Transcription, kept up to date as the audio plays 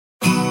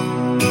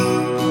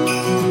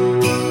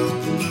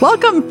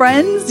Welcome,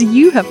 friends.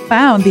 You have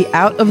found the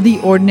Out of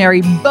the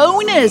Ordinary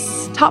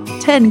bonus Top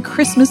 10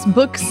 Christmas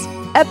Books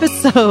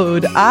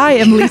episode. I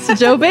am Lisa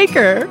Jo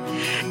Baker.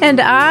 And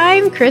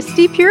I'm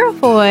Christy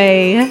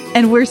Purifoy.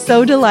 And we're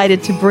so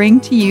delighted to bring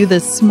to you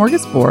this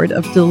smorgasbord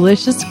of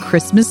delicious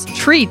Christmas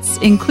treats,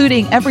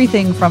 including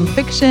everything from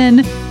fiction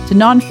to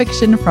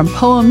nonfiction, from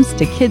poems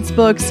to kids'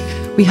 books.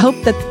 We hope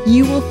that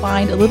you will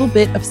find a little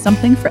bit of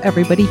something for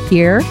everybody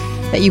here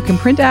that you can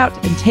print out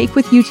and take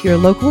with you to your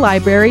local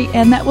library,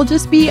 and that will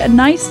just be a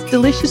nice,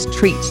 delicious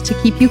treat to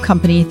keep you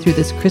company through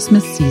this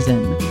Christmas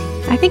season.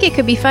 I think it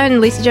could be fun,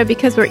 Lisa Jo,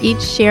 because we're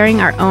each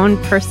sharing our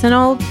own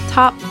personal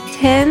top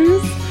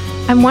 10s.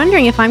 I'm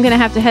wondering if I'm going to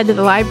have to head to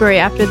the library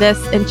after this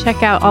and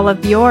check out all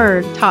of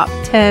your top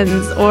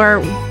 10s,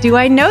 or do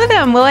I know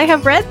them? Will I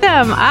have read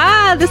them?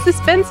 The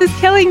suspense is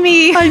killing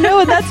me. I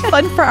know, and that's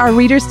fun for our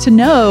readers to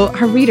know,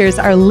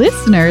 our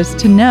listeners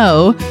to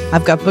know.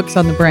 I've got books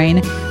on the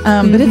brain,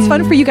 but it's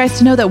fun for you guys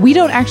to know that we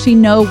don't actually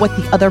know what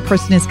the other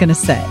person is going to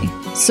say.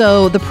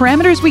 So the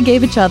parameters we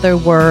gave each other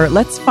were,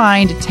 let's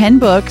find 10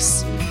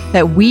 books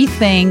that we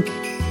think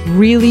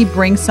really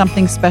bring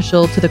something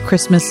special to the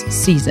Christmas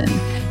season.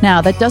 Now,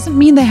 that doesn't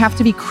mean they have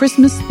to be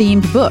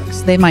Christmas-themed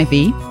books. They might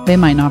be, they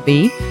might not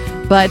be,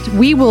 but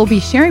we will be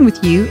sharing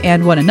with you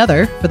and one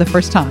another for the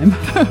first time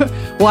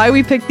why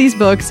we picked these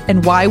books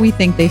and why we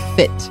think they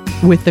fit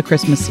with the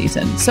Christmas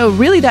season. So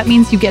really, that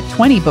means you get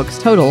 20 books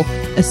total,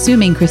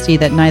 assuming, Christy,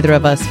 that neither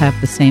of us have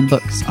the same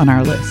books on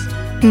our list.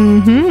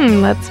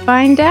 Let's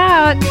find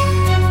out.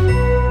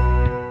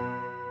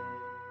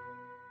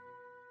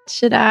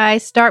 Should I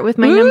start with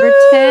my number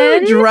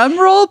 10? Drum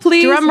roll,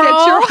 please. Drum roll.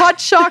 Get your hot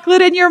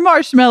chocolate and your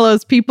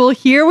marshmallows, people.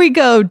 Here we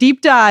go.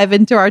 Deep dive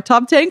into our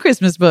top 10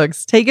 Christmas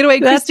books. Take it away,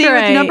 Christy,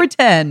 with number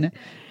 10.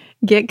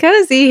 Get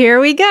cozy. Here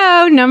we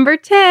go. Number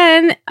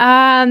 10.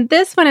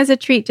 This one is a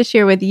treat to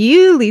share with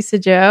you, Lisa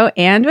Jo,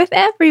 and with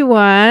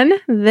everyone.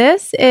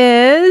 This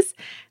is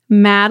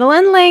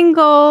Madeleine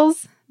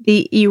L'Engle's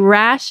The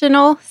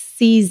Irrational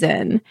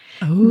Season.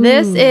 Ooh.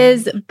 This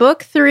is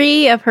book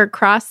 3 of her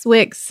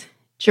Crosswicks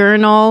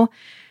journal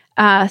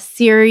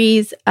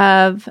series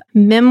of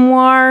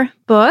memoir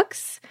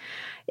books.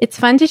 It's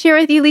fun to share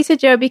with you, Lisa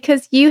Jo,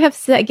 because you have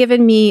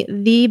given me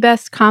the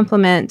best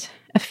compliment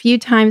a few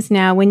times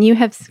now when you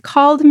have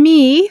called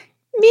me,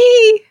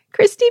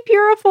 Christy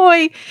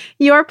Purifoy,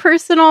 your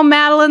personal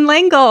Madeleine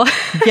L'Engle.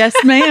 Yes,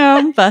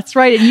 ma'am. That's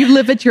right. And you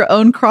live at your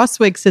own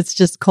Crosswicks. It's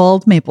just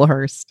called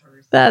Maplehurst.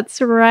 That's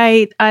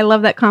right. I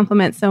love that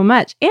compliment so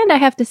much. And I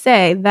have to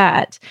say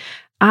that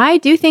I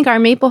do think our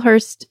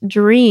Maplehurst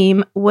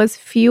dream was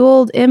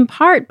fueled in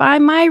part by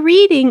my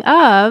reading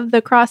of the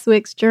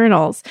Crosswicks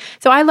journals.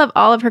 So I love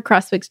all of her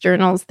Crosswicks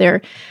journals.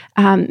 Their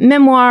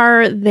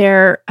memoir,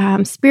 their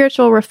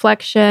spiritual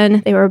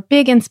reflection. They were a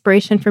big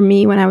inspiration for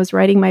me when I was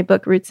writing my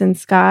book, Roots in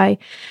Sky.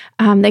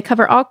 They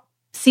cover all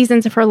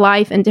seasons of her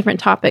life and different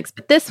topics.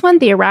 But this one,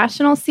 The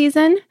Irrational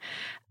Season,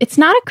 it's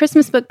not a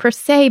Christmas book per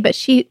se, but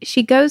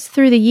she goes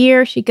through the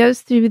year, she goes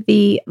through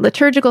the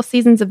liturgical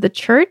seasons of the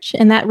church,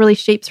 and that really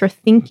shapes her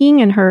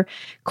thinking and her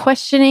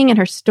questioning and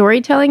her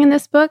storytelling in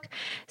this book.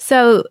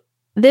 So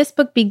this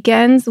book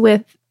begins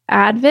with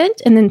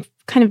Advent and then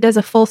kind of does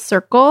a full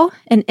circle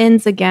and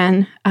ends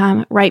again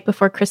right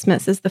before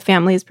Christmas as the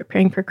family is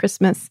preparing for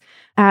Christmas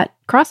at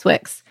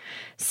Crosswicks.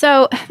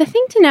 So the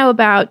thing to know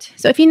about,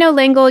 so if you know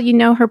L'Engle, you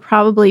know her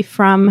probably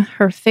from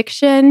her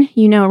fiction,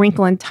 you know A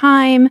Wrinkle in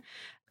Time.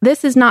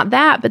 This is not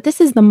that, but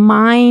this is the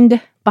mind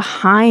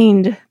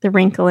behind The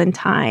Wrinkle in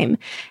Time.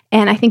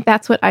 And I think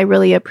that's what I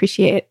really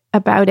appreciate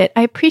about it.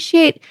 I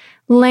appreciate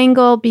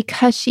L'Engle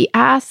because she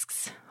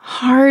asks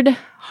hard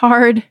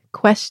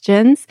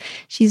questions.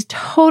 She's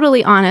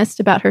totally honest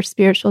about her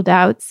spiritual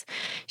doubts.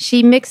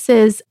 She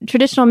mixes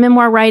traditional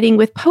memoir writing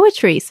with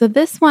poetry. So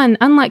this one,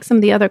 unlike some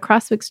of the other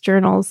Crosswicks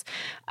journals,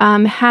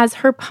 has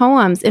her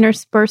poems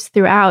interspersed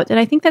throughout. And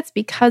I think that's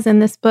because in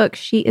this book,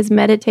 she is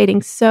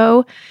meditating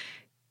so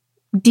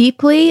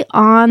deeply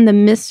on the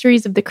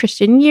mysteries of the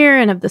Christian year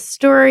and of the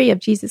story of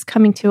Jesus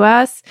coming to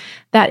us,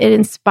 that it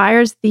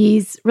inspires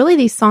these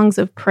songs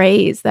of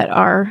praise that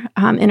are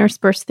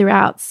interspersed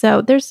throughout.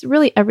 So there's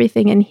really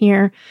everything in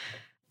here.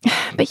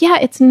 But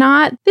yeah,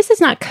 this is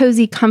not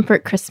cozy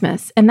comfort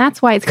Christmas. And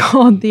that's why it's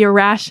called The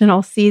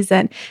Irrational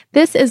Season.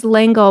 This is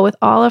L'Engle with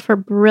all of her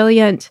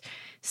brilliant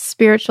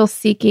spiritual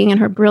seeking and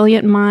her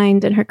brilliant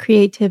mind and her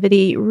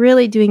creativity,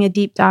 really doing a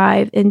deep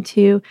dive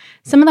into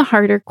some of the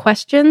harder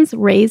questions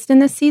raised in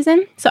this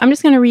season. So I'm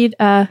just going to read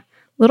a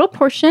little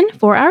portion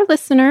for our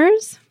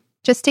listeners,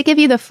 just to give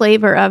you the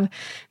flavor of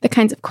the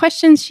kinds of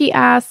questions she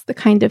asks, the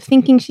kind of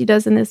thinking she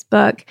does in this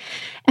book.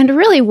 And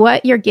really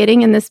what you're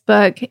getting in this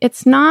book,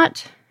 it's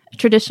not a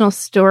traditional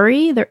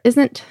story. There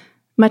isn't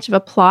much of a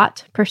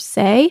plot per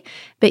se,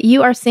 but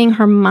you are seeing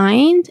her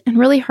mind and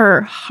really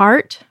her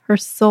heart, her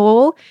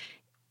soul,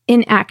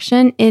 in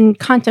action, in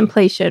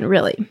contemplation,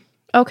 really.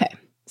 Okay,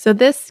 so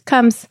this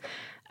comes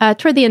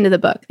toward the end of the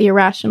book, The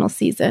Irrational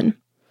Season.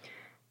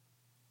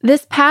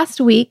 This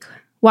past week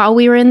While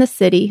we were in the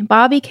city,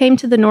 Bobby came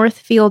to the north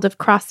field of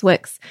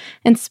Crosswicks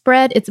and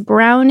spread its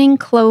browning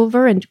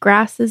clover and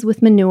grasses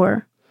with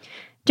manure.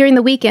 During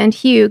the weekend,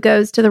 Hugh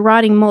goes to the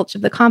rotting mulch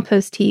of the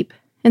compost heap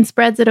and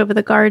spreads it over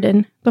the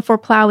garden before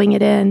plowing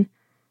it in.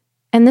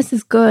 And this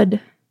is good.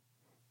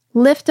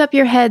 Lift up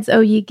your heads,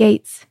 O ye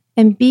gates,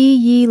 and be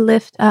ye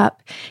lift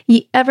up,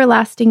 ye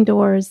everlasting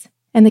doors,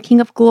 and the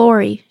King of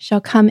glory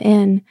shall come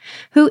in.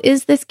 Who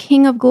is this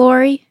King of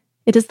glory?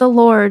 It is the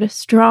Lord,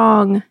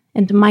 strong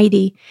and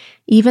mighty,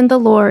 even the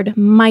Lord,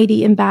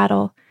 mighty in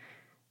battle.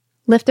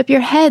 Lift up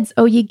your heads,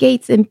 O ye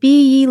gates, and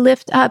be ye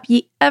lift up,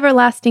 ye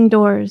everlasting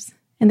doors,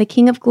 and the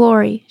King of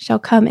glory shall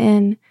come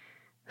in.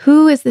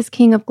 Who is this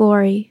King of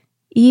glory?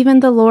 Even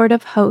the Lord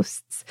of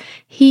hosts.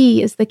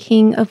 He is the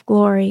King of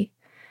glory.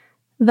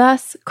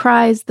 Thus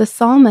cries the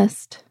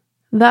psalmist.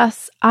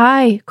 Thus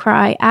I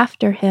cry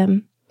after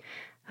him.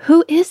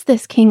 Who is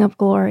this King of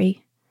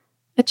glory?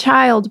 A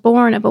child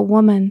born of a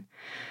woman,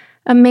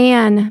 a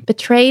man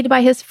betrayed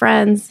by his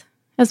friends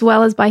as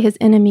well as by his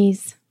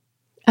enemies,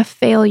 a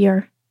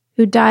failure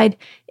who died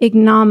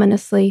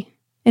ignominiously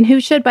and who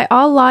should by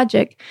all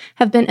logic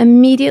have been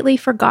immediately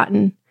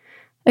forgotten,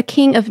 a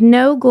king of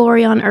no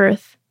glory on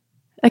earth,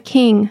 a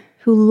king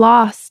who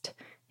lost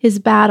his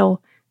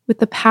battle with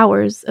the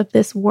powers of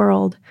this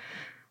world,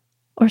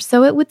 or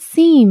so it would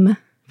seem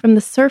from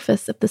the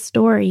surface of the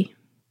story.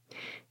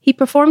 He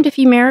performed a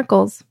few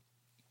miracles,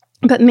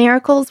 but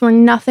miracles were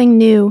nothing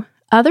new.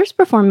 Others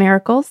performed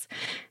miracles,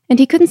 and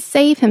he couldn't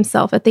save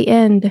himself at the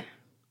end.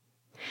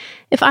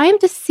 If I am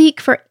to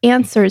seek for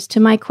answers to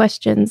my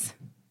questions,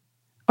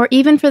 or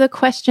even for the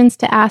questions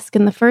to ask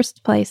in the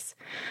first place,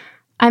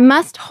 I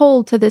must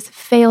hold to this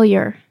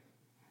failure.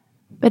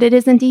 But it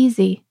isn't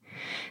easy.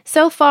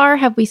 So far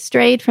have we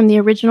strayed from the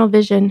original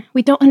vision.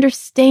 We don't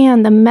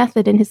understand the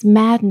method in his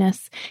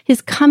madness.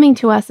 His coming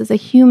to us as a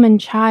human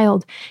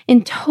child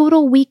in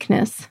total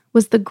weakness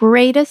was the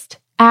greatest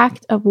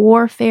act of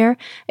warfare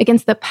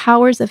against the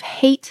powers of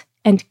hate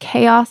and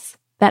chaos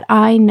that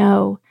I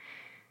know.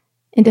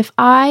 And if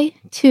I,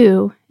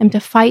 too, am to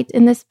fight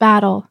in this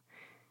battle,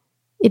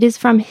 it is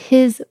from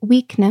his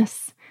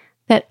weakness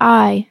that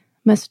I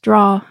must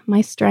draw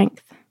my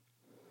strength.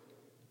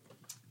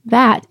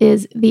 That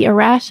is The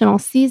Irrational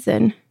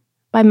Season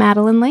by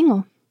Madeleine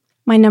L'Engle,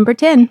 my number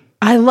 10.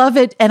 I love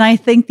it. And I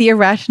think The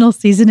Irrational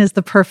Season is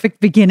the perfect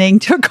beginning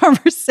to a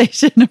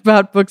conversation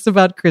about books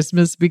about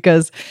Christmas,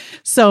 because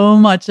so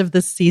much of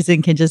this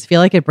season can just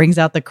feel like it brings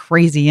out the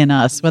crazy in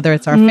us, whether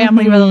it's our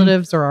family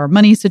relatives or our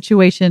money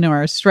situation or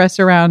our stress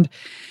around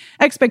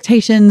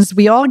expectations.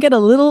 We all get a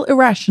little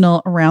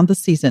irrational around the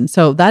season.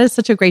 So that is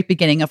such a great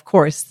beginning. Of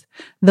course,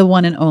 the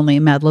one and only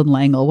Madeleine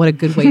L'Engle. What a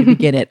good way to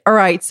begin it. All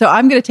right. So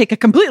I'm going to take a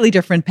completely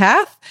different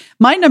path.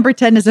 My number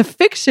 10 is a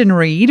fiction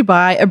read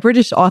by a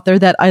British author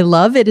that I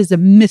love. It is a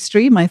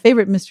mystery, my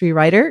favorite mystery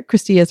writer.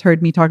 Christy has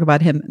heard me talk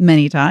about him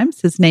many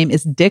times. His name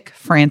is Dick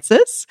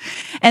Francis.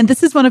 And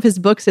this is one of his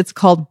books. It's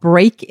called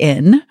Break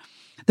In.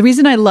 The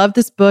reason I love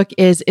this book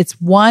is it's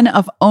one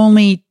of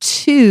only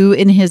two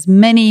in his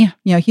many,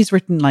 he's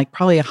written like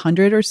probably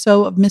 100 or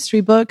so of mystery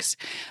books.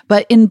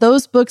 But in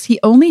those books, he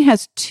only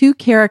has two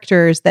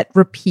characters that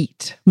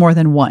repeat more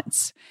than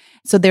once.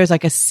 So there's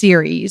like a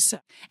series.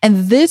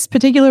 And this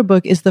particular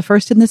book is the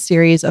first in the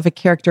series of a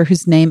character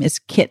whose name is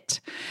Kit.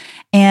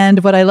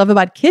 And what I love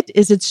about Kit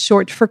is it's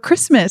short for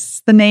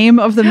Christmas. The name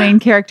of the main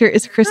character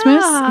is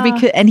Christmas,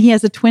 and he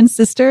has a twin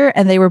sister,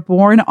 and they were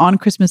born on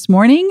Christmas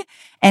morning.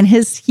 And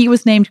he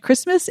was named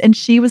Christmas, and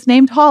she was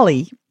named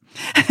Holly.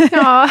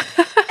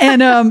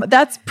 And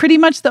that's pretty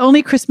much the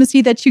only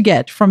Christmassy that you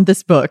get from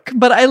this book.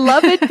 But I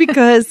love it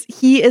because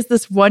he is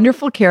this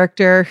wonderful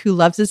character who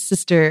loves his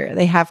sister.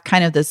 They have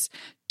kind of this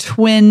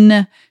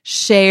twin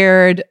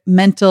shared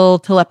mental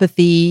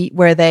telepathy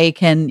where they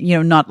can,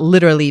 not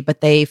literally, but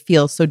they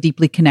feel so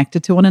deeply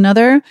connected to one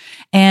another.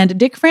 And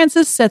Dick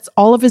Francis sets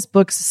all of his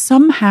books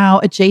somehow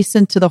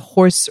adjacent to the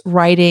horse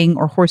riding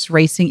or horse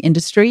racing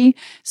industry.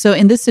 So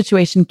in this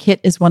situation, Kit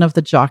is one of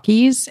the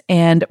jockeys.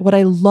 And what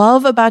I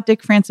love about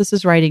Dick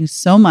Francis's writing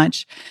so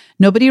much,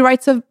 nobody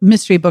writes a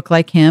mystery book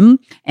like him.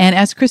 And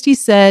as Christy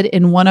said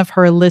in one of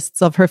her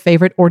lists of her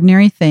favorite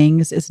ordinary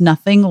things, is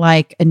nothing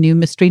like a new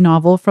mystery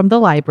novel from the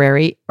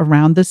library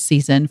around this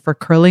season for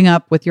curling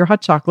up with your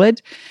hot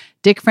chocolate.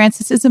 Dick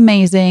Francis is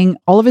amazing.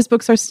 All of his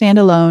books are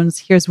standalones.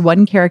 Here's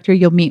one character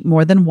you'll meet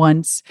more than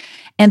once,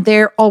 and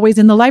they're always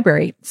in the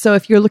library. So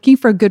if you're looking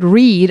for a good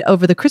read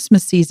over the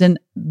Christmas season,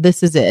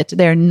 this is it.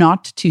 They're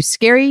not too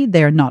scary.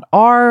 They're not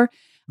R.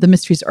 The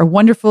mysteries are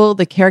wonderful.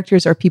 The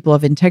characters are people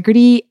of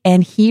integrity,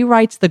 and he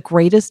writes the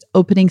greatest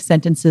opening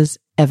sentences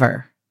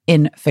ever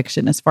in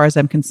fiction, as far as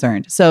I'm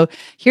concerned. So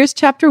here's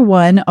chapter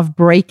 1 of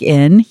Break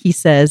In. He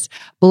says,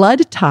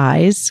 blood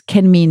ties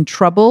can mean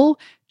trouble,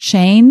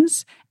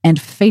 chains,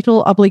 and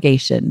fatal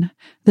obligation.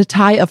 The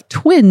tie of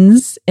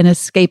twins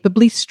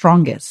inescapably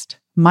strongest.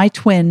 My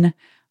twin,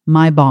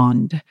 my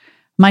bond.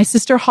 My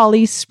sister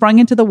Holly sprung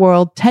into the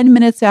world 10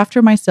 minutes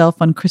after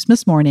myself on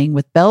Christmas morning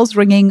with bells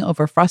ringing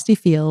over frosty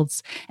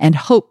fields and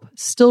hope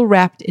still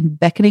wrapped in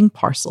beckoning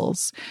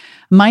parcels.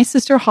 My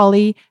sister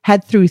Holly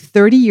had through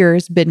 30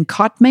 years been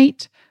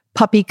cotmate,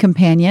 puppy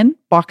companion,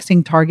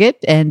 boxing target,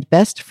 and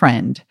best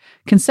friend,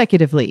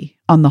 consecutively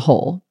on the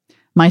whole.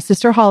 My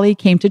sister Holly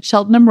came to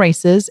Cheltenham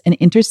races and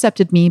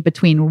intercepted me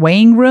between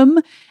weighing room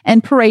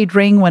and parade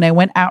ring when I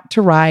went out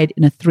to ride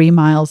in a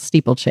 3-mile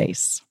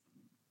steeplechase.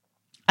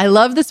 I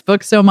love this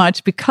book so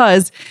much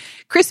because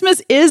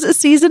Christmas is a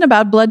season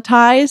about blood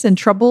ties and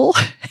trouble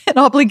and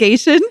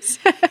obligations.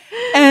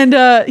 And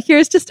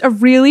here's just a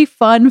really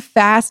fun,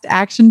 fast,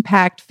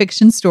 action-packed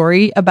fiction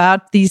story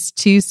about these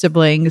two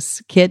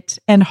siblings, Kit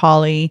and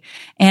Holly,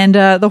 and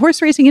the horse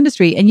racing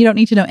industry. And you don't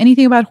need to know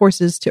anything about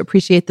horses to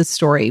appreciate this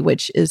story,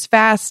 which is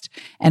fast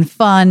and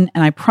fun.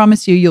 And I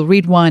promise you, you'll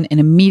read one and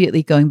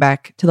immediately going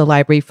back to the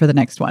library for the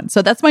next one.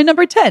 So that's my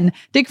number 10,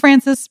 Dick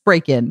Francis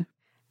Break-In.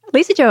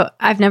 Lisa Jo,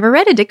 I've never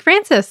read a Dick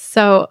Francis,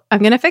 so I'm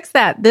going to fix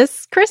that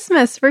this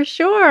Christmas for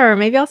sure.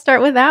 Maybe I'll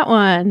start with that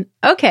one.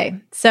 Okay,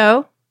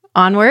 so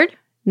onward,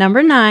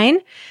 number 9.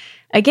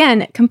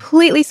 Again,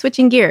 completely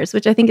switching gears,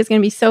 which I think is going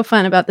to be so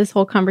fun about this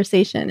whole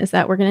conversation, is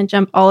that we're going to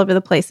jump all over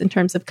the place in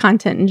terms of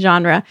content and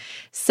genre.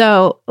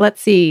 So let's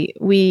see,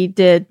 we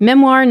did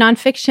memoir,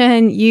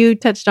 nonfiction, you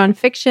touched on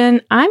fiction.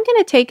 I'm going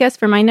to take us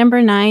for my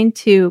number 9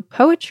 to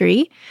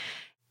poetry.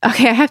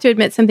 Okay, I have to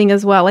admit something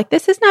as well. Like,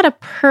 this is not a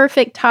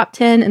perfect top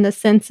 10 in the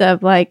sense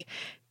of like,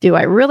 do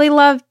I really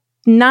love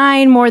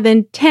 9 more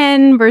than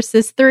 10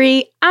 versus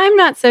 3? I'm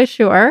not so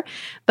sure.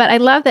 But I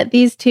love that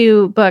these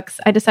two books,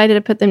 I decided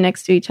to put them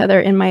next to each other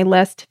in my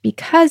list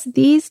because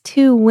these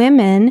two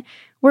women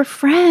were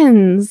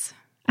friends.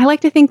 I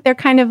like to think they're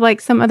kind of like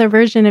some other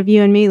version of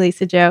you and me,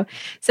 Lisa Jo.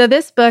 So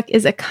this book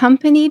is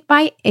Accompanied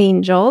by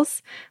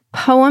Angels,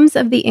 Poems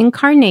of the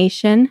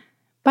Incarnation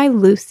by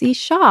Lucy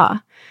Shaw.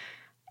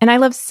 And I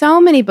love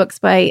so many books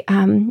by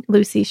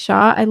Lucy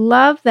Shaw. I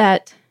love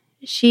that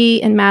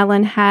she and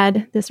Madeline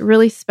had this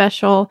really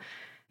special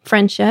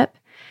friendship.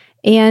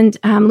 And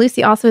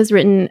Lucy also has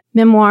written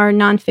memoir,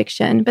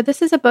 nonfiction. But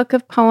this is a book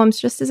of poems,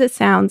 just as it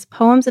sounds,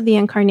 Poems of the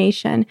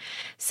Incarnation.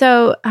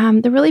 So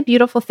the really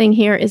beautiful thing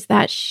here is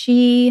that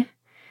she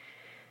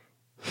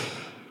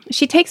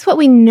takes what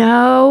we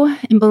know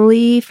and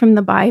believe from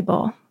the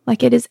Bible,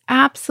 like it is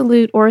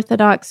absolute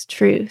orthodox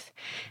truth.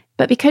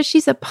 But because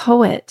she's a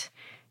poet,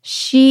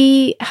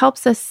 she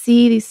helps us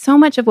see so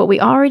much of what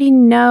we already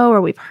know or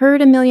we've heard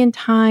a million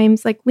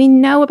times. Like, we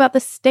know about the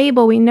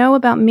stable, we know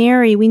about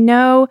Mary, we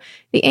know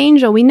the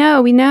angel, we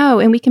know,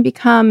 and we can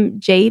become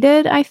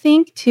jaded, I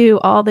think, to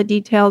all the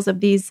details of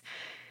these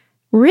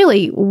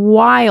really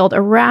wild,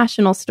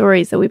 irrational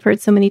stories that we've heard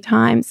so many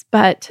times.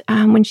 But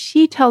when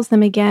she tells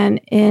them again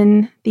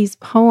in these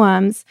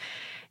poems,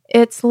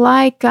 it's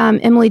like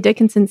Emily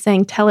Dickinson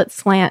saying, tell it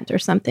slant or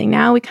something.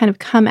 Now we kind of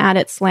come at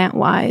it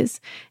slantwise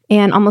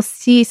and almost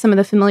see some of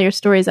the familiar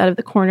stories out of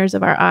the corners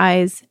of our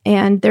eyes,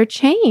 and they're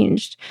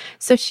changed.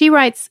 So she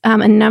writes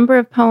a number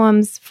of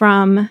poems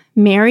from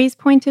Mary's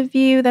point of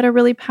view that are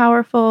really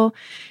powerful.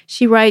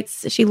 She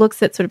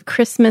looks at sort of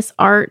Christmas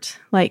art,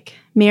 like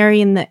Mary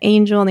and the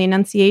angel and the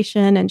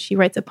Annunciation, and she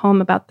writes a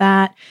poem about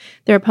that.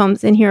 There are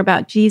poems in here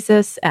about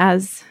Jesus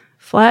as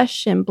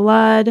flesh and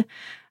blood.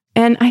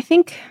 And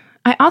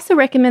I also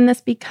recommend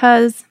this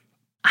because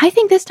I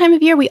think this time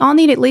of year, we all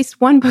need at least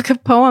one book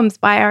of poems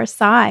by our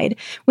side.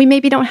 We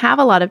maybe don't have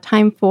a lot of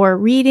time for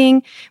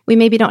reading. We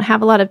maybe don't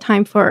have a lot of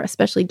time for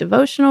especially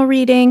devotional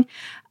reading.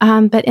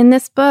 But in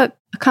this book,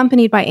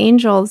 Accompanied by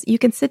Angels, you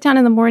can sit down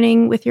in the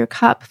morning with your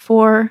cup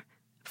for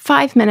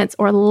 5 minutes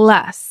or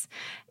less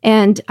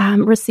and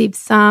receive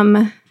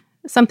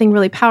something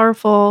really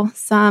powerful,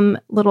 some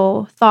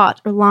little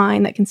thought or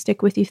line that can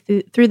stick with you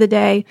through the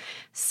day.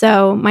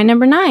 So my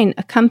number 9,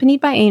 Accompanied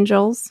by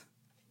Angels,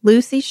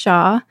 Lucy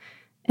Shaw,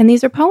 and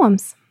these are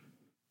poems.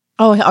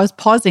 Oh, I was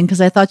pausing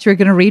because I thought you were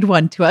going to read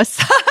one to us.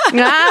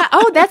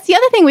 That's the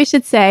other thing we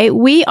should say.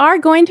 We are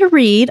going to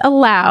read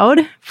aloud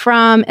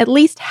from at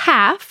least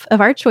half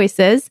of our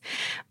choices,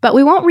 but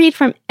we won't read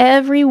from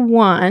every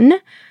one.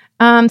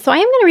 So I am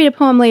going to read a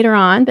poem later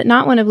on, but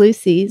not one of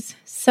Lucy's.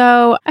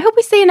 So I hope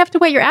we say enough to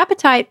whet your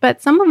appetite,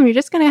 but some of them you're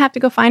just going to have to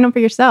go find them for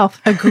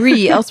yourself.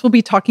 Agree. Else we'll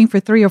be talking for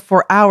 3 or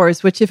 4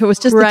 hours, which if it was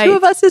just the two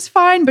of us is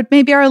fine, but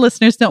maybe our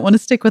listeners don't want to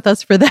stick with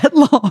us for that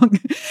long.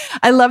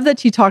 I love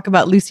that you talk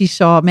about Lucy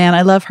Shaw. Man,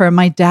 I love her.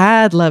 My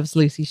dad loves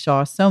Lucy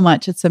Shaw so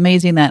much. It's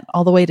amazing that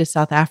all the way to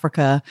South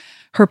Africa,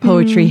 her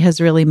poetry has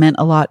really meant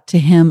a lot to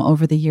him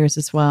over the years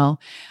as well.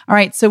 All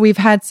right. So we've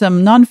had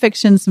some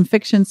nonfiction, some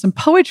fiction, some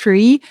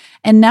poetry,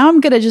 and now I'm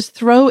going to just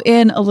throw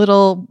in a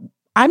little,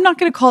 I'm not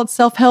going to call it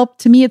self-help.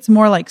 To me, it's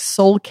more like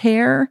soul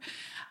care.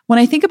 When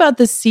I think about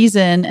this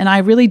season, and I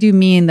really do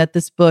mean that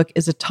this book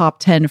is a top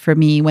 10 for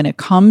me when it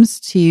comes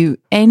to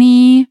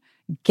any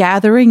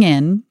gathering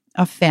in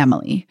of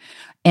family,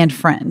 and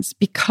friends.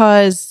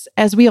 Because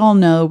as we all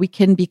know, we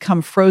can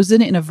become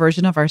frozen in a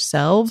version of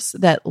ourselves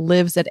that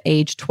lives at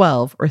age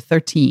 12 or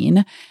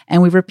 13.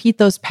 And we repeat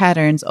those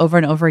patterns over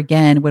and over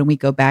again when we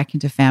go back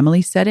into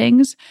family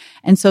settings.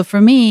 And so for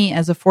me,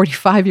 as a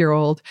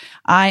 45-year-old,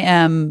 I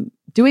am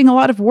doing a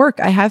lot of work.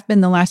 I have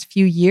been the last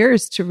few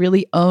years to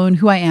really own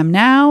who I am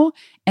now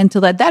and to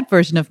let that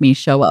version of me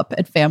show up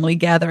at family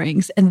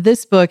gatherings. And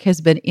this book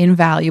has been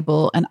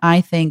invaluable and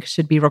I think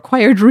should be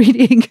required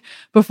reading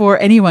before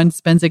anyone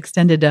spends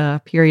extended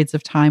periods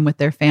of time with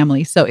their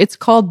family. So it's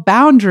called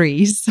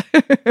Boundaries,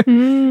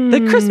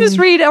 the Christmas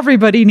read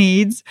everybody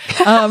needs.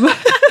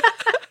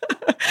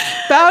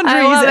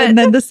 Boundaries. And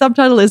then the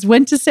subtitle is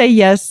When to Say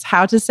Yes,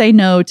 How to Say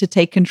No to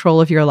Take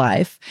Control of Your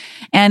Life.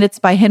 And it's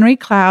by Henry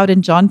Cloud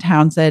and John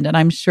Townsend. And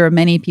I'm sure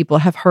many people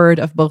have heard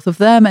of both of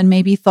them and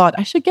maybe thought,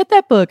 I should get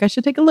that book. I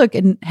should take a look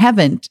and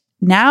haven't.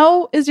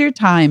 Now is your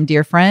time,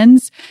 dear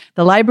friends.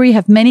 The library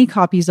have many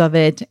copies of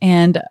it.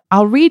 And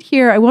I'll read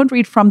here. I won't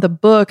read from the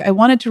book. I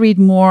wanted to read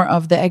more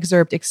of the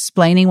excerpt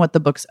explaining what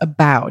the book's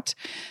about,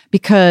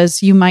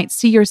 because you might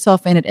see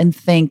yourself in it and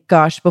think,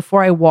 gosh,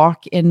 before I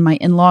walk in my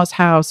in-laws'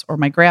 house or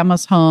my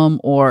grandma's home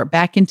or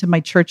back into my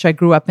church I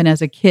grew up in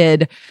as a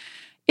kid,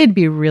 it'd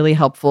be really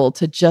helpful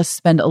to just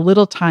spend a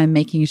little time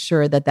making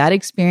sure that that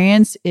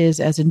experience is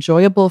as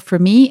enjoyable for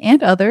me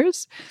and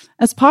others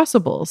as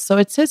possible. So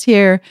it says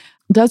here,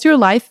 does your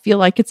life feel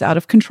like it's out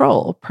of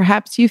control?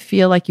 Perhaps you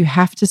feel like you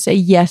have to say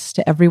yes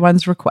to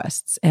everyone's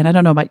requests. And I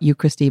don't know about you,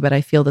 Christy, but I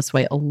feel this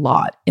way a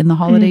lot in the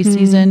holiday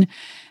season.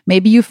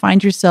 Maybe you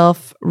find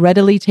yourself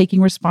readily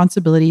taking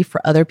responsibility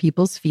for other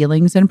people's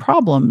feelings and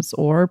problems,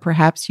 or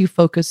perhaps you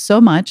focus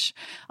so much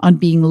on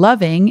being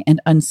loving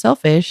and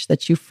unselfish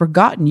that you've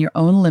forgotten your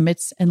own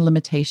limits and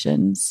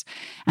limitations.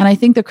 And I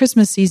think the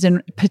Christmas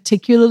season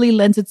particularly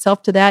lends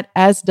itself to that,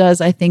 as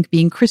does, I think,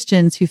 being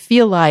Christians who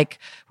feel like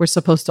we're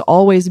supposed to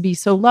always be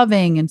so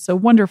loving and so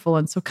wonderful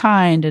and so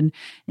kind and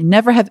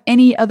never have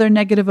any other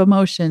negative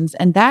emotions.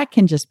 And that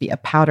can just be a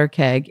powder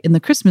keg in the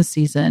Christmas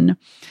season.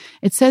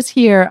 It says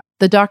here,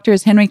 the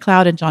doctors Henry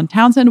Cloud and John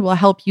Townsend will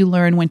help you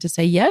learn when to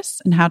say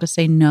yes and how to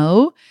say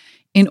no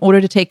in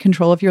order to take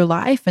control of your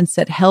life and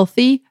set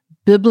healthy,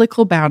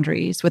 biblical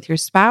boundaries with your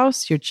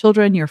spouse, your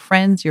children, your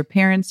friends, your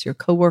parents, your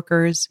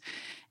coworkers,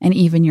 and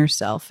even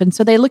yourself. And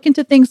so they look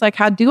into things like,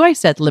 how do I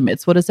set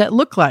limits? What does that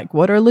look like?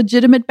 What are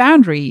legitimate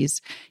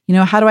boundaries?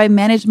 How do I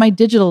manage my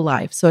digital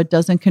life so it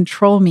doesn't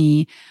control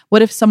me?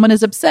 What if someone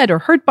is upset or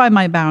hurt by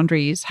my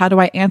boundaries? How do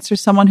I answer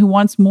someone who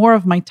wants more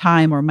of my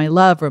time or my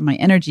love or my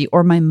energy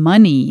or my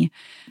money?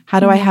 How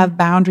do I have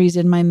boundaries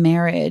in my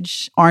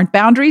marriage? Aren't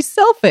boundaries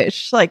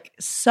selfish? Like,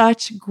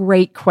 such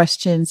great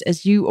questions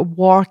as you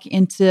walk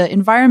into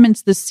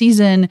environments this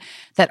season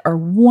that are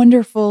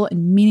wonderful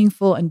and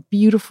meaningful and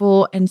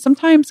beautiful and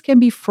sometimes can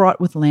be fraught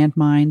with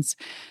landmines.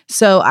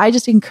 So I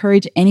just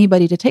encourage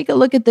anybody to take a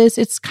look at this.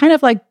 It's kind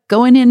of like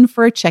going in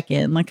for a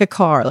check-in, like a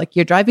car. Like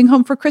you're driving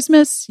home for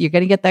Christmas, you're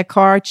going to get that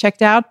car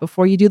checked out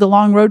before you do the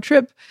long road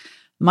trip.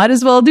 Might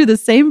as well do the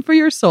same for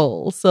your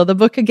soul. So the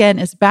book again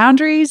is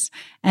Boundaries,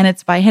 and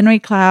it's by Henry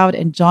Cloud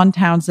and John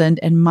Townsend,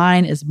 and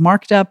mine is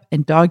marked up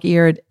and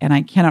dog-eared, and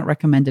I cannot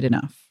recommend it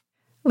enough.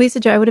 Lisa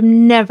Joy, I would have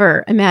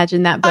never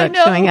imagined that book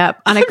showing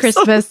up on a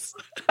Christmas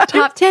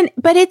top 10,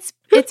 but it's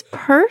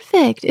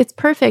perfect. It's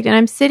perfect. And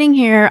I'm sitting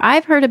here.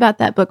 I've heard about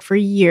that book for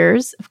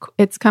years.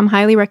 It's come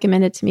highly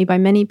recommended to me by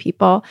many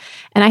people,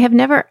 and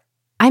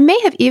I may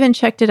have even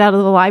checked it out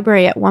of the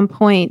library at one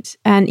point.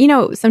 And,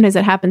 sometimes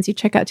it happens. You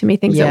check out too many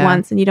things at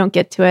once and you don't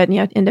get to it and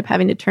you end up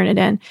having to turn it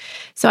in.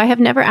 So I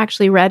have never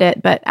actually read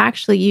it, but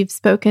actually you've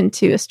spoken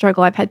to a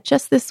struggle I've had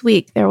just this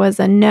week. There was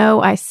a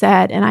no I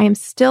said, and I am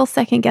still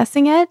second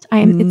guessing it.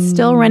 It's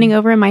still running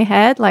over in my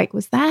head. Like,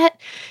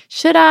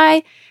 should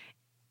I?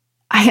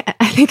 I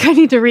think I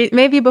need to read,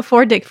 maybe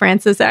before Dick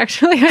Francis,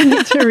 actually, I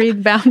need to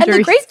read Boundaries. And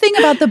the great thing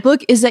about the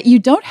book is that you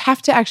don't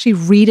have to actually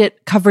read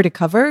it cover to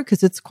cover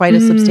because it's quite a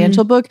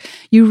substantial book.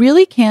 You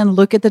really can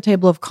look at the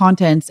table of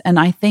contents. And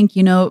I think,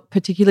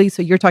 particularly,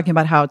 so you're talking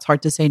about how it's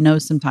hard to say no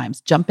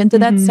sometimes. Jump into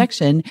that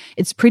section.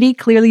 It's pretty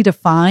clearly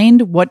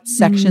defined what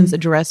sections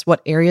address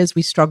what areas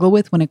we struggle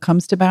with when it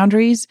comes to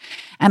boundaries.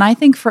 And I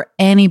think for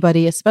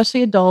anybody,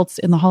 especially adults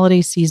in the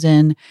holiday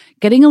season,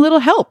 getting a little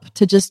help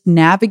to just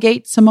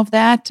navigate some of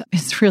that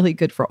is really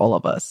good for all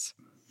of us.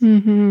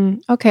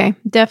 Okay,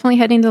 definitely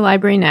heading to the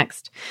library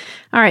next.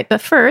 All right,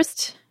 but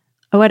first,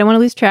 I don't want to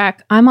lose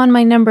track. I'm on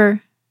my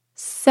number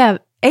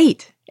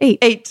 8.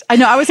 I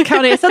know, I was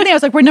counting. Suddenly I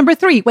was like, we're number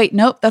 3. Wait,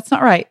 nope, that's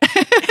not right.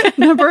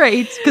 Number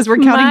 8, because we're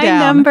counting down.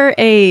 Number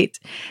 8.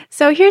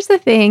 So here's the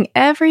thing.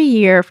 Every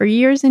year, for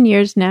years and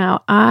years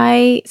now,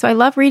 I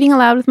love reading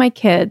aloud with my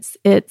kids.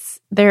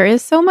 There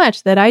is so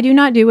much that I do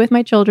not do with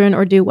my children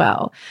or do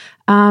well.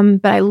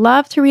 But I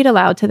love to read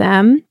aloud to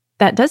them.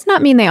 That does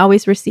not mean they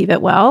always receive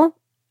it well.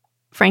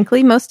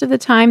 Frankly, most of the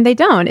time they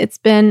don't.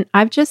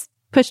 I've just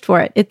pushed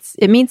for it.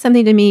 It means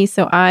something to me,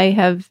 so I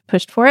have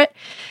pushed for it.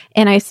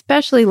 And I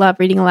especially love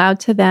reading aloud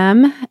to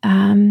them.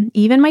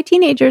 Even my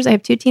teenagers, I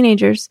have 2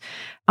 teenagers.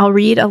 I'll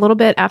read a little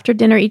bit after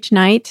dinner each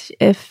night.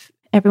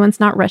 everyone's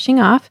not rushing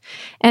off,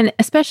 and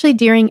especially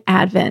during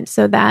Advent.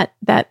 So that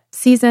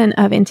season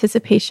of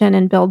anticipation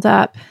and build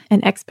up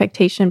and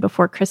expectation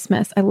before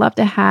Christmas, I love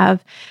to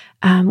have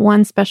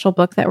one special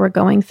book that we're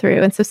going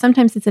through. And so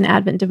sometimes it's an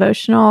Advent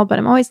devotional, but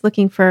I'm always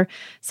looking for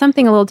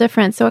something a little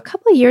different. So a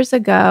couple of years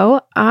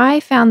ago, I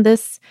found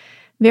this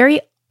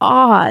very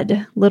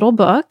odd little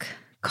book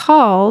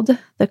called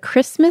The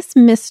Christmas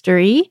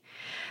Mystery.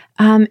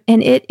 And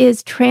it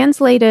is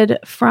translated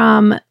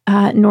from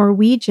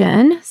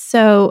Norwegian.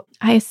 So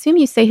I assume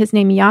you say his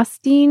name,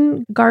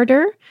 Jostein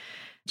Gaarder,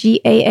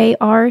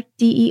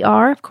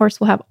 Gaarder. Of course,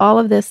 we'll have all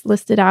of this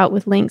listed out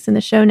with links in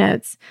the show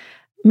notes.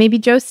 Maybe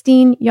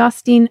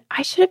Jostein.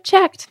 I should have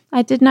checked.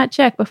 I did not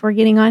check before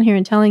getting on here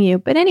and telling you.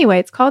 But anyway,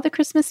 it's called The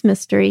Christmas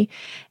Mystery.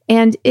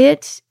 And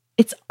it's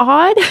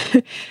odd.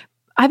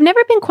 I've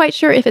never been quite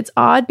sure if it's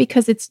odd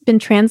because it's been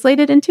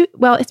translated into,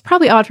 well, it's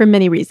probably odd for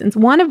many reasons.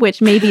 One of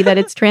which may be that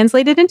it's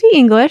translated into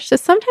English. So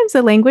sometimes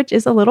the language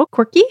is a little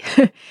quirky.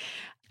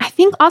 I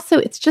think also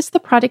it's just the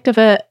product of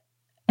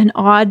an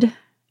odd,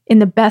 in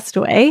the best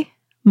way,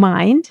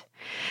 mind.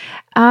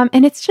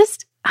 And it's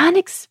just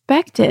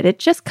unexpected. It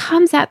just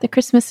comes at the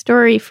Christmas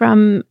story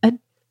from a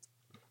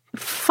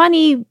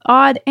funny,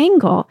 odd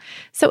angle.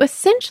 So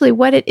essentially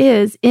what it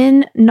is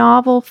in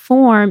novel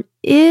form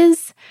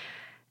is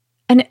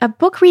a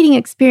book reading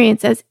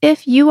experience as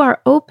if you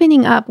are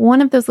opening up one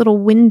of those little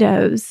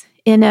windows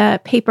in a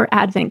paper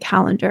advent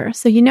calendar.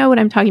 So you know what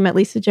I'm talking about,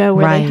 Lisa Jo,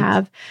 where they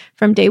have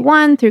from day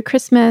one through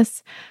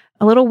Christmas,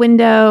 a little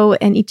window,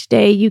 and each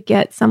day you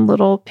get some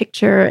little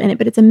picture in it,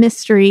 but it's a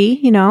mystery,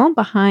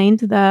 behind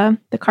the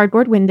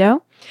cardboard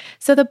window.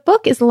 So the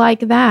book is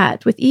like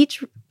that with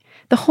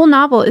the whole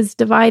novel is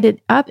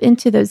divided up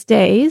into those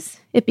days.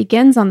 It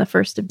begins on the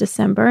 1st of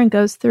December and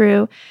goes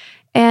through,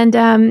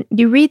 and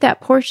you read that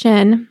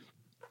portion,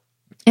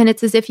 and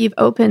it's as if you've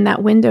opened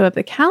that window of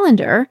the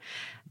calendar.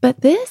 But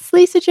this,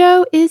 Lisa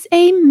Jo, is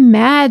a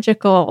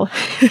magical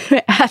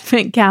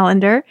advent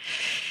calendar.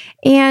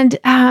 And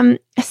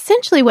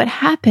essentially what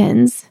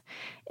happens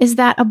is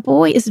that a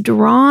boy is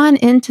drawn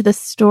into the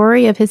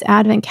story of his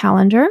advent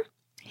calendar.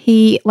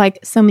 He, like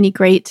so many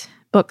great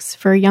books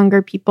for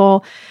younger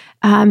people,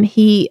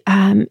 he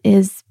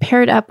is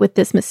paired up with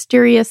this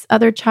mysterious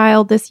other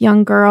child, this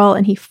young girl,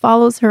 and he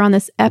follows her on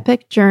this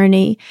epic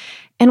journey.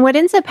 And what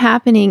ends up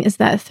happening is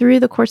that through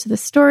the course of the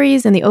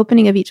stories and the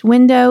opening of each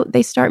window,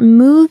 they start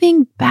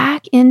moving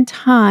back in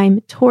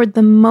time toward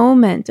the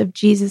moment of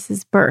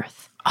Jesus's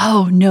birth.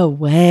 Oh, no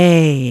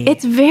way.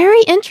 It's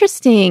very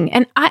interesting.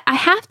 And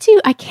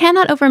I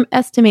cannot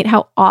overestimate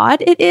how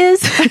odd it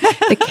is.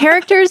 The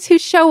characters who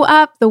show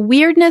up, the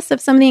weirdness of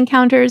some of the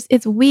encounters,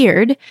 it's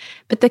weird.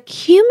 But the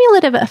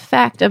cumulative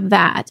effect of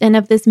that and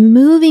of this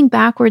moving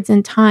backwards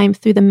in time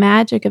through the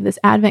magic of this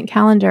Advent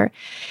calendar,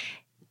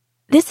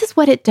 this is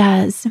what it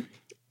does.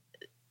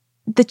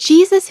 The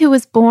Jesus who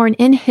was born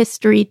in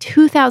history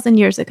 2,000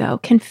 years ago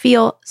can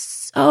feel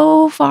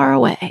so far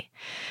away,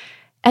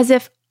 as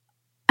if,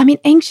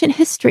 ancient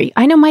history.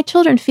 I know my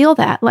children feel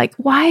that. Like,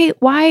 why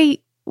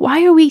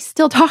are we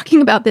still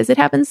talking about this? It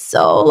happened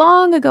so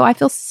long ago. I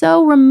feel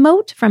so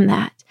remote from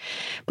that.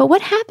 But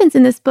what happens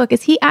in this book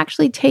is he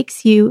actually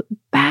takes you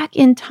back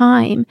in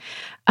time.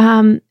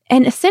 And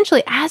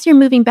essentially, as you're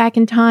moving back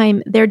in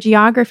time, their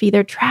geography,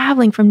 they're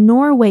traveling from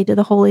Norway to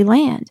the Holy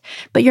Land.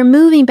 But you're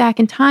moving back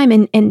in time,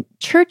 and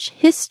church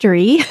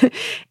history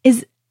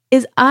is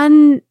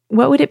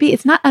what would it be?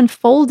 It's not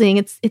unfolding.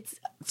 It's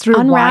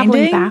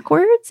unraveling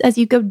backwards as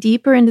you go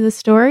deeper into the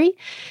story.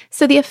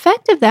 So the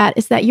effect of that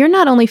is that you're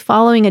not only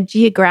following a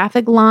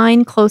geographic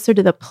line closer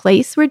to the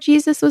place where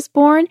Jesus was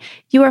born,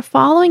 you are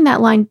following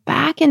that line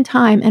back in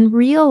time and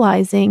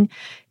realizing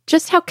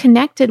just how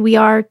connected we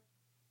are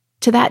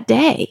to that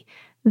day,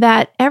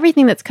 that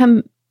everything that's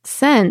come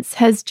since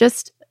has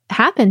just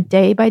happened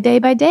day by day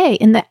by day.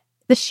 And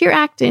the sheer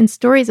act and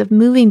stories of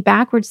moving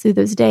backwards through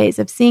those days,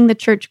 of seeing the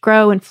church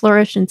grow and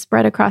flourish and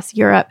spread across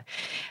Europe,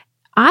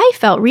 I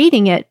felt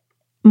reading it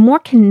more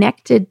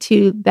connected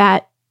to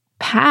that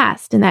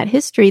past and that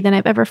history than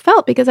I've ever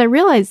felt, because I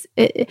realize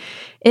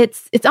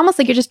it's almost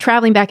like you're just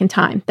traveling back in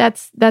time.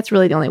 That's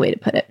really the only way to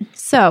put it.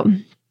 So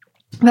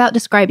without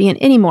describing it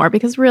anymore,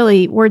 because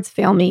really words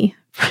fail me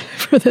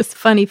for this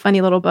funny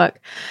little book,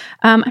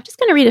 I'm just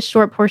going to read a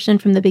short portion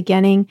from the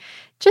beginning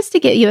just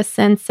to get you a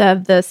sense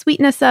of the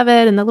sweetness of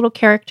it and the little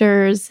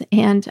characters.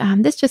 And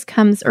this just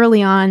comes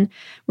early on,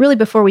 really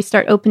before we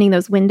start opening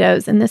those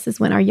windows. And this is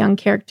when our young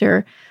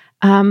character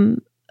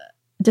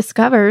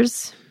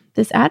discovers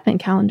this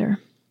Advent calendar.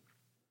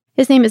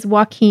 His name is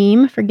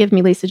Joachim. Forgive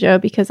me, Lisa Jo,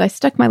 because I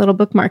stuck my little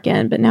bookmark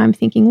in, but now I'm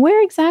thinking,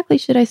 where exactly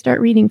should I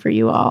start reading for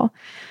you all?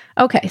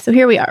 Okay, so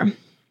here we are.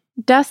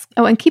 Dusk.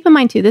 Oh, and keep in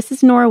mind too, this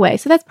is Norway,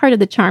 so that's part of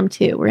the charm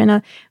too.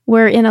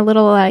 We're in a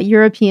little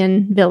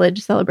European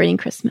village celebrating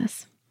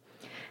Christmas.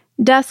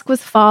 Dusk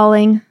was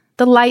falling.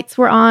 The lights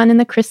were on in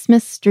the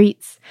Christmas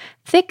streets.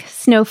 Thick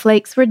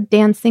snowflakes were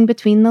dancing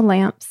between the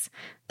lamps.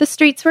 The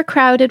streets were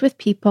crowded with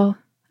people.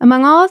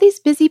 Among all these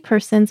busy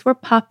persons were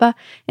Papa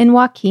and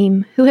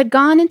Joachim, who had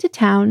gone into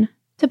town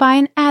to buy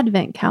an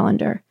Advent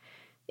calendar.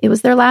 It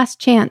was their last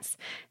chance,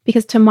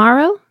 because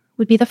tomorrow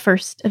would be the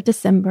 1st of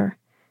December.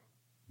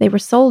 They were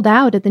sold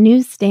out at the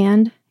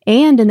newsstand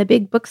and in the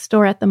big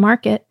bookstore at the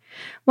market.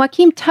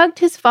 Joachim tugged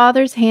his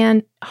father's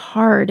hand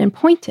hard and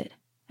pointed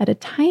at a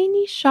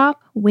tiny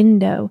shop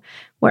window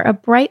where a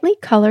brightly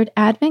colored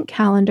advent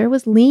calendar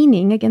was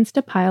leaning against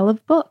a pile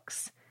of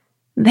books.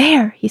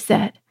 "There," he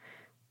said.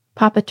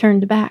 Papa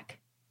turned back.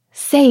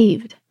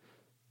 "Saved."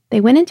 They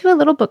went into a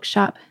little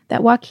bookshop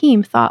that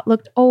Joachim thought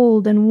looked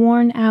old and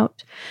worn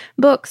out.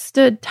 Books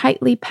stood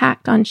tightly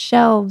packed on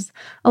shelves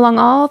along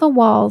all the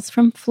walls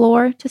from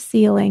floor to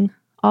ceiling,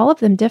 all of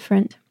them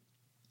different.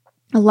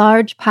 A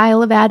large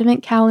pile of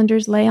advent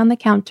calendars lay on the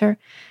counter.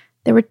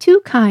 There were 2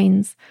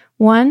 kinds,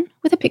 one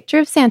with a picture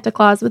of Santa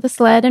Claus with a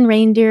sled and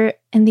reindeer,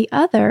 and the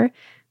other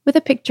with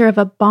a picture of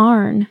a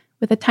barn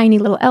with a tiny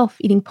little elf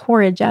eating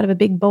porridge out of a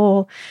big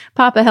bowl.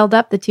 Papa held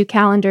up the 2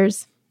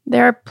 calendars.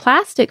 "There are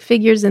plastic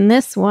figures in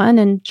this one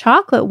and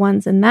chocolate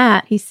ones in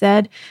that," he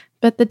said,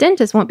 "but the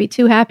dentist won't be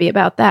too happy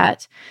about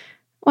that."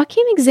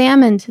 Joachim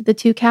examined the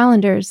 2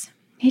 calendars.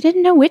 He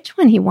didn't know which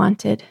one he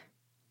wanted.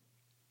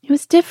 "It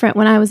was different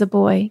when I was a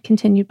boy,"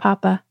 continued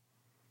Papa.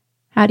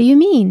 "How do you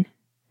mean?"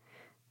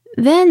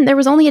 "Then there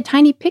was only a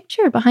tiny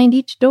picture behind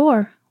each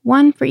door,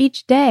 one for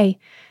each day.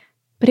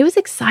 But it was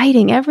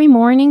exciting every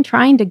morning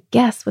trying to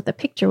guess what the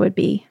picture would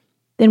be.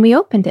 Then we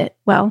opened it.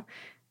 Well,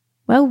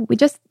 we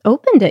just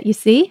opened it, you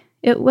see.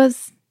 It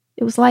was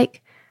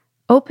like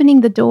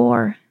opening the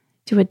door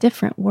to a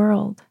different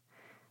world."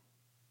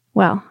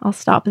 Well, I'll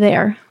stop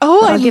there.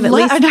 Oh, I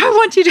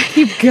want you to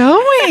keep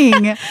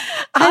going.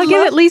 I'll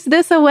give at least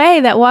this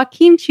away, that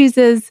Joachim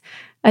chooses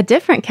a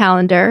different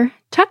calendar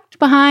tucked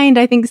behind,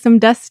 I think, some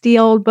dusty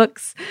old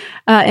books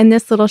in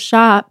this little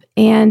shop.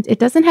 And it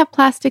doesn't have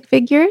plastic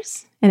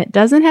figures and it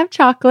doesn't have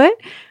chocolate.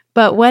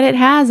 But what it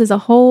has is a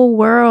whole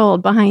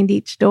world behind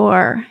each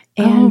door.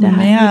 And you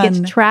get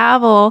to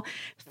travel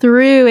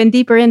through and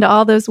deeper into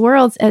all those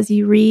worlds as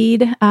you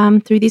read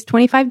through these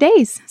 25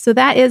 days. So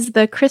that is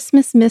the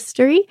Christmas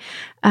Mystery,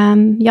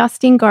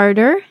 Jostein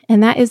Gaarder,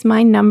 and that is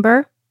my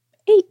number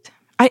 8.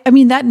 I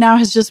mean, that now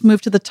has just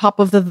moved to the top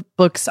of the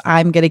books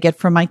I'm going to get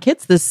for my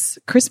kids this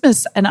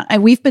Christmas. And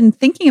we've been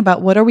thinking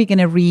about what are we going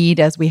to read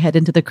as we head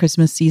into the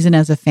Christmas season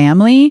as a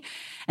family.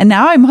 And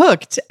now I'm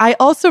hooked. I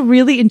also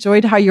really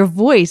enjoyed how your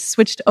voice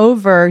switched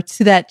over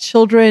to that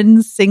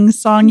children's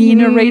sing-songy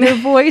narrator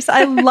voice.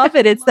 I love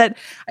it. It's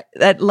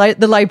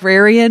the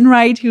librarian,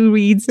 right, who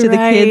reads to the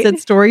kids at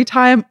story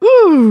time.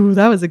 Ooh,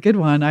 that was a good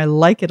one. I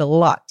like it a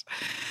lot.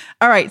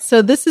 All right, so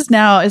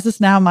is this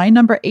now my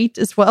number 8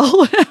 as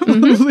well?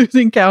 I'm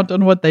losing count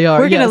on what they are.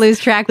 We're going to lose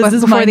track before the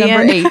end. This is my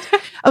number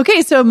 8.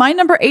 Okay, so my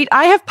number 8,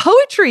 I have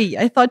poetry.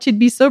 I thought you'd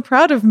be so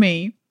proud of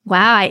me.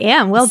 Wow, I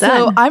am. Well done.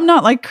 So I'm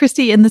not like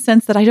Christy in the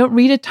sense that I don't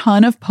read a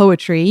ton of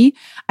poetry.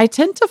 I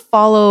tend to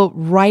follow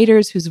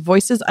writers whose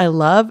voices I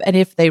love. And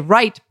if they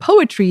write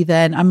poetry,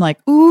 then I'm like,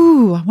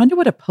 ooh, I wonder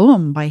what a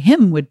poem by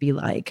him would be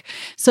like.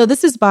 So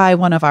this is by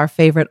one of our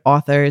favorite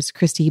authors,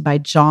 Christy, by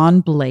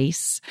John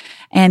Blaise.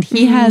 And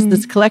he has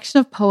this collection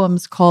of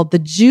poems called the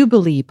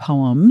Jubilee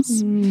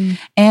Poems.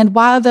 And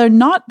while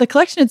the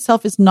collection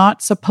itself is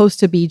not supposed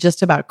to be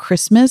just about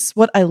Christmas,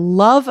 what I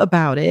love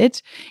about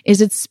it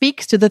is it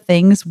speaks to the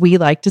things we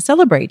like to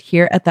celebrate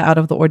here at the Out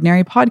of the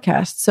Ordinary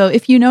podcast. So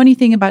if you know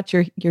anything about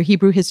your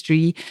Hebrew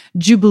history,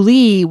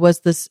 Jubilee was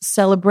this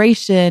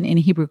celebration in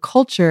Hebrew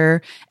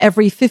culture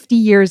every 50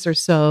 years or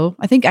so.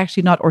 I think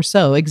actually not or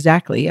so,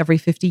 exactly, every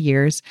 50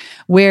 years,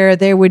 where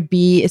there would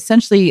be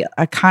essentially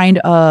a kind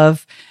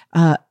of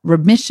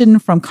remission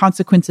from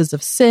consequences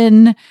of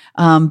sin,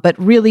 but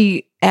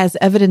really as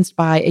evidenced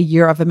by a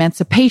year of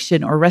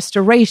emancipation or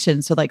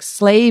restoration. So like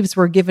slaves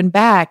were given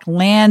back,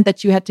 land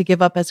that you had to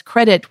give up as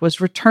credit was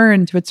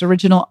returned to its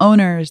original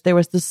owners. There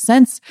was this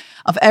sense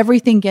of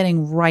everything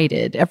getting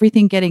righted,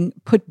 everything getting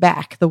put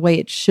back the way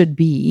it should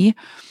be.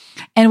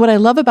 And what I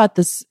love about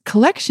this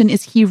collection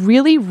is he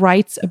really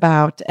writes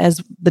about,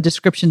 as the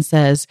description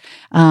says,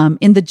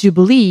 in the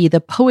Jubilee,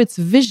 the poet's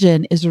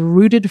vision is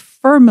rooted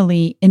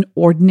firmly in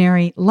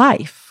ordinary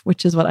life,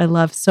 which is what I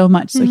love so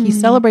much. So he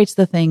celebrates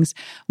the things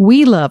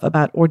we love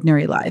about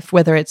ordinary life,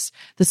 whether it's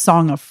the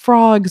song of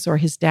frogs or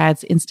his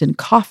dad's instant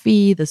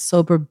coffee, the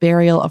sober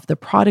burial of the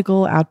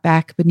prodigal out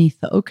back beneath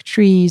the oak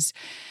trees.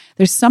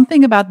 There's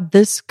something about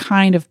this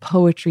kind of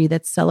poetry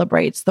that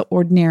celebrates the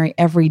ordinary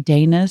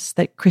everydayness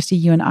that Christy,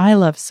 you and I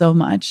love so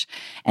much.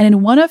 And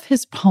in one of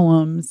his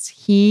poems,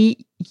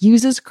 he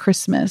uses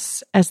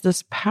Christmas as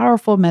this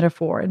powerful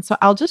metaphor. And so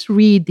I'll just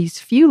read these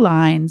few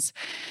lines.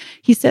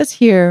 He says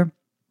here,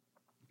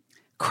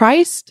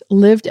 Christ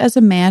lived as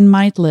a man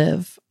might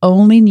live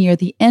only near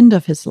the end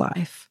of his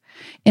life,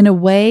 in a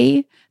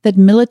way that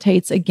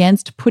militates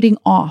against putting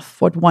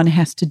off what one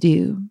has to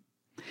do.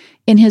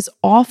 In his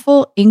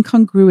awful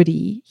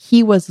incongruity,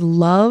 he was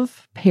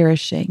love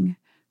perishing,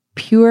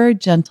 pure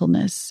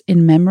gentleness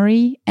in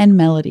memory and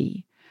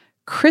melody,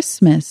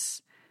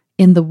 Christmas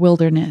in the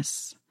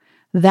wilderness.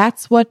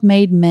 That's what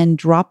made men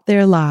drop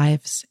their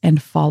lives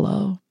and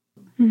follow.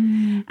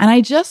 And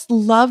I just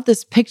love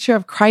this picture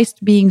of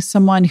Christ being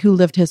someone who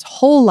lived his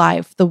whole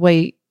life the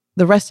way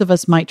the rest of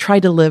us might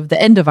try to live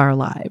the end of our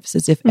lives,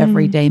 as if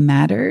every day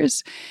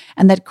matters.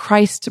 And that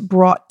Christ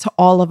brought to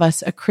all of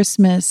us a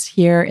Christmas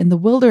here in the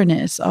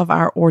wilderness of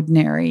our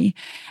ordinary.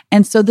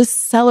 And so this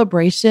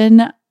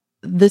celebration,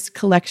 this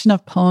collection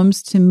of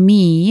poems to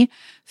me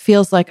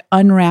feels like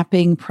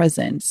unwrapping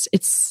presents.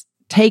 It's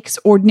takes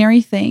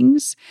ordinary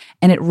things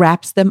and it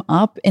wraps them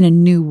up in a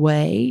new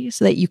way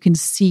so that you can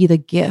see the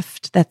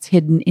gift that's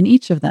hidden in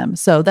each of them.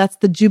 So that's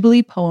the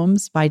Jubilee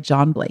Poems by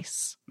John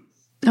Blase.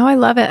 Oh, I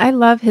love it. I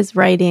love his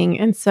writing.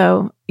 And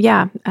so,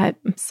 yeah, I'm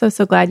so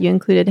glad you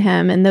included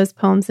him and those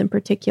poems in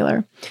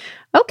particular.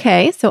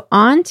 Okay, so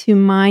on to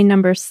my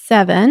number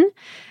 7.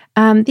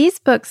 These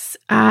books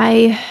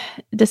I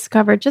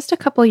discovered just a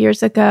couple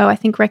years ago, I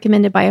think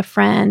recommended by a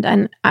friend.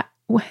 And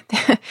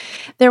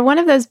they're one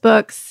of those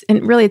books,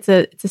 and really it's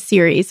a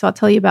series, so I'll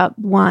tell you about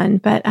one.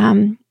 But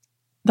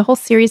the whole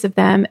series of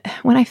them,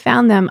 when I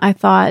found them, I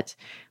thought,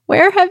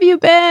 where have you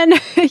been?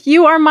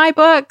 You are my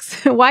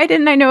books. Why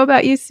didn't I know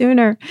about you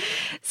sooner?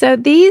 So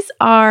these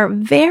are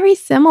very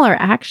similar,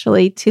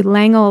 actually, to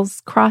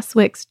Langel's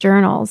Crosswicks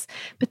journals.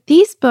 But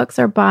these books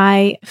are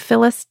by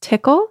Phyllis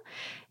Tickle.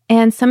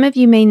 And some of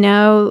you may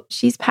know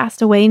she's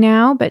passed away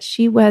now, but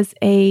she was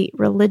a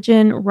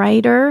religion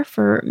writer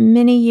for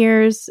many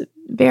years,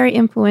 very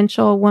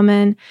influential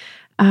woman,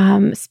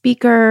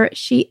 speaker.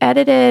 She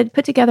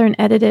put together and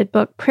edited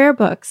prayer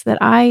books that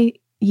I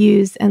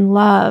use and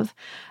love,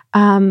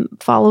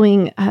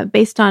 following,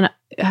 based on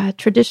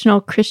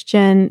traditional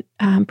Christian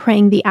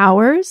praying the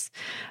hours.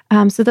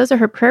 So those are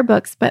her prayer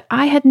books. But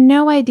I had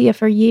no idea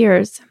for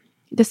years,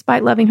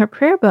 despite loving her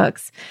prayer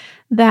books,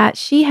 that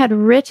she had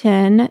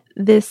written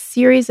this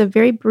series of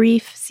very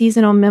brief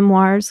seasonal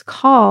memoirs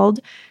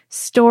called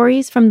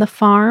Stories from the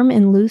Farm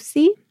in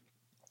Lucy.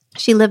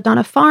 She lived on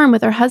a farm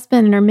with her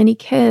husband and her many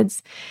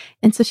kids.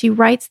 And so she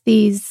writes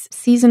these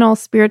seasonal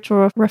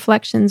spiritual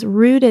reflections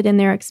rooted in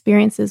their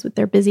experiences with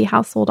their busy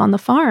household on the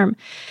farm.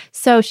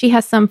 So she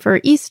has some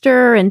for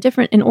Easter and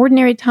different in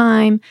ordinary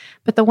time.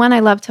 But the one I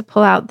love to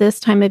pull out this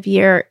time of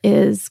year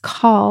is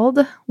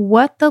called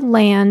What the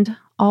Land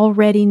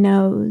Already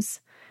Knows: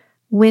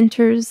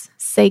 Winter's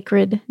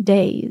Sacred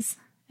Days.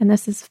 And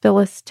this is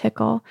Phyllis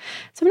Tickle.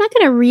 So I'm not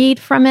going to read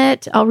from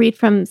it. I'll read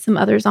from some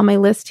others on my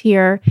list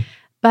here.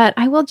 But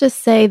I will just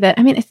say that,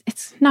 I mean,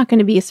 it's not going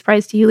to be a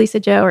surprise to you, Lisa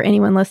Jo, or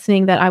anyone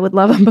listening, that I would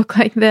love a book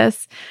like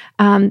this.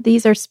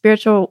 These are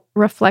spiritual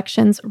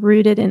reflections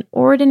rooted in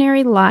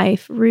ordinary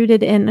life,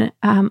 rooted in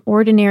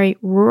ordinary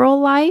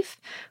rural life,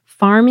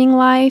 farming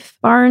life,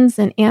 barns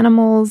and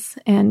animals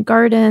and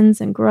gardens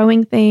and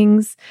growing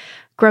things,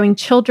 growing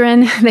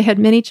children. They had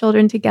many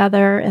children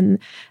together, and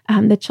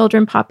the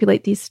children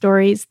populate these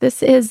stories.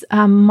 This is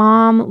a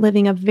mom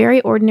living a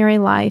very ordinary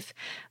life,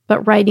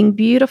 but writing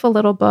beautiful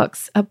little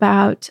books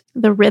about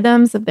the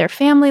rhythms of their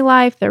family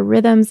life, their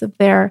rhythms of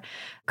their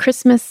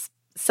Christmas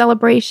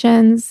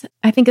celebrations.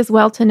 I think as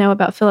well to know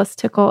about Phyllis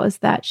Tickle is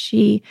that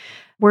she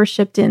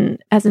worshiped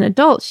as an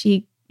adult,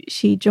 she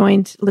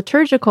joined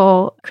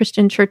liturgical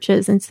Christian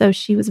churches, and so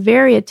she was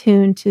very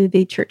attuned to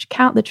the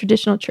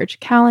traditional church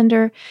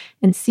calendar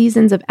and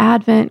seasons of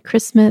Advent,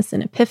 Christmas,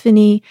 and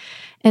Epiphany.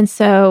 And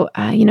so,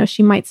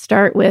 she might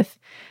start with,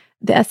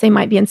 the essay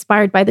might be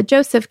inspired by the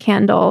Joseph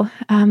candle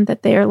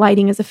that they are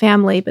lighting as a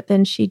family, but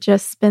then she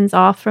just spins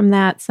off from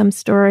that some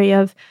story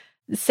of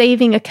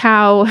saving a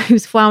cow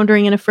who's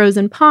floundering in a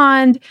frozen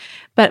pond.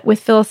 But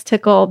with Phyllis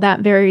Tickle, that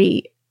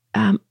very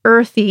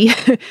earthy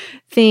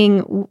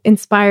thing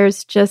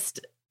inspires just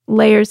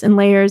layers and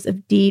layers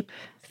of deep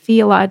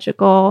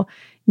theological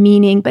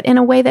meaning, but in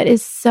a way that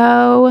is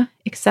so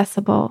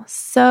accessible,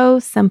 so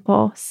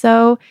simple,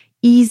 so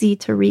easy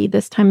to read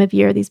this time of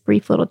year, these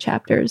brief little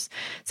chapters.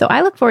 So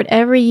I look forward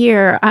every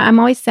year. I'm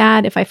always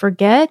sad if I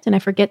forget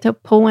to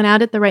pull one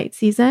out at the right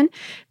season,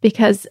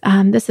 because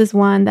this is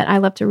one that I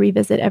love to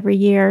revisit every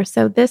year.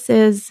 So this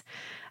is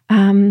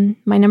my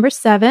number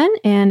 7.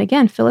 And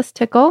again, Phyllis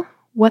Tickle,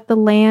 What the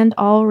Land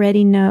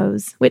Already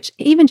Knows, which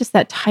even just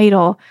that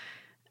title,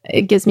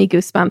 it gives me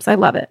goosebumps. I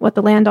love it. What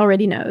the Land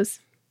Already Knows.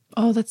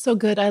 Oh, that's so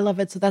good. I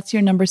love it. So that's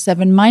your number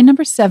 7. My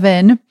number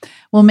 7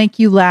 will make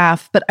you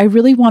laugh, but I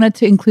really wanted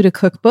to include a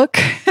cookbook.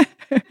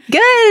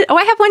 Good. Oh,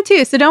 I have one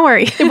too, so don't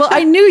worry. Well,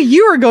 I knew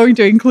you were going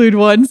to include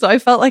one, so I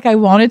felt like I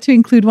wanted to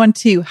include one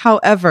too.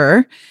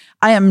 However,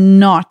 I am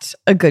not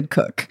a good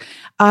cook.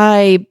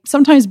 I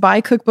sometimes buy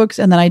cookbooks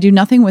and then I do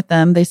nothing with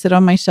them. They sit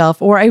on my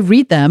shelf, or I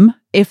read them.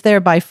 If they're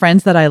by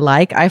friends that I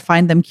like, I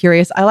find them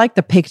curious. I like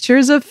the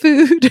pictures of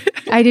food.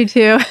 I do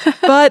too.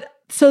 But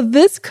so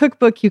this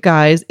cookbook, you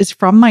guys, is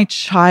from my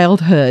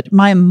childhood.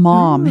 My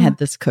mom had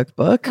this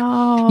cookbook.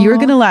 Oh. You're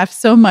going to laugh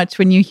so much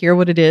when you hear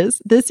what it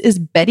is. This is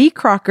Betty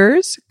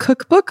Crocker's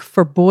Cookbook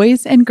for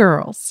Boys and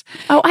Girls.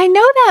 Oh, I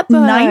know that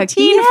book.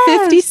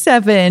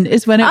 1957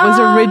 is when it was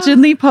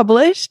originally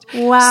published.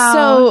 Wow.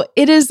 So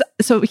it is.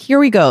 So here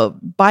we go.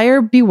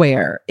 Buyer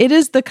beware. It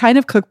is the kind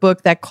of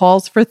cookbook that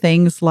calls for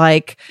things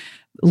like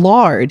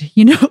lard,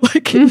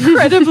 like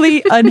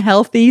incredibly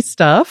unhealthy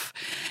stuff.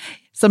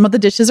 Some of the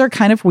dishes are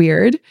kind of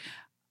weird,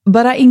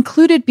 but I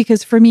include it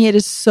because for me, it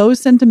is so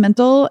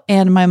sentimental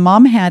and my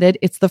mom had it.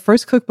 It's the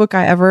first cookbook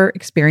I ever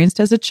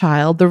experienced as a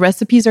child. The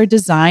recipes are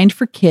designed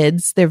for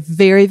kids. They're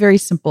very, very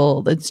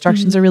simple. The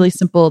instructions are really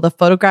simple. The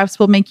photographs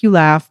will make you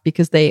laugh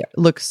because they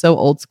look so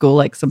old school,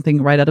 like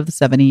something right out of the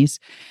 70s.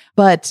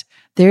 But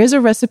there is a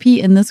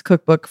recipe in this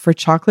cookbook for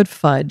chocolate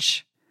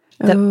fudge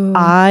that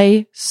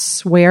I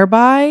swear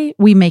by.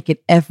 We make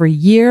it every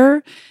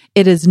year.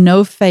 It is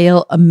no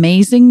fail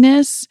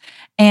amazingness.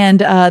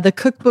 And the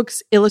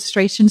cookbook's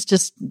illustrations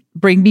just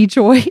bring me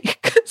joy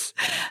because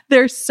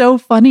they're so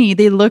funny.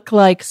 They look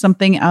like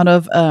something out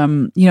of,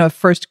 a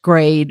first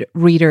grade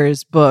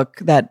reader's book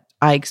that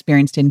I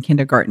experienced in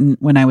kindergarten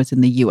when I was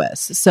in the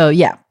US. So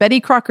yeah,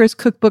 Betty Crocker's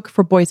Cookbook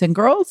for Boys and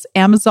Girls.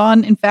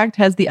 Amazon, in fact,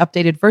 has the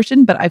updated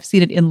version, but I've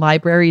seen it in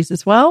libraries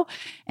as well.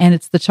 And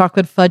it's the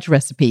chocolate fudge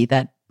recipe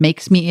that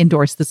makes me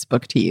endorse this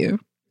book to you.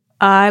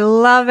 I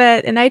love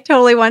it. And I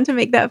totally want to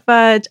make that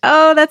fudge.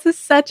 Oh, that's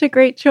such a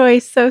great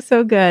choice. So,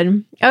 so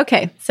good.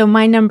 Okay. So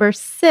my number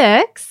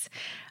 6,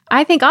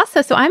 I think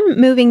also, so I'm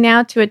moving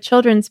now to a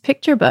children's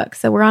picture book.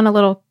 So we're on a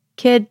little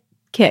kid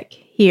kick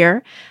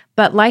here.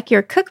 But like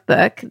your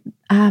cookbook,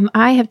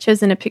 I have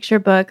chosen a picture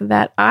book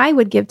that I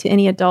would give to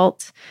any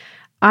adult.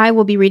 I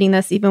will be reading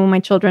this even when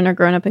my children are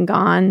grown up and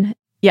gone.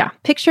 Yeah,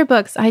 picture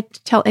books, I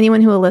tell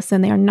anyone who will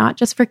listen, they are not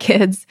just for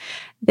kids.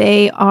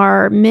 They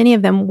are, many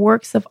of them,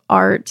 works of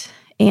art.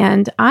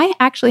 And I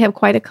actually have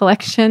quite a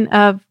collection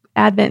of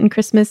Advent and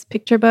Christmas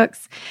picture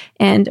books.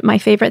 And my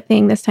favorite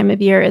thing this time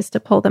of year is to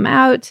pull them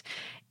out.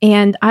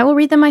 And I will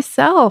read them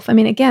myself. I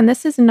mean, again,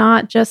 this is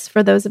not just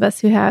for those of us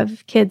who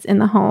have kids in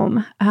the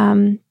home.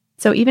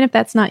 So even if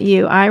that's not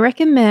you, I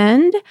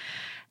recommend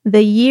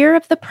The Year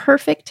of the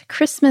Perfect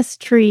Christmas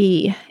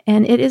Tree.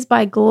 And it is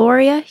by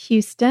Gloria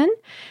Houston.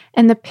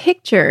 And the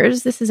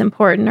pictures, this is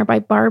important, are by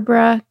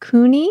Barbara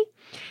Cooney.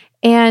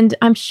 And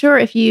I'm sure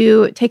if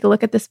you take a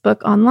look at this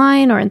book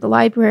online or in the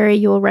library,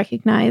 you will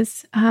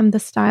recognize the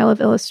style of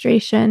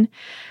illustration.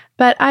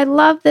 But I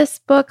love this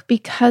book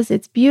because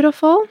it's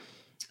beautiful.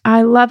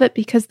 I love it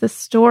because the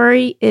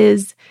story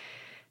is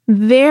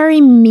very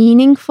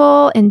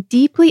meaningful and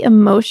deeply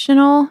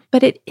emotional,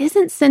 but it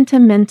isn't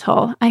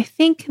sentimental. I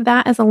think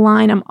that is a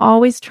line I'm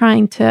always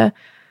trying to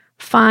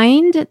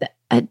find,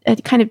 a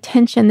kind of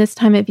tension this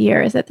time of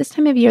year, is that this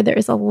time of year there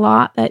is a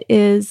lot that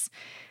is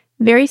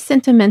very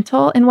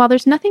sentimental. And while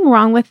there's nothing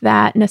wrong with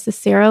that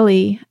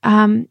necessarily,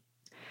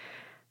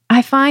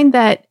 I find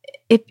that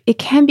it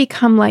can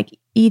become like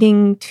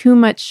eating too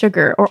much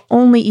sugar or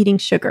only eating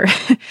sugar.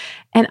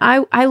 And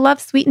I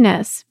love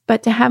sweetness,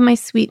 but to have my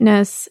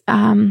sweetness,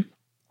 I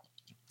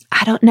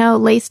don't know,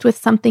 laced with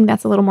something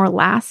that's a little more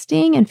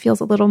lasting and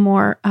feels a little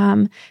more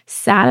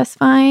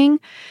satisfying.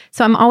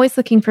 So I'm always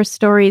looking for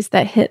stories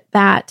that hit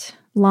that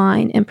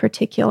line in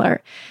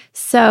particular.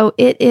 So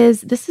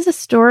this is a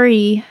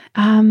story,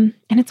 and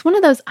it's one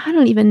of those, I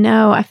don't even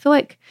know. I feel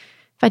like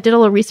if I did a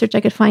little research,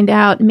 I could find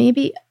out.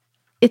 Maybe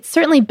it's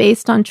certainly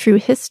based on true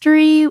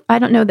history. I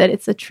don't know that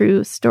it's a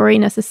true story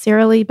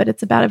necessarily, but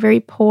it's about a very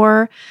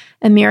poor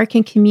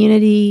American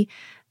community.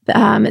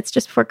 It's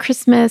just before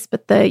Christmas,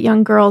 but the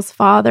young girl's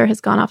father has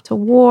gone off to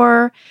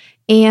war.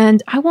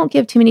 And I won't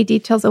give too many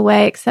details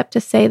away, except to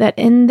say that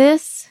in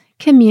this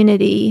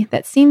community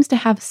that seems to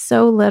have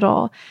so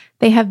little,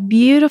 they have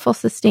beautiful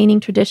sustaining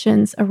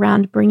traditions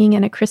around bringing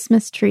in a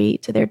Christmas tree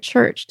to their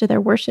church, to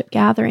their worship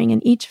gathering,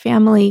 and each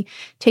family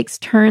takes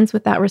turns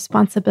with that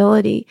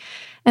responsibility.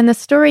 And the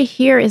story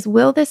here is,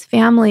 will this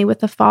family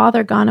with the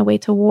father gone away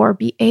to war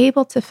be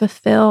able to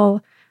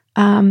fulfill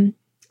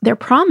their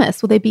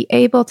promise? Will they be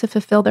able to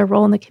fulfill their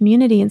role in the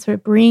community and sort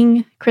of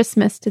bring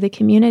Christmas to the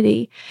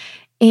community?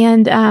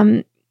 And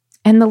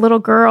the little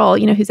girl,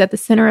 who's at the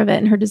center of it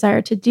and her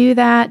desire to do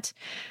that.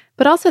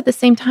 But also at the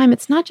same time,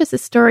 it's not just a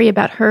story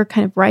about her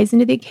kind of rising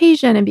to the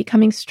occasion and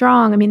becoming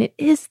strong. I mean, it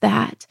is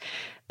that.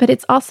 But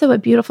it's also a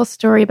beautiful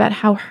story about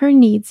how her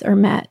needs are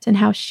met and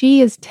how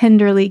she is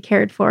tenderly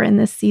cared for in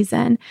this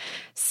season.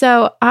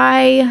 So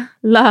I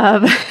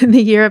love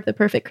The Year of the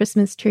Perfect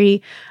Christmas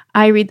Tree.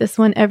 I read this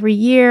one every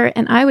year,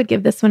 and I would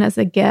give this one as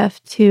a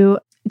gift to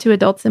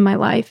adults in my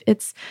life.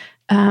 It's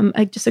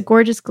just a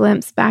gorgeous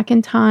glimpse back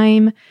in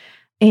time.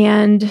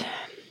 And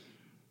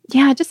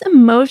yeah, just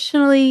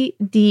emotionally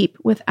deep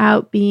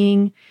without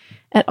being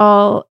at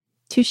all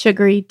too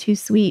sugary, too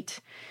sweet.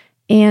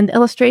 And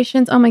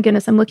illustrations, oh my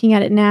goodness, I'm looking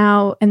at it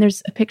now, and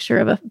there's a picture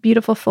of a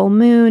beautiful full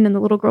moon and the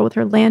little girl with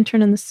her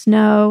lantern in the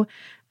snow.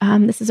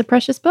 This is a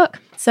precious book.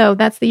 So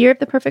that's The Year of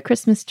the Perfect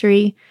Christmas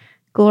Tree,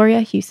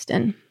 Gloria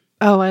Houston.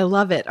 Oh, I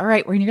love it. All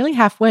right, we're nearly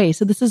halfway.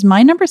 So this is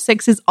my number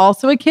 6, is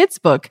also a kid's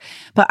book,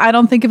 but I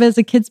don't think of it as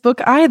a kid's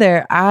book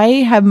either. I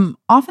am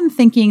often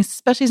thinking,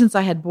 especially since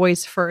I had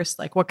boys first,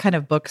 like what kind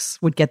of books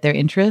would get their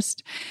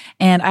interest.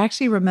 And I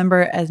actually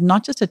remember, as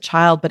not just a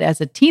child, but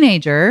as a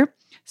teenager,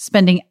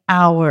 spending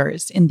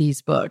hours in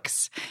these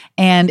books.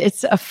 And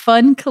it's a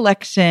fun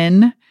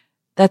collection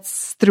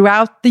that's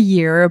throughout the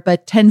year,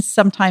 but tends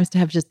sometimes to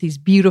have just these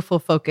beautiful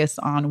focus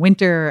on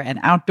winter and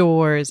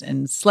outdoors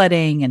and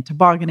sledding and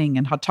tobogganing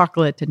and hot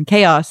chocolate and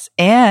chaos.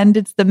 And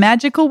it's the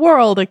magical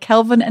world, a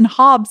Calvin and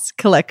Hobbes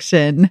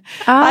collection.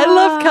 I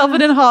love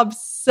Calvin and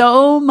Hobbes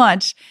so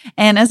much.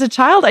 And as a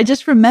child, I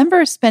just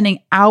remember spending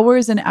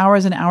hours and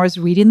hours and hours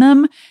reading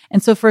them.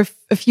 And so for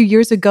a few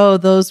years ago,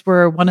 those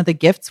were one of the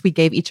gifts we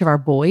gave each of our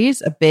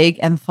boys, a big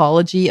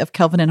anthology of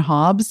Calvin and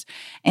Hobbes.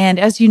 And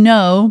as you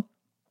know,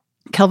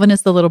 Calvin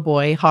is the little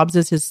boy. Hobbes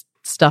is his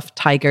stuffed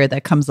tiger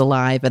that comes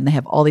alive, and they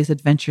have all these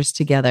adventures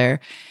together.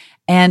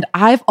 And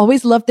I've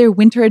always loved their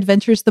winter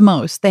adventures the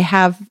most. They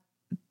have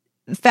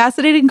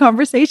fascinating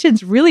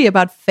conversations really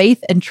about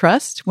faith and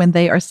trust when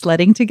they are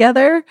sledding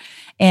together,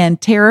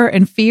 and terror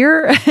and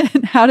fear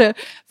and how to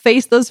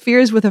face those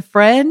fears with a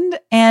friend.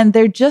 And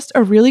they're just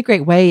a really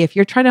great way if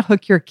you're trying to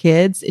hook your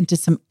kids into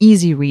some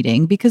easy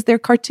reading, because they're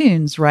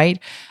cartoons, right?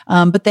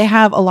 But they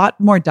have a lot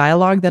more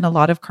dialogue than a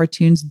lot of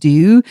cartoons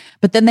do.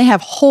 But then they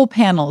have whole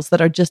panels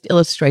that are just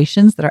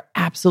illustrations that are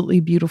absolutely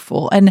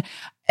beautiful. And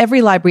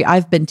every library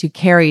I've been to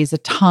carries a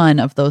ton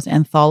of those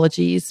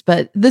anthologies,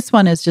 but this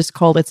one is just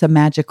called It's a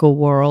Magical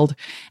World.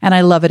 And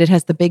I love it. It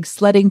has the big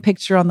sledding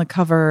picture on the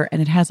cover,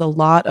 and it has a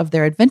lot of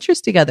their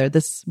adventures together.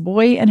 This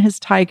boy and his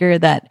tiger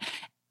that,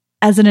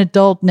 as an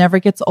adult, never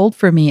gets old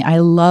for me. I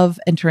love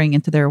entering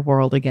into their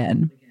world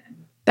again.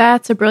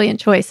 That's a brilliant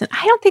choice. And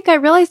I don't think I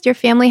realized your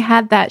family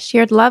had that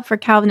shared love for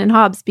Calvin and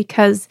Hobbes,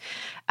 because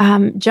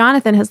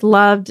Jonathan has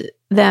loved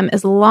them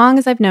as long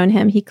as I've known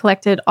him. He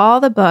collected all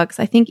the books.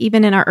 I think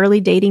even in our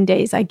early dating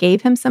days, I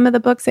gave him some of the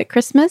books at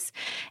Christmas.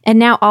 And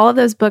now all of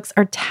those books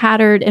are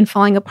tattered and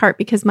falling apart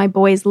because my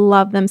boys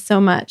love them so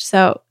much.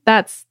 So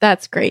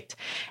that's great.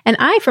 And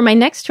for my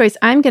next choice,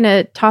 I'm going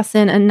to toss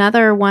in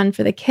another one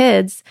for the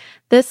kids.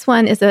 This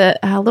one is a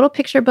little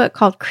picture book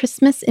called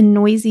Christmas in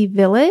Noisy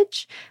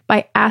Village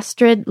by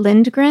Astrid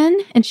Lindgren.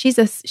 And she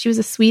was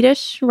a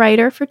Swedish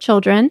writer for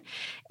children.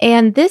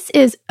 And this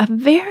is a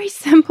very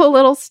simple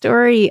little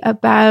story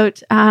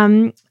about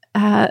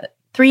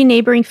three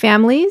neighboring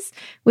families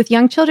with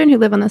young children who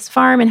live on this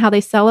farm and how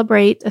they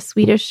celebrate a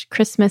Swedish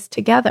Christmas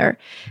together.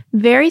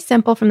 Very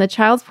simple from the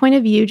child's point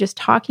of view, just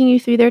talking you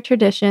through their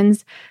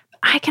traditions.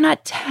 I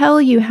cannot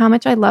tell you how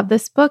much I love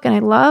this book, and I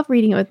love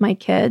reading it with my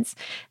kids.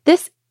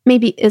 This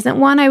maybe isn't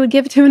one I would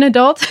give to an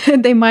adult.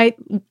 They might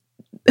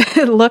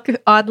look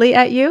oddly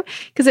at you,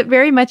 because it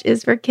very much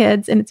is for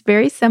kids, and it's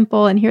very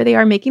simple. And here they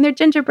are making their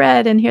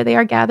gingerbread, and here they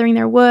are gathering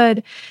their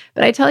wood.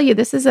 But I tell you,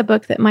 this is a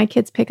book that my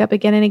kids pick up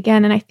again and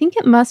again. And I think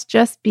it must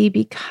just be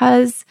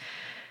because,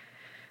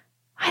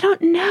 I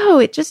don't know,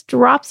 it just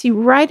drops you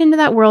right into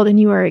that world, and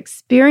you are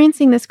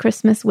experiencing this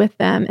Christmas with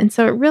them. And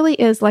so it really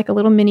is like a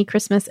little mini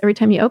Christmas every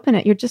time you open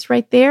it. You're just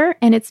right there,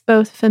 and it's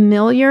both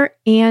familiar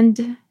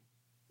and,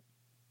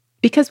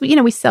 because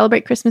we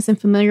celebrate Christmas in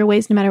familiar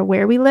ways no matter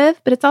where we live,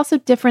 but it's also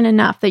different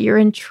enough that you're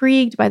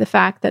intrigued by the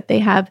fact that they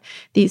have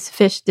these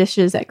fish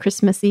dishes at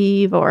Christmas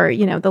Eve, or,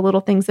 the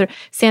little things that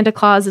Santa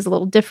Claus is a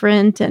little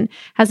different and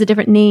has a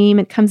different name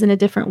and comes in a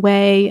different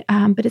way,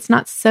 but it's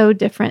not so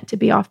different to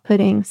be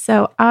off-putting.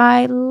 So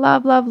I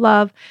love, love,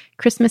 love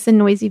Christmas in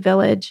Noisy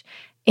Village.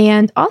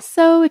 And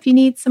also, if you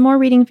need some more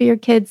reading for your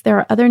kids, there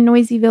are other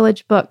Noisy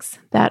Village books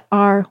that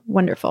are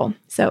wonderful.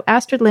 So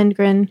Astrid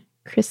Lindgren,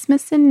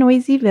 Christmas in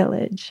Noisy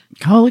Village.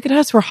 Oh, look at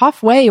us. We're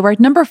halfway. We're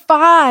at number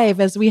 5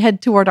 as we head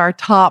toward our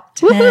top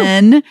 10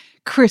 Woohoo!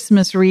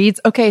 Christmas reads.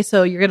 Okay,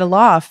 so you're going to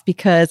laugh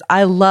because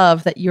I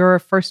love that your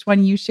first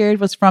one you shared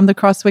was from the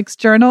Crosswicks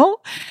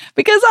Journal,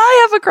 because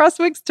I have a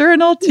Crosswicks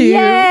Journal too.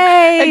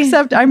 Yay!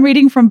 Except I'm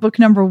reading from book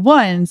number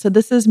 1. So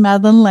this is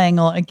Madeleine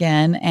L'Engle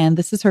again, and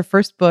this is her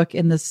first book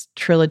in this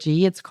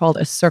trilogy. It's called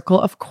A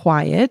Circle of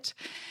Quiet.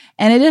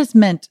 And it has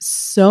meant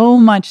so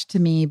much to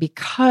me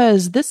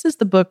because this is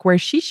the book where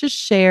she just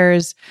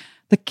shares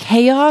the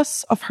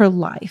chaos of her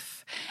life.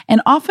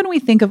 And often we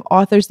think of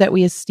authors that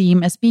we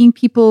esteem as being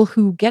people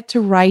who get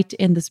to write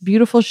in this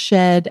beautiful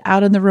shed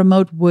out in the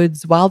remote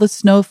woods while the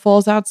snow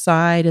falls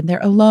outside and they're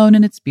alone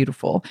and it's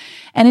beautiful.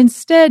 And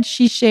instead,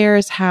 she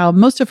shares how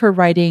most of her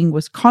writing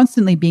was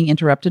constantly being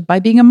interrupted by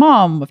being a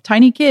mom of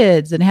tiny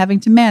kids and having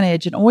to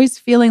manage and always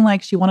feeling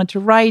like she wanted to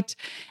write.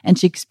 And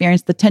she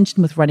experienced the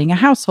tension with running a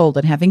household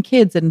and having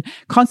kids and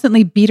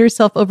constantly beat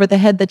herself over the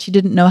head that she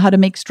didn't know how to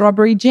make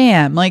strawberry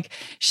jam. Like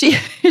she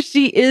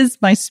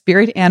is my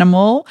spirit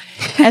animal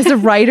as a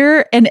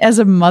writer and as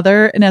a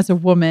mother and as a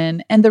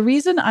woman. And the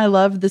reason I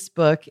love this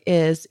book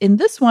is in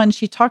this one,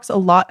 she talks a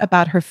lot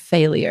about her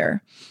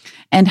failure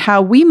and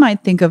how we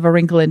might think of A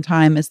Wrinkle in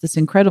Time as this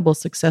incredible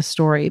success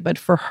story. But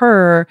for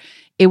her,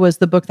 it was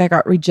the book that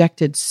got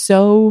rejected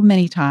so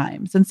many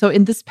times. And so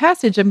in this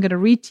passage, I'm going to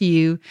read to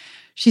you.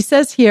 She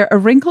says here, A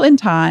Wrinkle in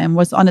Time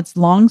was on its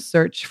long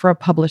search for a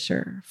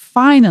publisher.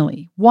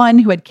 Finally, one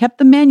who had kept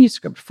the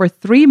manuscript for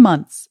 3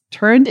 months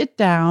turned it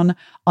down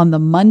on the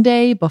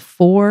Monday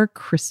before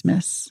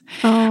Christmas.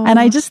 Oh. And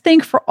I just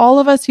think for all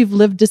of us who've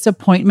lived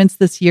disappointments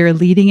this year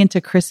leading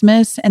into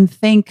Christmas and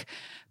think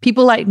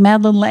people like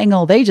Madeleine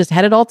L'Engle, they just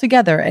had it all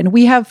together. And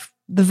we have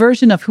the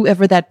version of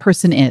whoever that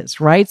person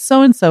is, right?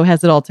 So-and-so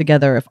has it all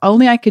together. If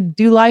only I could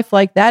do life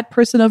like that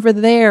person over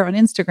there on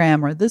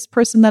Instagram or this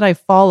person that I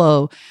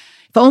follow.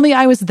 If only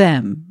I was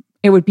them,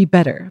 it would be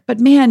better. But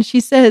man,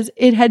 she says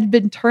it had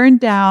been turned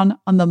down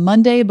on the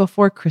Monday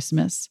before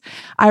Christmas.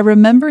 I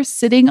remember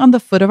sitting on the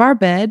foot of our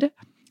bed,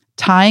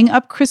 tying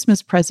up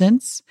Christmas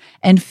presents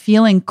and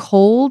feeling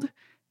cold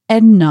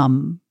and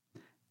numb,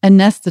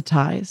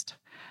 anesthetized.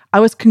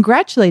 I was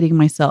congratulating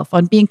myself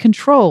on being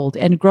controlled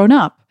and grown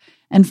up,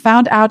 and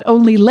found out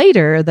only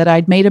later that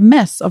I'd made a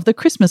mess of the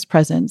Christmas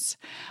presents.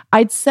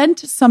 I'd sent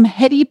some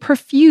heady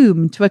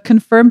perfume to a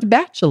confirmed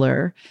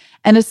bachelor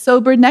and a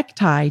sober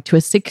necktie to a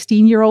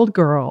 16-year-old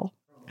girl.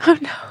 Oh,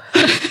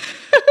 no.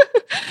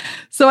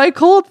 So I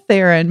called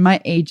Theron, my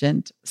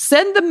agent.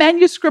 Send the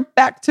manuscript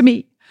back to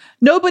me.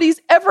 Nobody's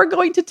ever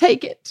going to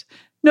take it.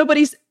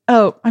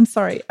 Oh, I'm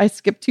sorry. I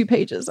skipped 2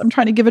 pages. I'm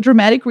trying to give a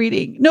dramatic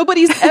reading.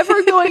 Nobody's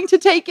ever going to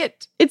take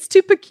it. It's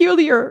too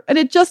peculiar, and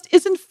it just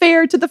isn't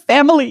fair to the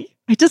family.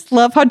 I just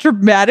love how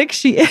dramatic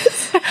she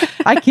is.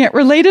 I can't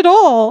relate at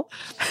all.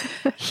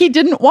 He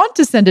didn't want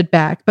to send it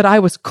back, but I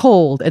was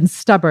cold and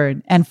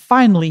stubborn, and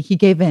finally he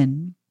gave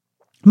in.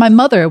 My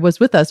mother was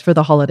with us for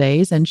the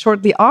holidays, and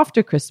shortly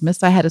after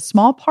Christmas, I had a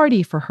small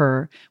party for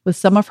her with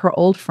some of her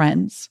old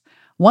friends.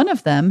 One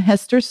of them,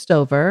 Hester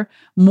Stover,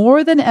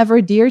 more than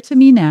ever dear to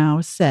me now,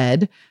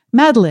 said,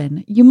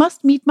 "Madeline, you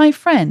must meet my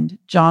friend,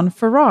 John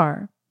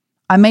Farrar."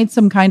 I made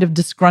some kind of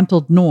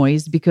disgruntled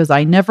noise because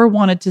I never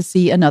wanted to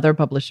see another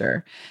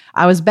publisher.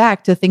 I was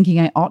back to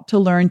thinking I ought to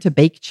learn to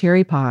bake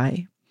cherry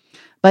pie.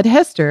 But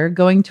Hester,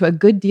 going to a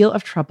good deal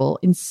of trouble,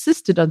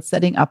 insisted on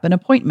setting up an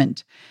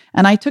appointment,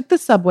 and I took the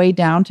subway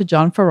down to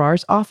John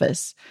Farrar's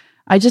office.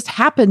 I just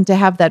happened to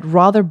have that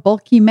rather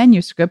bulky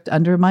manuscript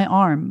under my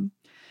arm.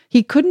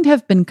 He couldn't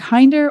have been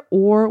kinder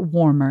or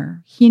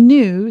warmer. He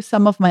knew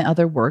some of my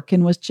other work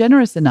and was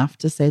generous enough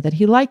to say that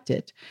he liked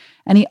it,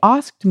 and he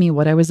asked me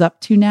what I was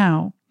up to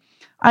now.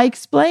 I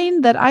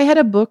explained that I had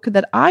a book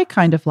that I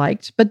kind of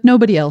liked, but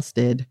nobody else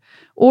did,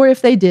 or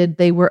if they did,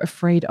 they were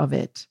afraid of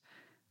it.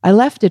 I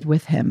left it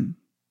with him.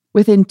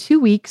 Within 2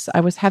 weeks, I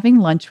was having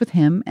lunch with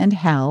him and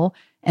Hal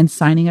and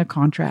signing a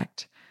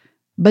contract.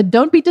 But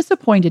don't be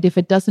disappointed if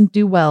it doesn't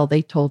do well,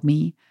 they told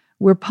me.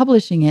 We're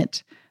publishing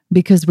it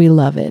because we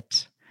love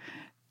it.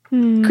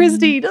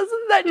 Christy,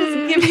 doesn't that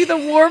just give you the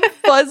warm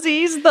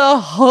fuzzies, the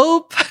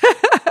hope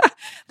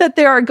that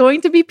there are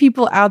going to be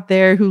people out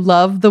there who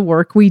love the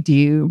work we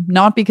do,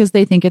 not because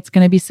they think it's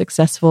going to be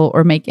successful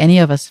or make any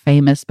of us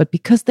famous, but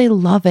because they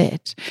love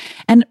it.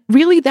 And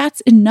really,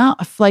 that's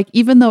enough. Like,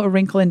 even though A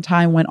Wrinkle in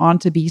Time went on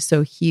to be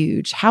so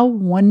huge, how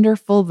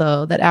wonderful,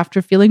 though, that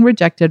after feeling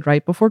rejected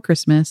right before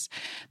Christmas,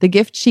 the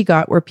gift she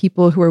got were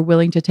people who were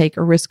willing to take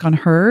a risk on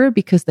her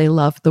because they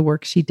loved the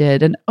work she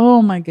did. And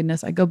oh my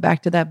goodness, I go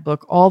back to that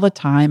book all the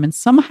time. And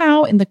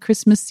somehow in the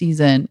Christmas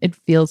season, it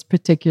feels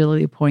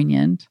particularly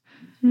poignant.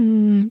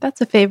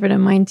 That's a favorite of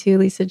mine too,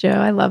 Lisa Jo.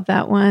 I love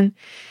that one.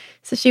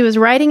 So she was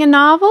writing a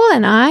novel,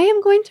 and I am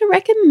going to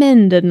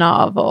recommend a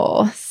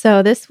novel.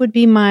 So this would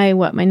be my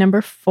number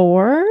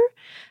 4.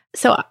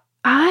 So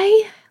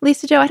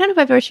Lisa Jo, I don't know if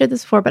I've ever shared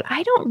this before, but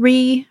I don't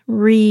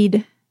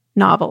reread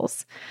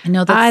novels. I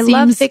know that I seems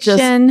love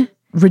fiction. Just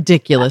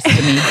ridiculous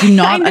to me. Do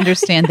not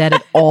understand that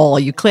at all.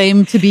 You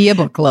claim to be a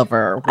book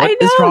lover. What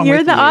is wrong with you?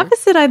 You're the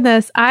opposite on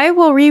this. I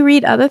will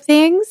reread other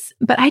things,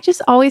 but I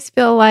just always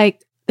feel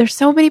like there's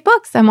so many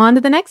books. I'm on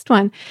to the next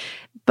one.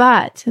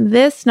 But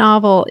this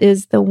novel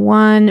is the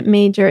one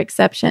major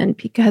exception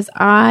because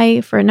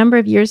I, for a number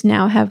of years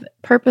now, have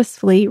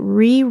purposefully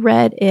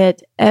reread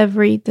it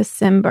every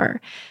December.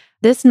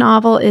 This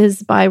novel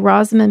is by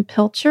Rosamund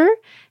Pilcher,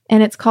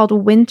 and it's called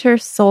Winter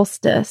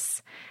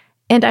Solstice.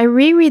 And I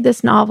reread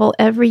this novel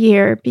every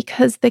year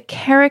because the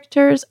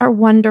characters are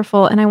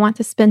wonderful and I want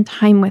to spend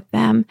time with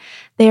them.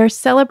 They are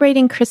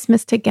celebrating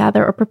Christmas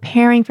together or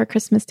preparing for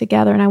Christmas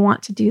together, and I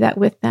want to do that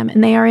with them.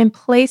 And they are in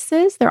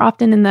places, they're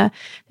often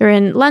they're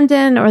in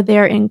London, or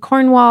they're in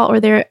Cornwall,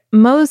 or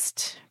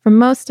for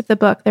most of the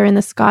book, they're in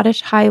the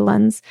Scottish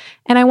Highlands.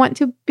 And I want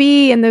to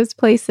be in those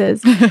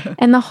places.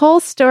 And the whole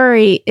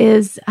story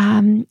is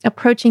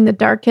approaching the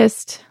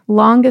darkest,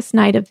 longest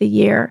night of the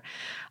year.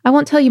 I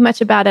won't tell you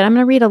much about it. I'm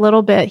going to read a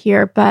little bit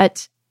here,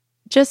 but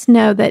just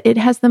know that it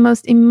has the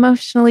most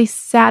emotionally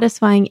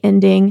satisfying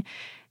ending,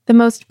 the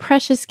most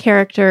precious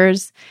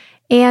characters,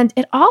 and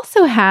it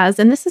also has,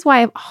 and this is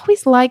why I've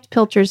always liked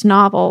Pilcher's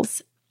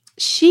novels,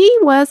 she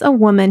was a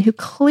woman who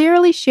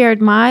clearly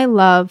shared my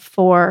love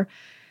for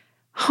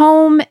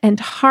home and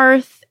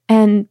hearth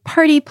and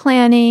party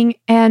planning,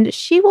 and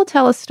she will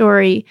tell a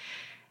story.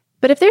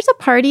 But if there's a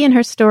party in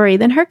her story,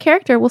 then her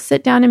character will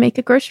sit down and make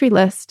a grocery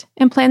list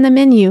and plan the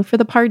menu for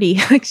the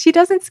party. Like, she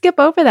doesn't skip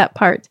over that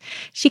part.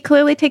 She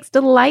clearly takes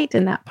delight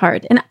in that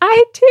part. And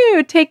I,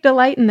 too, take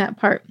delight in that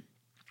part.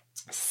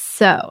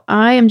 So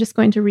I am just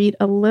going to read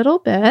a little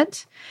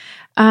bit.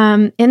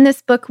 In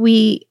this book,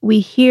 we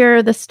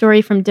hear the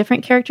story from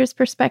different characters'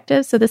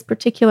 perspectives. So this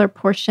particular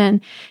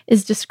portion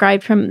is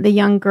described from the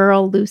young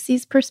girl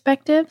Lucy's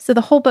perspective. So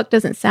the whole book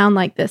doesn't sound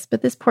like this,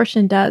 but this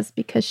portion does,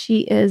 because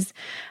she is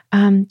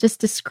just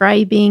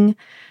describing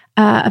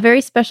a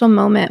very special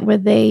moment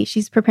where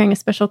she's preparing a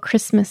special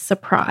Christmas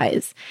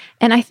surprise.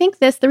 And I think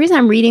the reason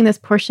I'm reading this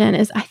portion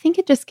is I think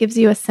it just gives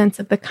you a sense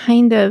of the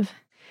kind of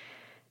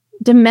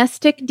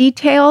domestic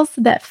details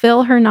that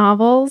fill her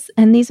novels.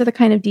 And these are the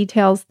kind of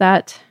details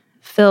that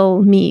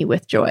fill me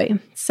with joy.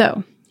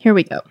 So here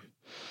we go.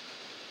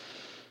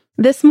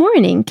 This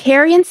morning,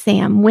 Carrie and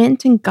Sam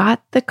went and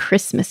got the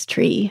Christmas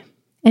tree,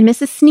 and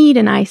Mrs. Sneed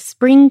and I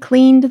spring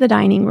cleaned the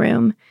dining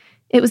room.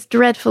 It was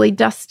dreadfully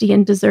dusty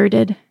and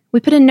deserted.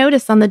 We put a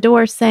notice on the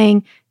door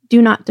saying,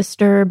 "Do not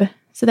disturb,"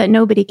 so that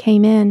nobody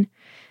came in.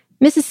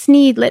 Mrs.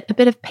 Sneed lit a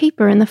bit of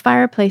paper in the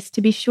fireplace to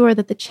be sure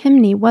that the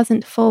chimney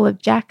wasn't full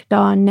of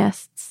jackdaw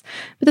nests.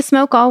 But the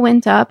smoke all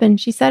went up, and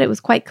she said it was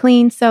quite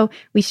clean, so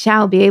we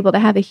shall be able to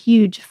have a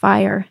huge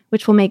fire,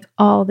 which will make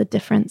all the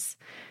difference.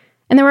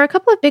 And there were a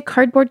couple of big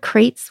cardboard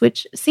crates,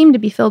 which seemed to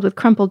be filled with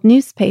crumpled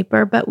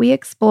newspaper, but we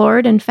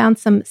explored and found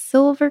some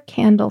silver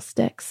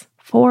candlesticks,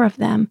 4 of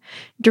them,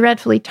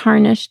 dreadfully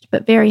tarnished,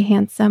 but very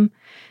handsome.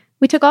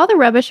 We took all the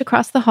rubbish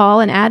across the hall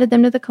and added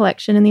them to the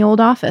collection in the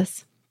old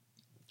office.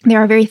 There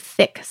are very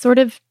thick, sort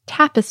of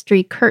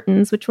tapestry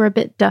curtains, which were a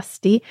bit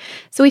dusty,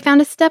 so we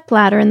found a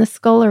stepladder in the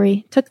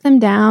scullery, took them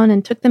down,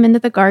 and took them into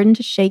the garden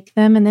to shake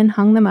them, and then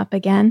hung them up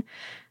again.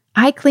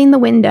 I cleaned the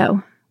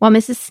window, while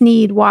Mrs.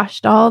 Sneed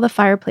washed all the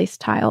fireplace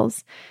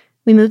tiles.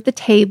 We moved the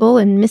table,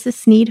 and Mrs.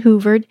 Sneed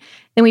hoovered.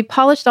 Then we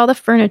polished all the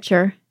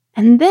furniture,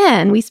 and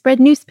then we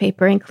spread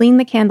newspaper and cleaned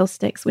the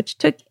candlesticks, which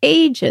took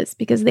ages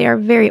because they are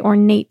very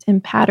ornate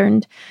and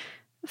patterned.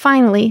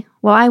 Finally,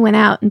 while I went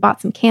out and bought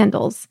some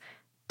candles,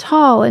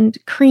 tall and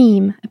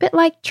cream, a bit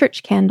like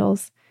church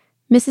candles,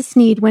 Mrs.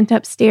 Sneed went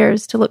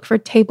upstairs to look for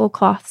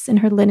tablecloths in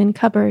her linen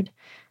cupboard.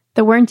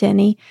 There weren't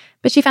any,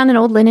 but she found an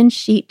old linen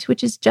sheet,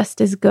 which is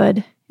just as good,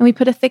 and we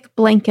put a thick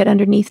blanket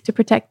underneath to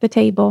protect the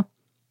table.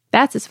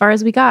 That's as far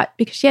as we got,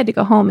 because she had to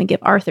go home and give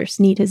Arthur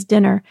Sneed his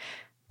dinner.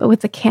 But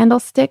with the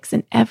candlesticks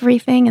and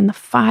everything and the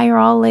fire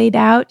all laid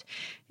out,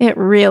 it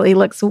really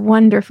looks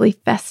wonderfully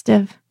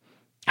festive.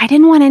 I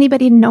didn't want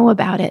anybody to know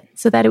about it,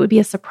 so that it would be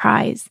a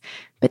surprise.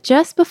 But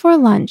just before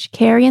lunch,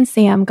 Carrie and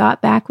Sam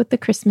got back with the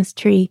Christmas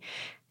tree,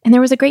 and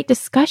there was a great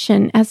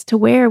discussion as to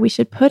where we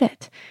should put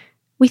it.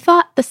 We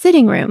thought the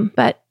sitting room,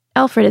 but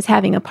Alfred is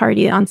having a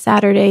party on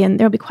Saturday, and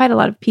there'll be quite a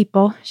lot of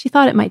people. She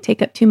thought it might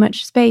take up too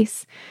much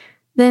space.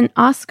 Then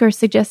Oscar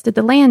suggested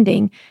the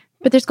landing,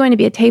 but there's going to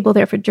be a table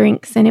there for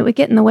drinks, and it would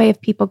get in the way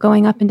of people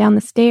going up and down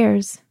the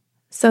stairs.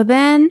 So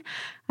then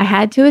I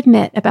had to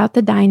admit about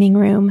the dining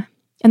room,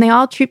 and they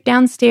all trooped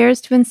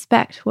downstairs to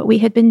inspect what we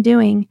had been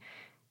doing.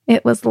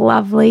 It was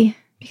lovely,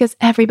 because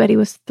everybody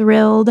was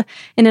thrilled,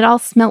 and it all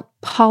smelt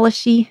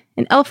polishy,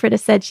 and Elfrida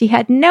said she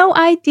had no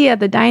idea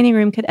the dining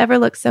room could ever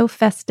look so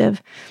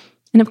festive.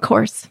 And of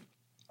course,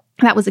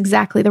 that was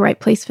exactly the right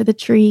place for the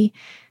tree.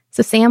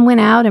 So Sam went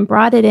out and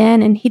brought it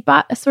in, and he'd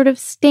bought a sort of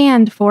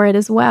stand for it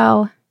as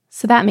well.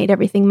 So that made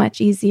everything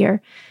much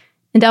easier.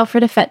 And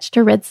Elfrida fetched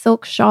her red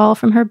silk shawl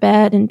from her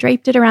bed and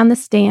draped it around the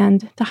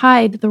stand to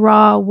hide the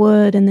raw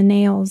wood and the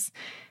nails.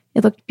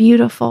 It looked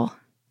beautiful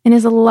and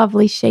is a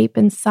lovely shape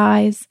and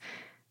size.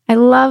 I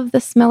love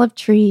the smell of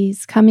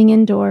trees coming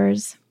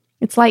indoors.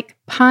 It's like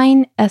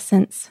pine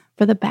essence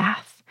for the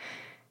bath.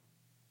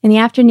 In the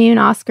afternoon,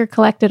 Oscar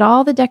collected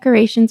all the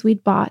decorations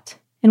we'd bought,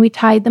 and we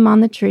tied them on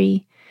the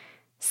tree.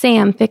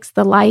 Sam fixed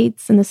the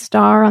lights and the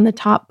star on the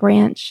top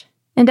branch,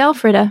 and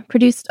Elfrida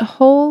produced a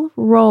whole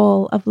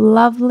roll of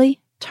lovely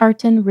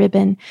tartan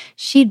ribbon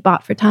she'd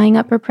bought for tying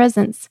up her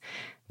presents,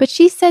 but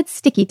she said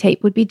sticky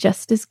tape would be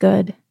just as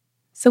good.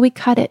 So we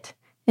cut it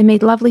and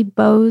made lovely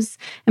bows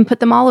and put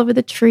them all over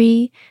the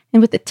tree,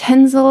 and with the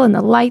tinsel and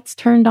the lights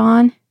turned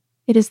on,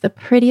 it is the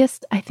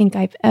prettiest I think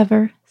I've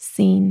ever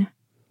seen.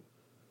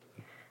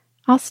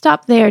 I'll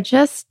stop there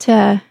just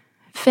to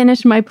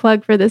finish my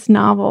plug for this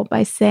novel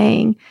by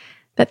saying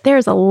that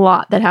there's a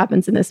lot that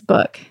happens in this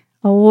book.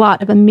 A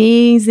lot of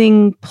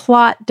amazing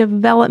plot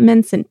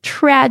developments and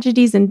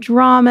tragedies and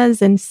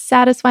dramas and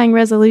satisfying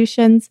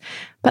resolutions.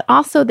 But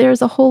also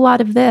there's a whole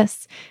lot of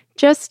this,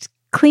 just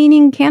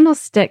cleaning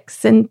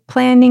candlesticks and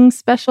planning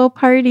special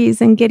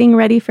parties and getting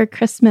ready for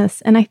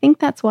Christmas. And I think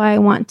that's why I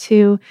want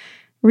to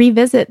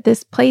revisit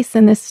this place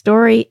and this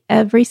story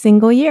every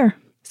single year.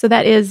 So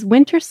that is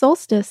Winter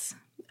Solstice,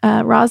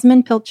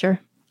 Rosamund Pilcher.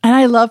 And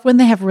I love when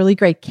they have really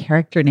great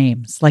character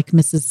names, like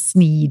Mrs.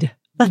 Sneed.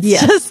 That's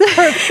just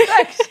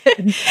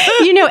perfection.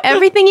 You know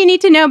everything you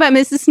need to know about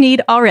Mrs.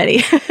 Sneed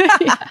already.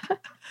 Yeah.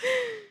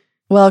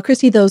 Well,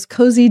 Christy, those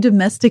cozy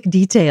domestic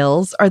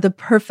details are the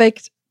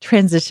perfect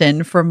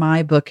transition for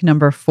my book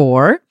number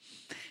 4.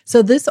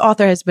 So this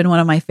author has been one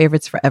of my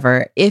favorites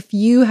forever. If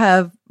you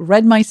have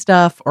read my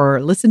stuff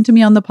or listened to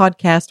me on the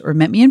podcast or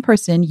met me in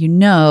person, you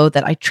know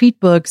that I treat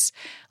books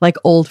like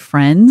old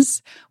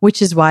friends,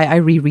 which is why I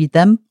reread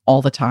them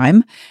all the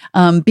time.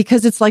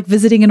 Because it's like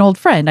visiting an old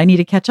friend. I need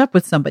to catch up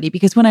with somebody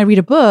because when I read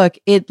a book,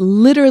 it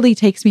literally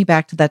takes me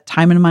back to that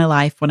time in my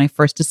life when I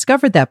first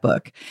discovered that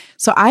book.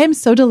 So I am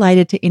so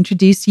delighted to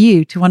introduce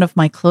you to one of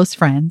my close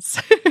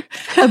friends,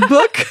 a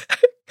book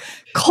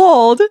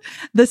called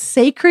The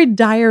Sacred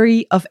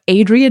Diary of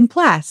Adrienne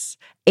Plass,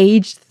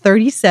 aged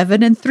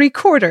 37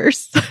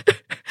 3/4.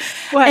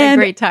 What a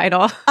great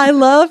title. I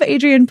love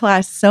Adrienne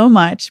Plass so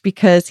much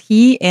because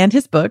he and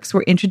his books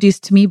were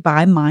introduced to me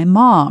by my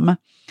mom.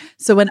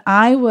 So when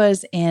I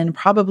was in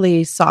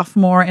probably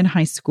sophomore in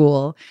high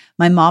school,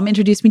 my mom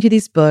introduced me to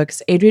these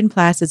books. Adrienne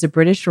Plass is a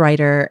British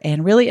writer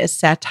and really a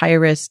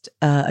satirist,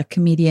 a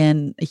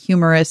comedian, a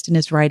humorist in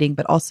his writing,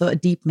 but also a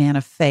deep man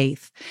of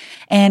faith.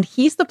 And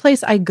he's the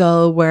place I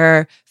go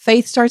where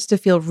faith starts to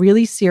feel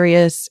really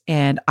serious.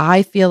 And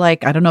I feel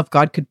like, I don't know if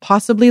God could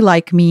possibly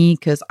like me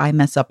because I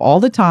mess up all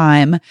the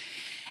time.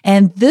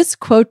 And this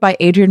quote by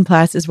Adrienne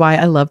Plass is why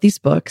I love these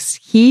books.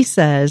 He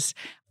says,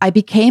 I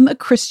became a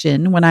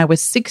Christian when I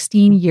was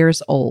 16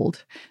 years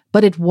old,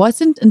 but it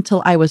wasn't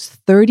until I was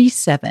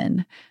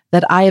 37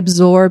 that I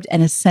absorbed an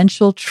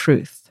essential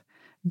truth.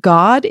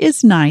 God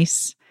is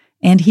nice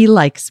and he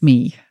likes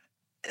me.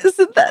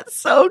 Isn't that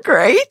so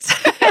great?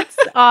 That's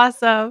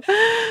awesome.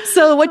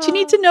 So what you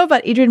need to know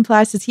about Adrienne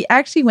Plass is he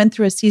actually went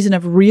through a season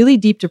of really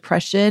deep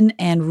depression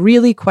and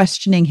really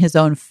questioning his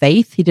own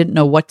faith. He didn't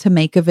know what to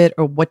make of it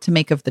or what to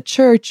make of the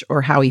church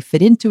or how he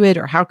fit into it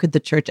or how could the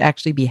church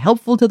actually be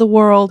helpful to the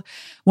world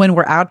when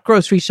we're out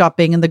grocery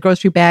shopping and the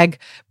grocery bag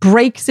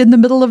breaks in the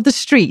middle of the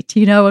street,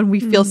 and we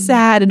feel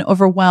sad and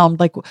overwhelmed.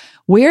 Like,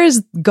 where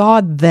is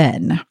God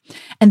then?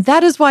 And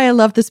that is why I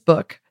love this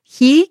book.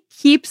 He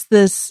keeps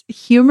this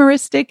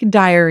humoristic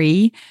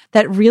diary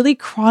that really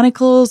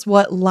chronicles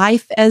what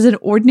life as an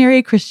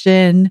ordinary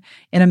Christian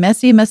in a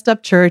messy, messed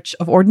up church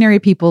of ordinary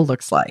people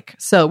looks like.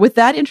 So with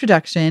that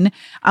introduction,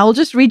 I'll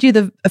just read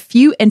you a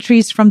few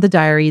entries from the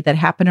diary that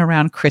happen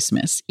around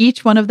Christmas.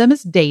 Each one of them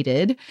is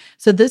dated.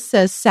 So this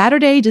says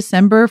Saturday,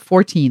 December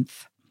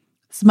 14th.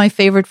 This is my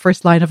favorite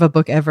first line of a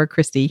book ever,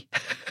 Christy.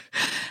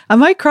 I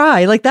might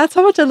cry. Like, that's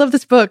how much I love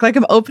this book. Like,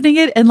 I'm opening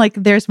it and like,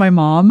 there's my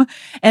mom.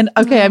 And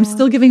okay, I'm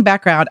still giving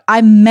background.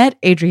 I met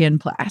Adrienne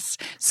Plass.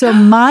 So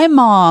my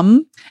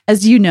mom,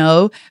 as you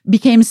know,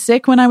 became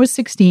sick when I was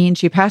 16.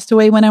 She passed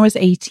away when I was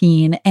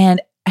 18. And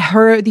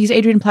these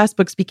Adrienne Plass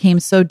books became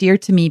so dear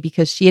to me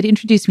because she had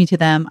introduced me to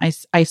them.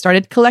 I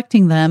started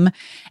collecting them.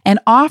 And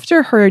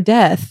after her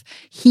death,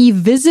 he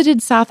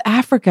visited South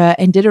Africa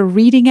and did a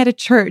reading at a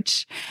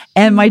church.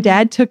 And my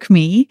dad took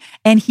me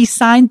and he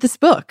signed this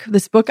book.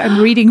 This book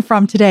I'm reading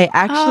from today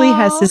actually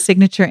has his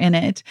signature in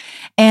it.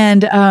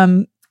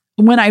 And,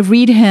 when I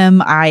read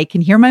him, I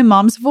can hear my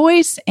mom's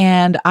voice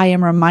and I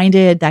am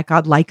reminded that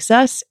God likes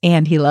us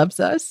and he loves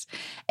us.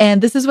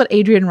 And this is what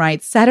Adrienne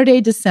writes, Saturday,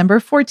 December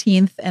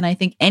 14th. And I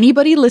think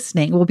anybody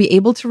listening will be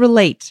able to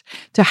relate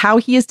to how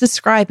he is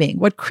describing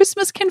what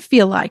Christmas can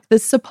feel like,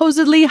 this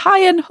supposedly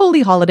high-end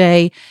holy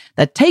holiday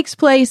that takes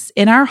place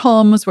in our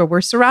homes where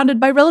we're surrounded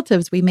by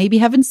relatives we maybe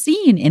haven't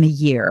seen in a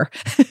year.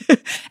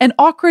 And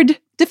awkward,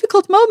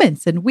 difficult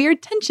moments and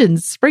weird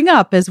tensions spring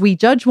up as we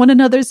judge one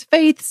another's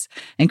faiths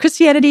and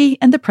Christianity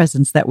and the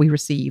presents that we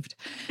received.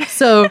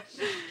 So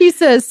he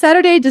says,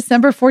 Saturday,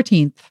 December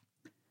 14th,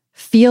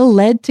 feel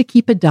led to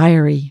keep a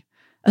diary,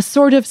 a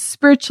sort of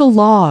spiritual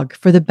log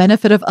for the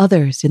benefit of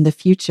others in the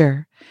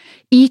future.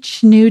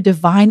 Each new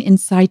divine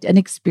insight and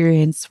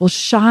experience will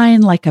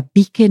shine like a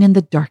beacon in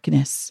the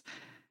darkness.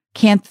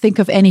 Can't think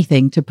of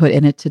anything to put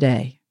in it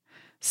today.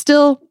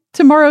 Still,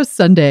 tomorrow's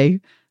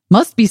Sunday.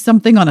 Must be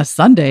something on a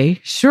Sunday,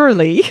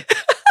 surely.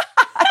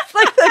 It's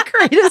like the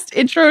greatest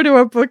intro to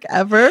a book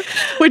ever,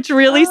 which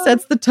really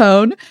sets the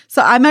tone.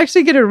 So I'm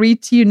actually going to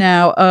read to you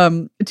now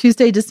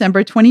Tuesday,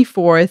 December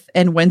 24th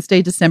and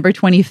Wednesday, December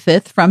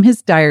 25th from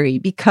his diary,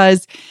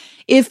 because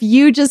if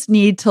you just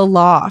need to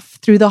laugh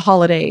through the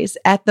holidays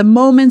at the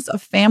moments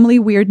of family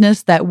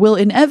weirdness that will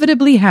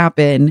inevitably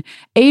happen,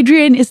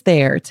 Adrienne is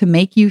there to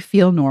make you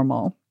feel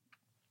normal.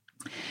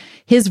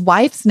 His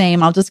wife's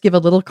name, I'll just give a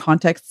little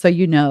context so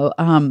you know.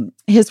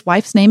 His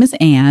wife's name is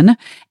Anne.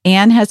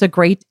 Anne has a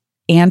great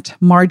aunt,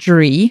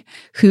 Marjorie,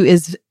 who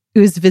is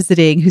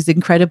visiting, who's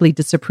incredibly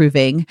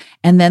disapproving.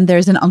 And then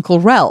there's an Uncle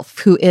Ralph,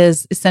 who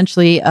is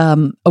essentially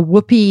a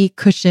whoopee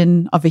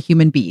cushion of a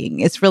human being.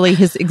 It's really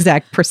his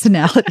exact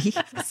personality.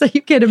 So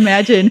you can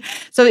imagine.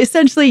 So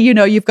essentially,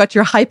 you've got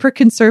your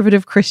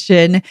hyper-conservative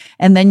Christian,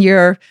 and then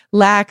your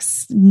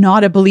lax,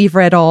 not a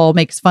believer at all,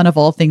 makes fun of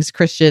all things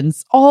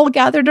Christians, all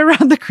gathered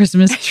around the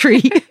Christmas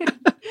tree.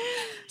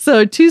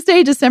 So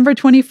Tuesday, December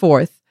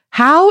 24th.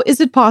 How is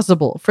it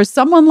possible for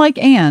someone like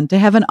Anne to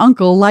have an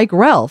uncle like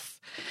Ralph?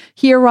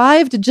 He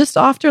arrived just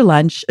after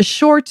lunch, a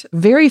short,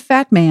 very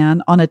fat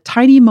man on a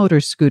tiny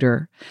motor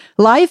scooter.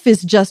 Life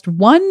is just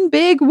one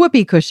big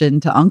whoopee cushion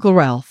to Uncle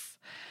Ralph.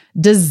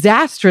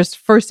 Disastrous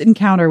first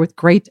encounter with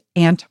great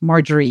Aunt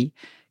Marjorie.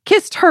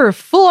 kissed her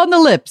full on the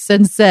lips,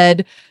 and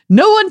said,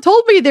 "No one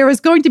told me there was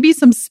going to be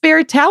some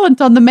spare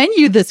talent on the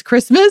menu this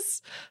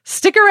Christmas.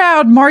 Stick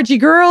around, Margie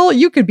girl.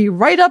 You could be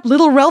right up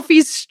little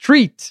Ralphie's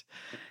street."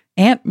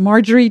 Aunt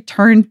Marjorie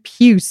turned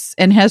puce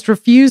and has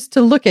refused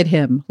to look at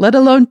him, let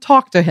alone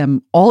talk to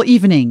him, all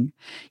evening.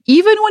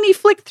 Even when he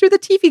flicked through the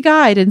TV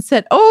guide and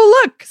said,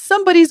 "Oh, look,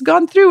 somebody's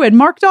gone through and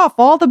marked off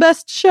all the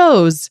best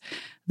shows."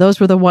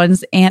 Those were the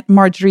ones Aunt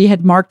Marjorie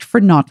had marked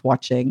for not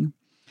watching.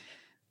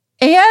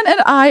 Anne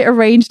and I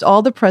arranged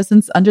all the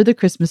presents under the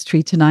Christmas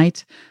tree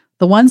tonight.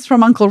 The ones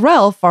from Uncle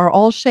Ralph are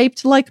all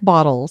shaped like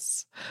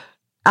bottles.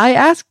 I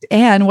asked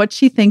Anne what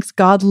she thinks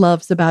God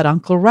loves about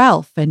Uncle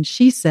Ralph, and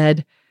she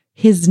said,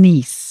 "His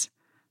niece."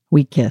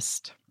 We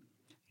kissed.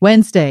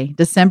 Wednesday,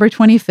 December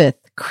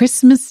 25th,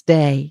 Christmas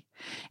Day.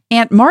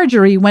 Aunt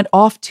Marjorie went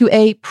off to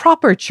a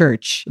proper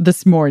church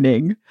this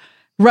morning.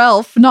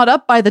 Ralph, not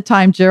up by the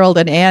time Gerald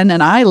and Anne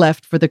and I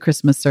left for the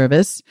Christmas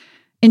service,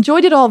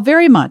 enjoyed it all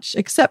very much,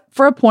 except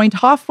for a point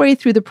halfway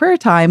through the prayer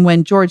time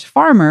when George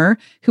Farmer,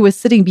 who was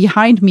sitting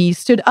behind me,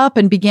 stood up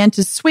and began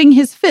to swing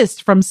his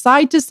fist from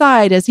side to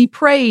side as he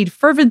prayed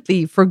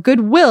fervently for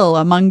goodwill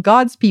among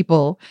God's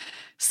people.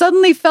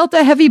 Suddenly felt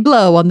a heavy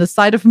blow on the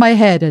side of my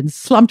head and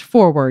slumped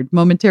forward,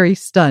 momentarily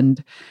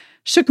stunned.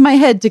 Shook my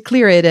head to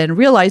clear it and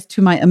realized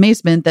to my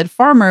amazement that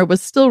Farmer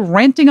was still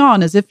ranting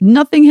on as if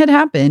nothing had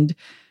happened.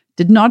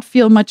 Did not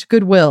feel much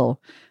goodwill.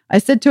 I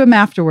said to him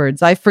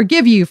afterwards, "I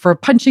forgive you for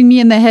punching me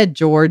in the head,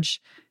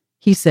 George."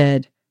 He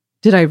said,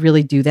 "Did I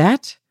really do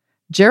that?"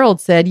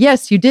 Gerald said,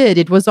 "Yes, you did.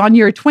 It was on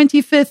your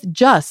 25th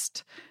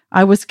just.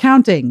 I was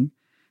counting."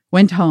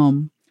 Went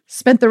home.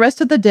 Spent the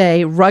rest of the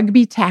day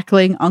rugby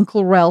tackling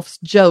Uncle Ralph's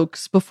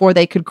jokes before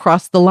they could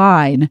cross the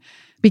line.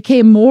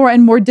 Became more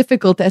and more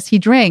difficult as he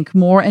drank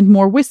more and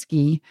more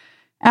whiskey.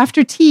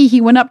 After tea,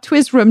 he went up to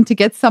his room to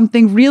get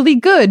something really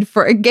good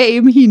for a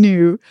game he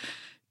knew.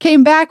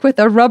 Came back with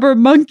a rubber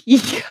monkey.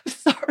 I'm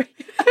sorry.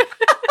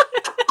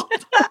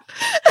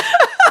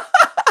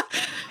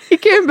 He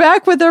came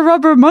back with a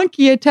rubber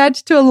monkey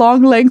attached to a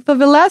long length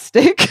of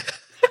elastic. Can't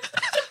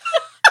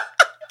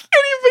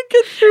even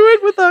get through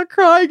it without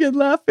crying and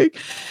laughing.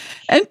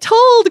 And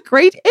told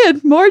great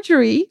Aunt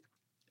Marjorie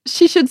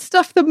she should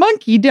stuff the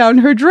monkey down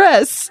her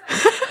dress.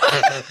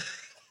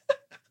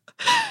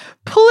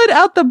 Pull it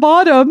out the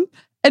bottom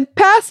and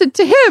pass it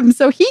to him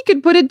so he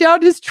could put it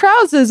down his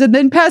trousers and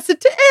then pass it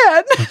to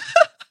Anne.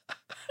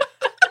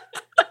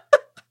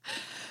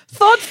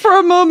 Thought for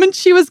a moment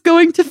she was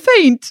going to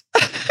faint.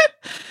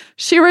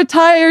 She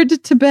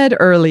retired to bed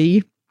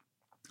early,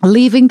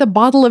 leaving the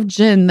bottle of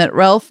gin that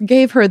Ralph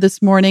gave her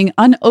this morning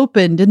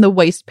unopened in the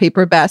waste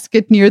paper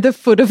basket near the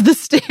foot of the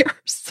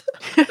stairs.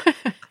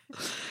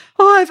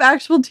 Oh, I have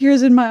actual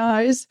tears in my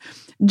eyes.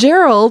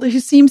 Gerald, who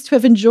seems to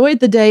have enjoyed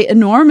the day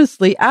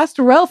enormously, asked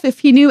Ralph if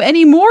he knew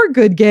any more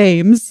good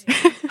games.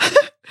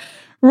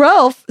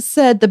 Ralph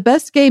said the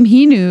best game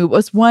he knew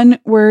was one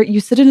where you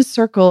sit in a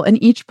circle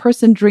and each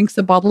person drinks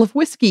a bottle of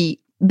whiskey.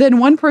 Then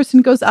one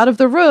person goes out of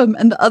the room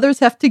and the others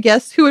have to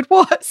guess who it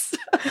was.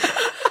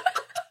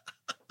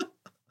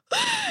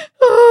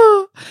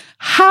 Oh,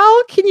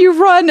 how can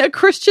you run a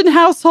Christian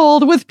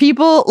household with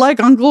people like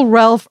Uncle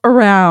Ralph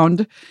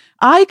around?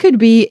 I could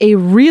be a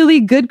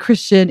really good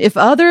Christian if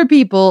other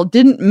people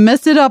didn't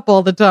mess it up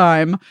all the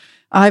time.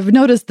 I've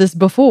noticed this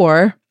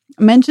before.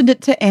 Mentioned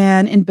it to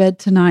Anne in bed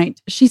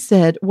tonight. She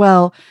said,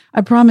 "Well,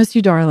 I promise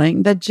you,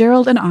 darling, that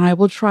Gerald and I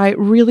will try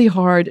really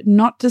hard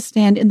not to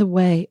stand in the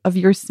way of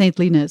your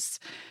saintliness."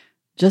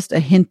 Just a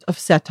hint of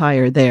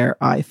satire there,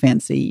 I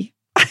fancy.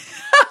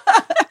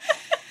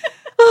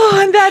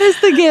 Oh, and that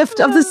is the gift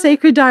of the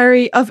Sacred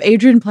Diary of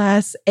Adrienne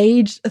Plass,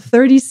 aged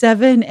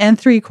 37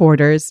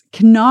 3/4.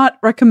 Cannot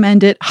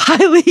recommend it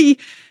highly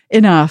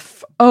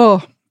enough.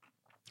 Oh,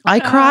 I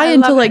cry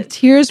until like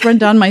tears run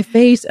down my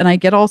face and I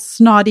get all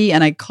snotty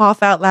and I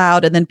cough out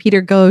loud. And then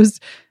Peter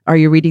goes, "Are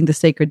you reading the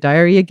Sacred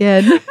Diary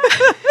again?"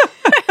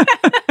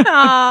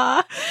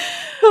 Aw,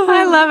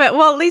 I love it.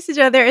 Well, Lisa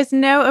Jo, there is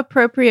no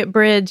appropriate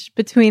bridge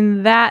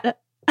between that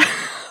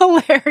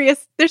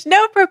hilarious. There's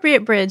no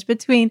appropriate bridge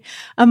between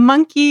a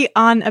monkey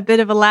on a bit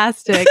of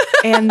elastic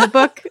and the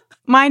book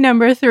My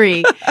Number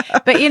 3.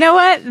 But you know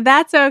what?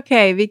 That's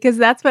okay, because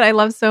that's what I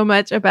love so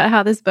much about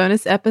how this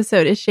bonus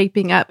episode is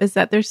shaping up, is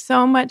that there's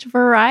so much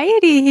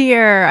variety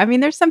here. I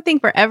mean, there's something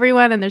for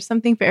everyone and there's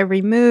something for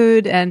every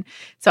mood. And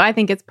so I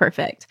think it's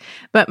perfect.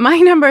 But My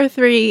Number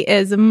 3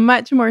 is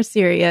much more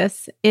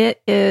serious.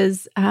 It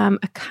is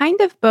a kind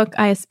of book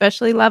I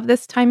especially love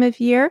this time of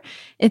year.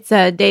 It's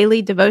a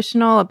daily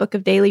devotional, a book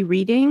of daily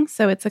reading.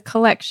 So it's a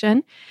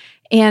collection,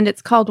 and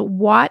it's called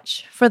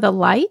Watch for the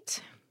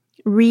Light: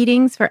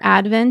 Readings for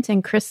Advent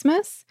and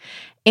Christmas.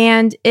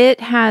 And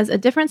it has a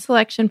different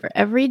selection for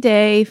every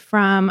day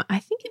from, I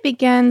think it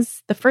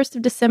begins the 1st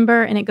of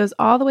December and it goes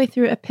all the way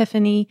through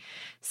Epiphany,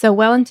 so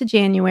well into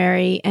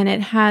January. And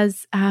it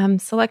has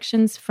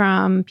selections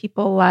from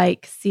people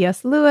like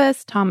C.S.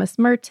 Lewis, Thomas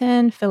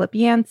Merton, Philip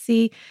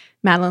Yancey,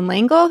 Madeleine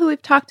L'Engle, who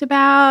we've talked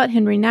about,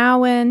 Henry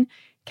Nouwen,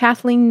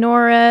 Kathleen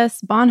Norris,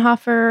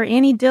 Bonhoeffer,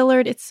 Annie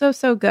Dillard. It's so,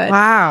 so good.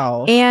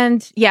 Wow.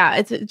 And yeah,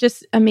 it's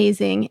just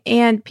amazing.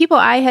 And people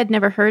I had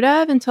never heard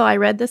of until I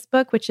read this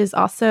book, which is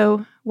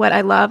also what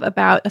I love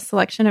about a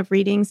selection of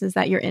readings, is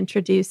that you're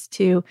introduced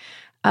to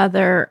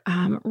other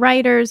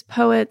writers,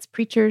 poets,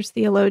 preachers,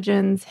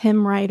 theologians,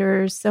 hymn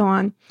writers, so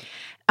on.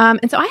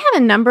 And so I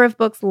have a number of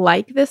books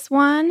like this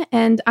one,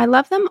 and I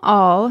love them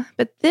all,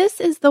 but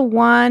this is the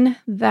one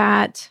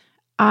that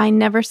I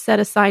never set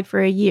aside for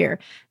a year.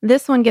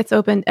 This one gets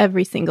opened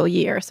every single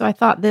year. So I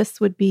thought this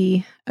would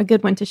be a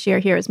good one to share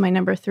here as my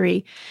number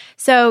 3.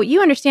 So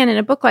you understand, in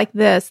a book like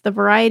this, the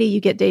variety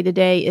you get day to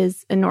day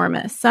is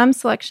enormous. Some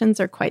selections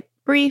are quite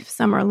brief,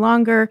 some are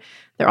longer.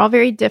 They're all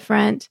very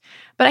different.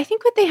 But I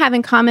think what they have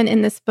in common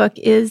in this book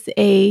is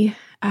a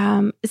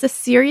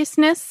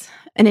seriousness,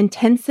 an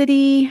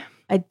intensity,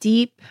 a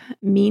deep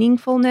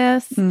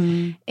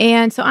meaningfulness.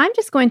 And so I'm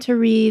just going to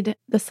read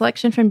the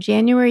selection from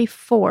January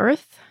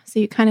 4th. So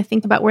you kind of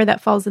think about where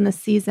that falls in the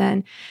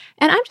season.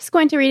 And I'm just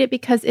going to read it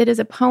because it is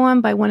a poem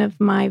by one of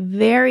my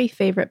very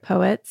favorite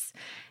poets.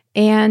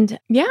 And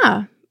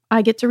yeah,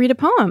 I get to read a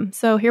poem.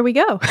 So here we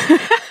go.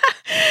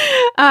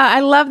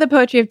 I love the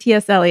poetry of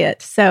T.S.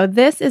 Eliot. So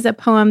this is a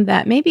poem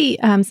that maybe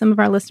some of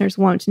our listeners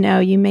won't know.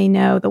 You may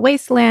know The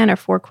Wasteland or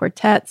Four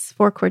Quartets.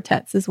 Four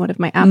Quartets is one of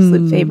my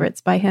absolute favorites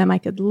by him. I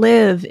could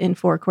live in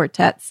four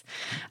quartets.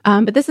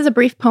 But this is a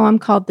brief poem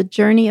called The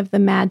Journey of the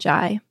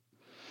Magi.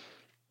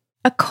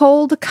 A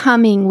cold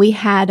coming we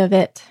had of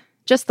it,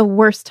 just the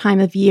worst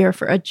time of year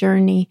for a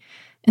journey,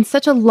 and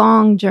such a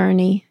long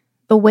journey,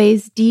 the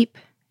ways deep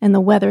and the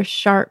weather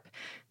sharp,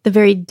 the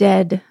very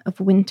dead of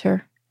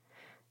winter.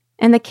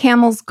 And the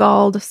camels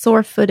galled,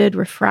 sore-footed,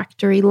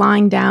 refractory,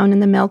 lying down in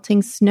the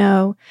melting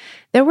snow.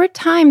 There were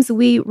times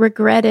we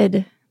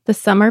regretted the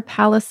summer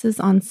palaces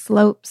on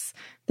slopes,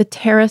 the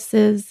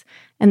terraces,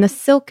 and the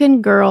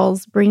silken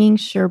girls bringing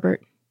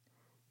sherbet.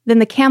 Then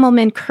the camel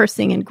men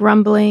cursing and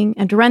grumbling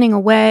and running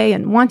away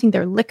and wanting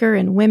their liquor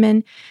and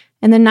women,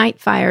 and the night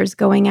fires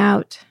going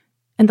out,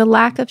 and the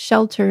lack of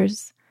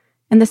shelters,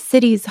 and the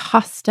cities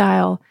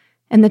hostile,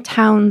 and the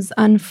towns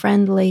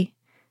unfriendly,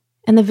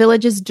 and the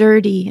villages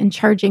dirty and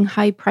charging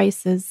high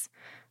prices.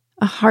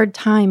 A hard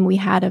time we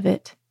had of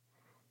it.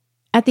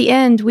 At the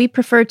end, we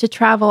preferred to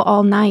travel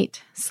all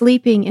night,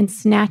 sleeping in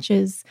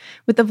snatches,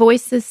 with the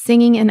voices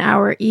singing in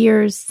our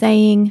ears,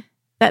 saying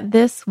that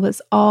this was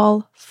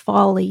all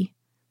folly.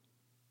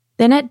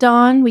 Then at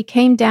dawn, we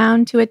came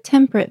down to a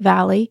temperate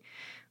valley,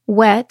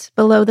 wet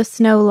below the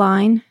snow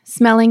line,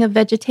 smelling of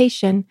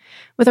vegetation,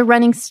 with a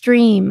running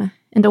stream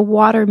and a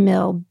water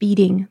mill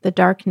beating the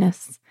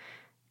darkness,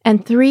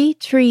 and 3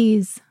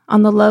 trees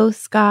on the low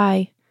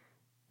sky,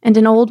 and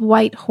an old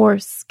white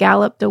horse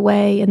galloped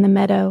away in the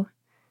meadow.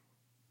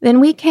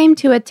 Then we came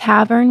to a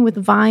tavern with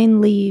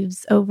vine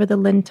leaves over the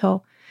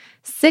lintel,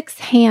 6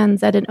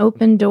 hands at an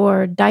open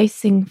door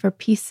dicing for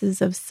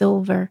pieces of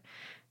silver,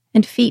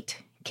 and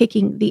feet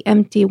kicking the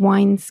empty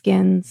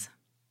wineskins.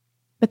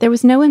 But there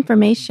was no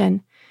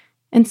information,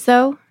 and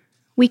so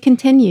we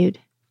continued,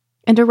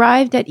 and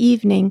arrived at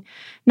evening,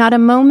 not a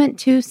moment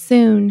too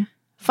soon,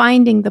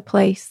 finding the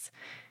place.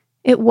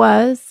 It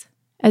was,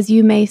 as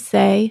you may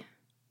say,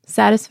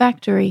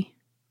 satisfactory.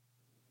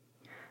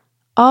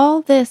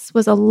 All this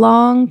was a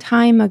long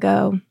time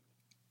ago.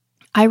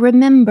 I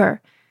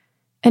remember,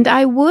 and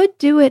I would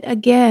do it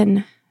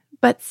again,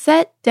 but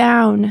set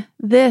down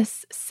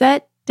this.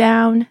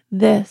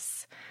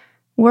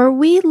 Were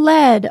we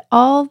led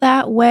all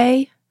that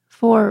way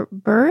for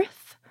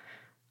birth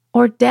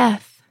or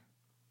death?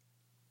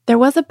 There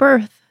was a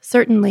birth,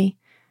 certainly.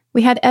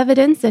 We had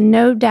evidence and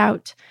no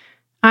doubt.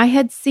 I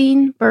had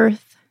seen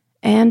birth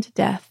and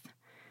death,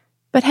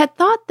 but had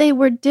thought they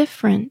were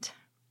different.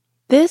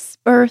 This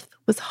birth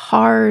was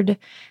hard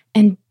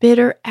and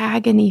bitter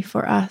agony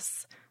for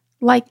us,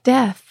 like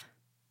death,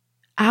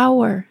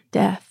 our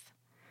death.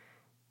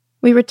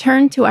 We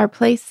returned to our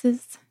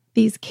places,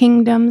 these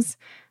kingdoms,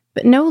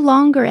 but no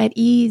longer at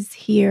ease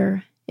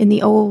here in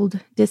the old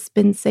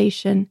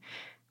dispensation,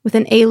 with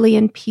an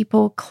alien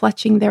people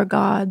clutching their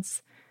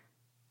gods.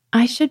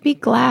 I should be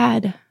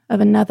glad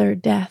of another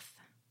death.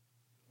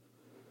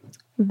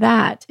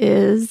 That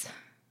is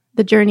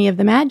The Journey of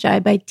the Magi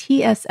by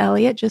T.S.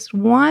 Eliot, just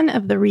one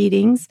of the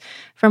readings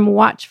from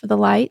Watch for the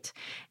Light.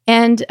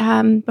 And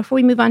before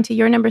we move on to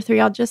your number 3,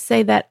 I'll just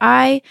say that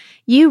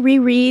you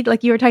reread,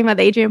 like you were talking about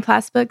the Adrian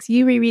Plass books,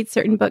 you reread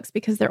certain books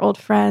because they're old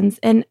friends.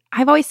 And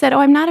I've always said,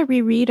 I'm not a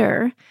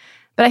rereader.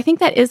 But I think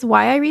that is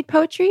why I read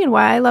poetry and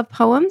why I love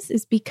poems,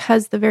 is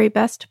because the very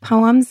best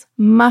poems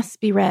must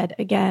be read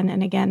again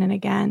and again and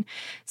again.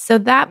 So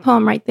that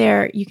poem right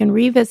there, you can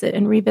revisit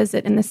and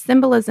revisit. And the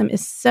symbolism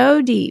is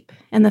so deep,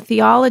 and the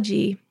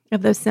theology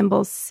of those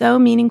symbols so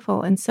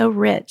meaningful and so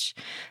rich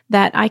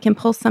that I can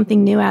pull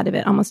something new out of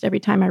it almost every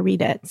time I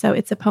read it. So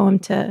it's a poem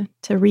to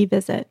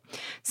revisit.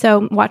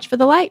 So Watch for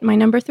the Light, my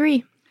number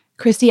 3.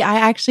 Christy, I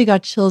actually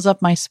got chills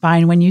up my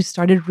spine when you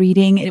started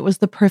reading. It was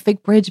the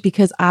perfect bridge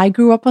because I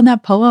grew up on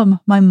that poem.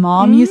 My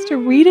mom used to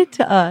read it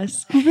to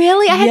us.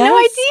 Really? I had no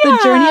idea.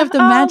 The Journey of the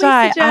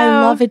Magi. Lisa Jo. I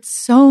love it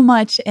so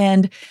much.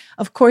 And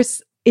of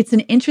course, it's an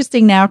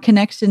interesting now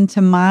connection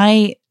to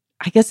my,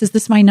 I guess, is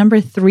this my number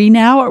 3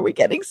 now? Are we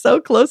getting so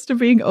close to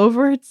being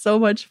over? It's so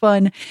much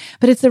fun.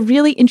 But it's a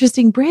really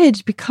interesting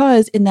bridge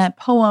because in that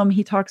poem,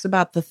 he talks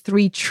about the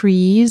 3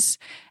 trees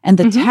and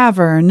the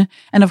tavern.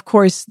 And of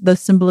course, the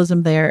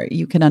symbolism there,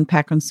 you can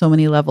unpack on so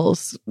many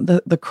levels.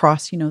 The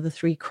cross, the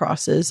 3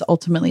 crosses,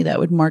 ultimately that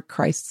would mark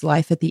Christ's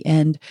life at the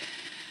end.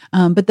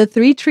 But the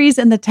 3 trees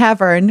and the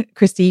tavern,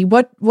 Christy,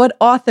 what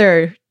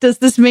author does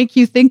this make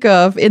you think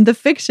of in the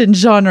fiction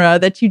genre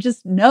that you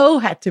just know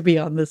had to be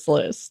on this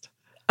list?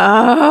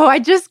 Oh, I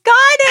just got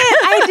it.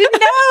 I didn't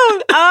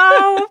know.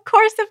 Oh, of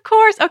course.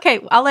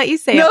 Okay, I'll let you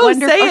say it.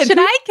 Wonderful. Say it. Should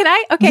I? Can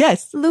I? Okay.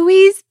 Yes.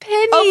 Louise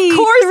Penny. Of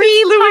course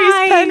it's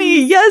Louise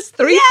Penny. Yes,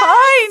 3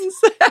 Pines.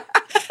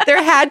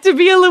 There had to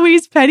be a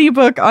Louise Penny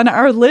book on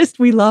our list.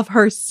 We love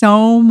her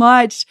so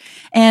much.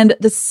 And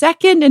the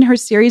second in her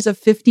series of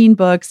 15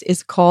 books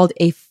is called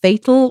A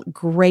Fatal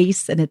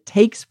Grace, and it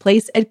takes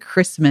place at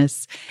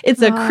Christmas.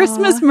 It's a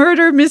Christmas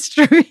murder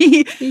mystery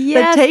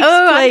that takes place.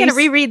 I'm going to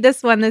reread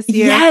this one this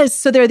year. Yes.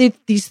 So there are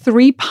these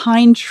 3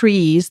 pine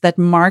trees that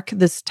mark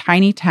this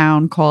tiny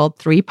town called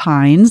 3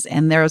 Pines.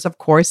 And there's, of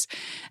course,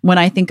 when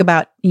I think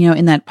about,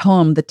 in that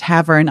poem, the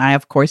tavern, I,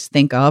 of course,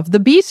 think of the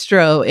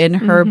bistro in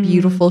her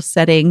beautiful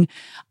setting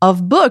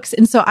of books.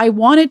 And so I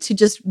wanted to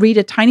just read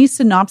a tiny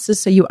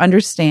synopsis so you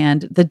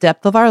understand the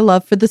depth of our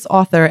love for this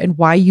author and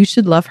why you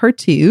should love her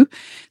too.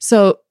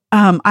 So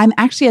I'm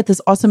actually at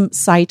this awesome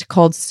site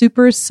called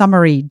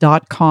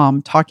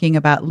supersummary.com talking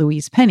about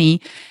Louise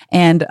Penny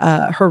and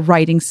her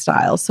writing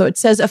style. So it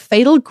says, A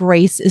Fatal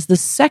Grace is the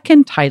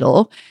second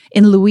title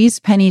in Louise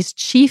Penny's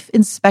Chief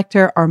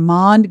Inspector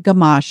Armand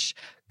Gamache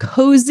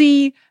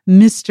cozy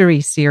mystery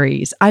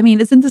series. I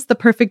mean, isn't this the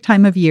perfect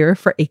time of year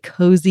for a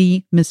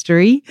cozy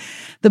mystery?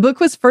 The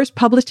book was first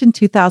published in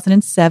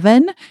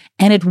 2007,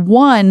 and it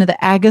won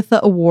the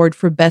Agatha Award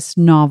for Best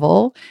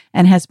Novel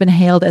and has been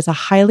hailed as a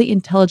highly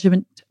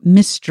intelligent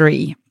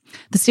mystery.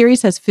 The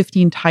series has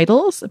 15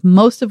 titles,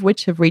 most of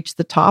which have reached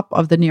the top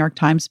of the New York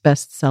Times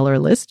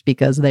bestseller list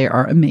because they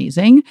are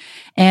amazing.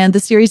 And the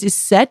series is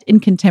set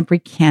in contemporary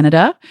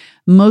Canada.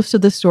 Most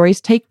of the stories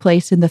take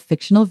place in the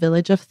fictional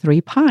village of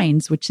 3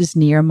 Pines, which is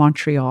near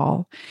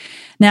Montreal.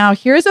 Now,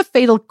 here's A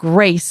Fatal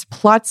Grace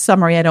plot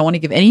summary. I don't want to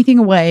give anything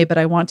away, but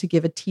I want to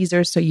give a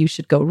teaser, so you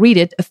should go read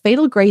it. A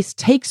Fatal Grace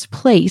takes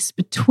place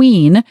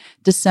between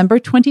December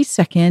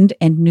 22nd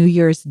and New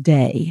Year's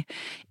Day.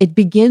 It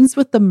begins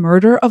with the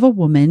murder of a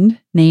woman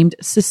named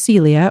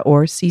Cecilia,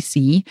 or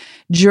CC,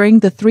 during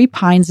the 3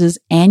 Pines'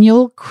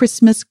 annual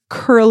Christmas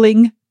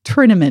curling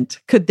tournament.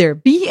 Could there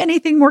be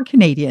anything more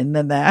Canadian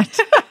than that?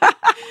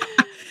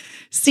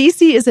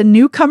 Cece is a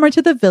newcomer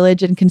to the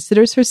village and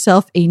considers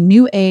herself a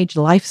new age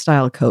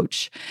lifestyle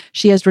coach.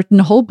 She has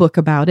written a whole book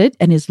about it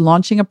and is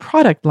launching a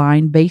product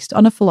line based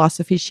on a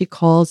philosophy she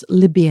calls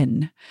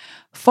Libyan.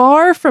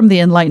 Far from the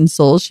enlightened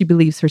soul she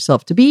believes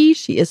herself to be,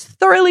 she is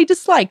thoroughly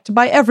disliked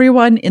by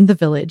everyone in the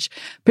village,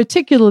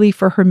 particularly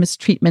for her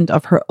mistreatment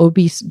of her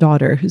obese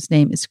daughter, whose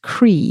name is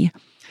Cree.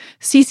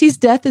 Cece's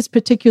death is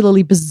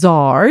particularly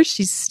bizarre.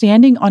 She's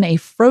standing on a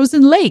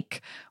frozen lake,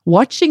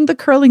 watching the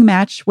curling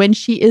match when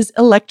she is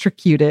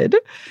electrocuted.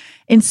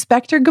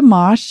 Inspector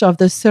Gamache of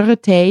the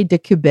Sûreté de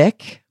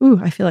Québec,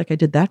 I feel like I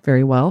did that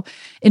very well,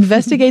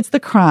 investigates the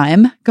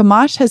crime.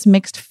 Gamache has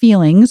mixed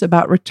feelings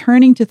about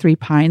returning to 3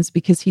 Pines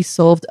because he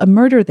solved a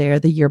murder there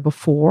the year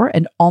before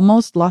and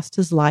almost lost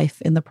his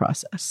life in the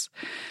process.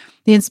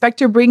 The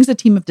inspector brings a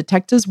team of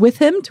detectives with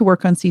him to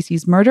work on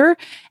Cece's murder.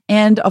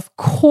 And of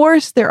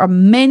course, there are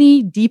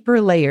many deeper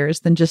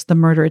layers than just the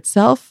murder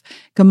itself.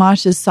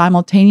 Gamache is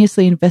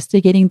simultaneously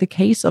investigating the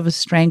case of a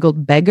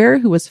strangled beggar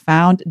who was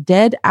found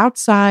dead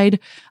outside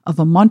of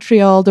a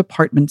Montreal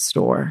department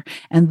store.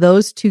 And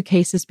those 2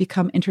 cases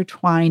become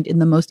intertwined in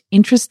the most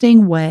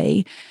interesting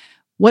way.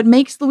 What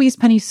makes Louise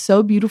Penny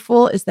so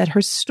beautiful is that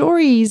her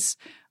stories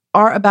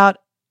are about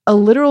a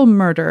literal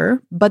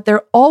murder, but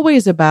they're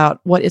always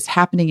about what is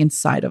happening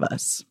inside of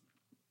us.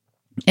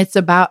 It's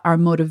about our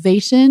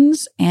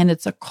motivations, and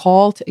it's a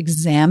call to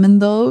examine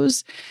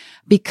those,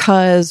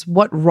 because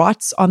what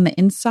rots on the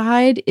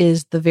inside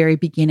is the very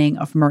beginning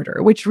of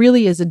murder, which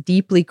really is a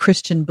deeply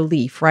Christian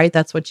belief, right?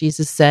 That's what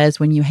Jesus says: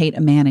 when you hate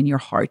a man in your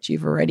heart,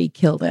 you've already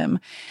killed him.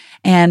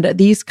 And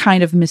these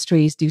kind of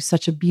mysteries do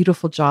such a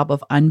beautiful job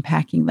of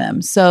unpacking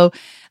them. So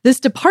this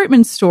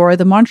department store,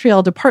 the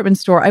Montreal department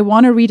store, I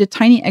want to read a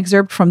tiny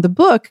excerpt from the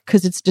book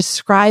because it's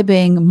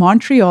describing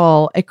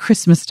Montreal at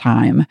Christmas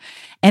time.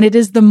 And it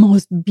is the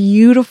most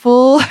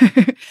beautiful,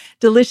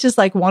 delicious,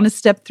 like want to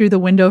step through the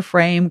window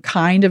frame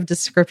kind of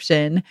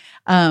description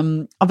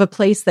of a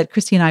place that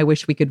Christy and I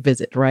wish we could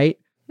visit, right?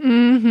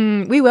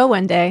 Mm-hmm. We will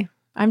one day.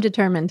 I'm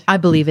determined. I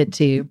believe it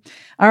too.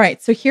 All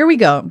right, so here we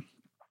go.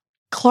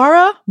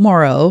 Clara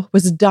Morrow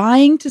was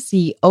dying to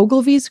see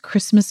Ogilvy's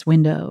Christmas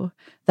window.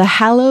 The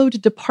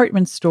hallowed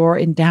department store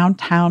in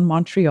downtown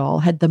Montreal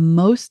had the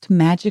most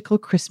magical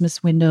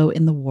Christmas window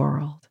in the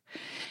world.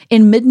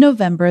 In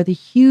mid-November, the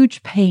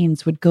huge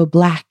panes would go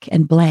black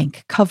and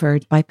blank,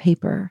 covered by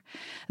paper.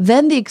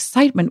 Then the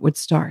excitement would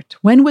start.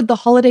 When would the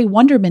holiday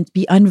wonderment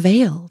be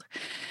unveiled?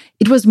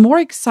 It was more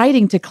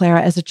exciting to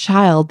Clara as a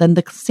child than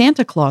the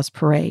Santa Claus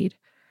parade.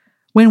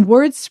 When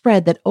word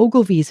spread that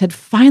Ogilvy's had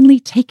finally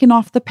taken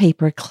off the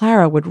paper,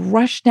 Clara would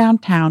rush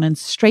downtown and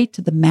straight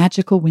to the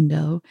magical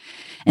window.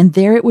 And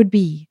there it would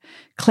be.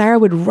 Clara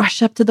would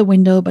rush up to the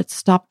window, but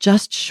stop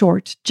just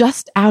short,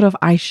 just out of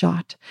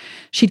eyeshot.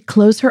 She'd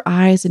close her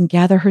eyes and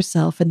gather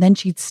herself, and then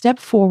she'd step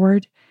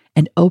forward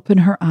and open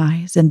her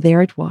eyes, and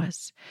there it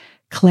was.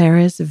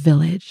 Clara's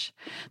village,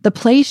 the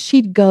place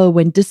she'd go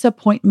when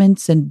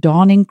disappointments and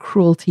dawning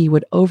cruelty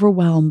would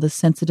overwhelm the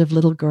sensitive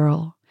little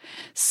girl.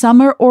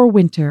 Summer or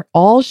winter,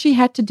 all she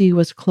had to do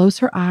was close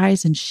her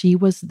eyes and she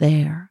was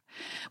there.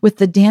 With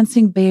the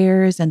dancing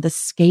bears and the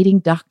skating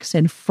ducks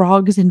and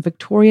frogs in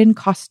Victorian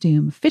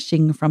costume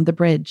fishing from the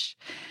bridge.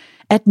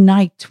 At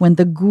night, when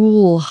the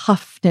ghoul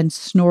huffed and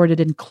snorted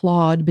and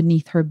clawed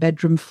beneath her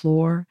bedroom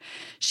floor,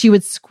 she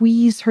would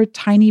squeeze her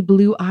tiny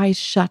blue eyes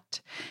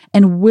shut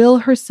and will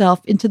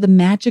herself into the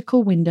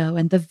magical window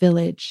and the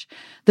village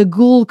the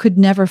ghoul could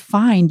never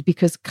find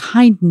because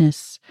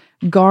kindness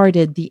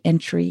guarded the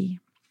entry.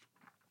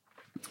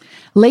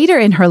 Later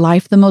in her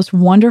life, the most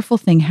wonderful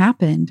thing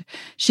happened.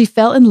 She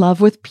fell in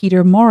love with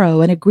Peter Morrow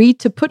and agreed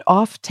to put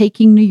off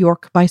taking New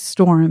York by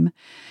storm.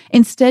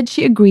 Instead,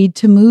 she agreed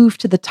to move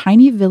to the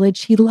tiny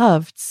village he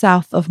loved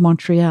south of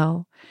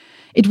Montreal.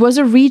 It was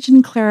a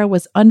region Clara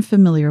was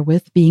unfamiliar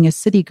with, being a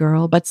city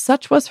girl, but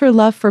such was her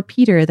love for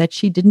Peter that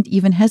she didn't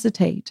even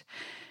hesitate.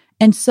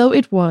 And so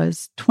it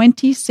was,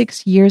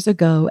 26 years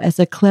ago, as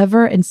a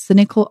clever and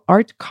cynical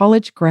art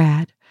college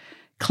grad,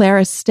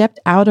 Clara stepped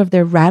out of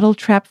their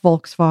rattle-trap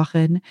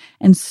Volkswagen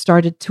and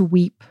started to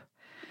weep.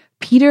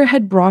 Peter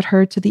had brought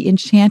her to the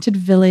enchanted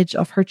village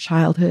of her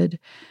childhood,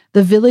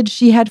 the village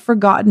she had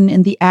forgotten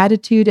in the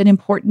attitude and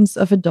importance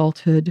of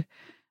adulthood.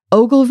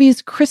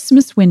 Ogilvy's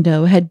Christmas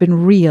window had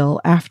been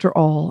real after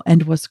all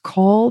and was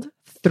called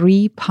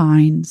Three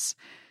Pines.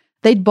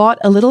 They'd bought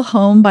a little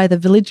home by the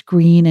village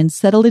green and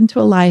settled into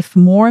a life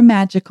more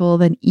magical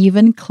than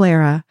even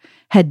Clara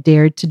had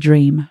dared to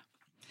dream.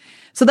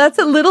 So that's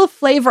a little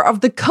flavor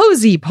of the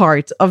cozy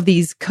part of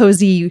these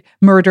cozy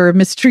murder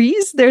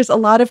mysteries. There's a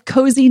lot of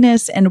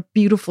coziness and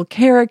beautiful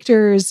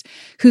characters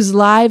whose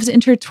lives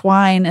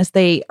intertwine as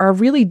they are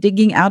really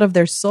digging out of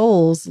their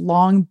souls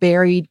long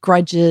buried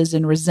grudges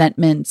and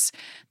resentments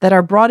that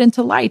are brought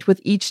into light with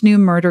each new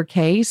murder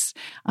case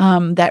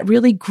that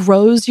really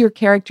grows your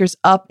characters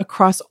up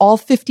across all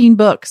 15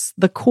 books.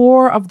 The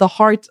core of the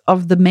heart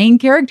of the main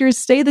characters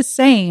stay the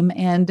same,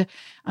 and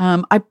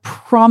I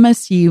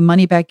promise you,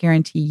 money back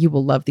guarantee, you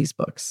will love these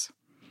books.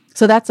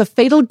 So that's A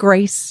Fatal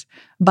Grace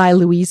by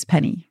Louise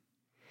Penny.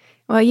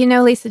 Well, you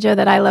know, Lisa Jo,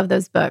 that I love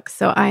those books.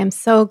 So I am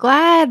so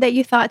glad that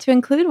you thought to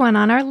include one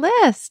on our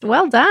list.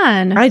 Well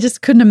done. I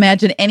just couldn't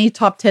imagine any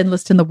top 10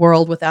 list in the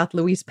world without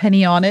Louise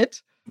Penny on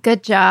it.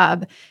 Good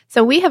job.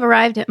 So we have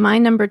arrived at my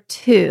number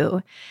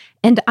 2.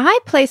 And I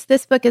placed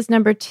this book as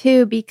number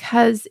 2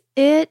 because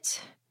it's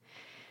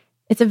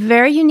a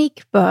very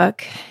unique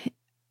book,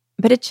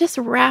 but it just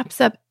wraps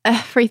up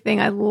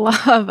everything I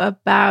love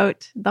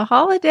about the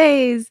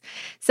holidays.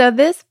 So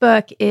this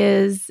book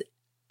is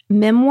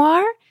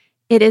memoir.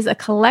 It is a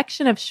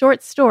collection of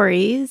short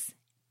stories,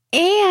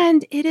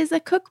 and it is a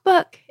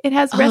cookbook. It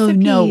has recipes. Oh,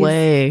 no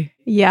way.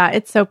 Yeah,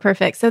 it's so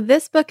perfect. So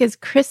this book is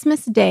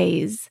Christmas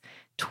Days,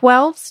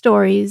 12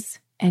 Stories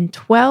and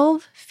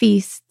 12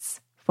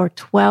 Feasts for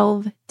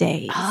 12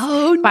 Days.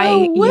 Oh,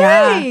 no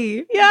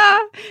way. Yeah,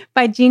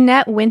 by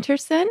Jeanette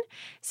Winterson.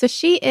 So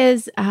she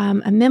is a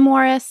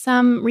memoirist.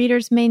 Some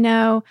readers may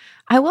know.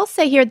 I will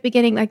say here at the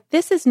beginning, like,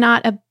 this is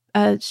not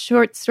a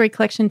short story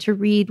collection to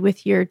read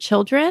with your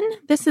children.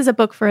 This is a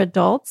book for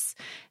adults.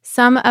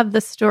 Some of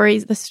the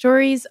stories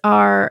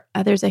are,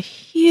 there's a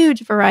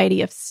huge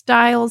variety of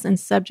styles and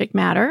subject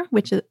matter,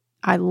 which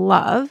I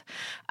love.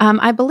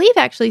 I believe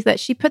actually that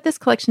she put this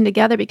collection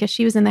together because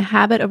she was in the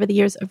habit over the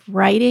years of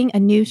writing a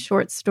new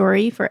short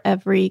story for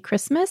every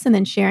Christmas and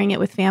then sharing it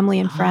with family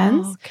and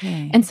friends. Oh,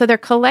 okay. And so they're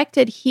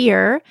collected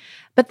here,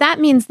 but that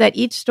means that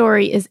each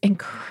story is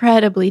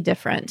incredibly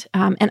different.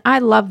 And I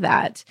love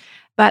that.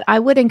 But I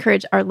would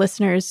encourage our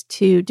listeners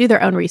to do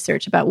their own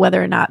research about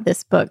whether or not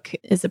this book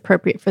is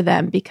appropriate for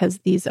them, because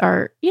these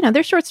are,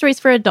 they're short stories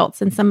for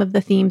adults, and some of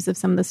the themes of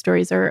some of the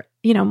stories are,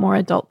 more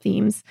adult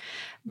themes.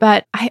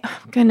 But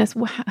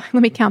let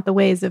me count the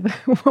ways of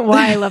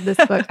why I love this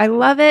book. I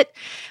love it.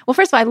 Well,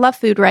 first of all, I love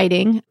food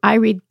writing. I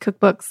read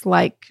cookbooks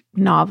like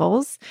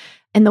novels.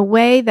 And the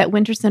way that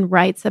Winterson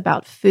writes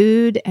about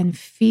food and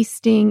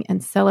feasting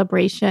and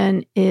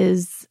celebration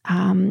is,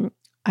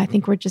 I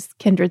think we're just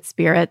kindred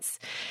spirits.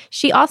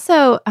 She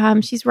also,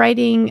 she's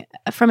writing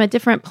from a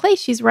different place.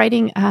 She's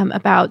writing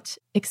about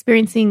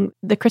experiencing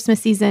the Christmas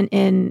season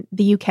in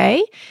the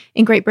UK,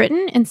 in Great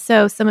Britain. And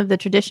so some of the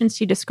traditions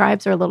she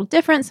describes are a little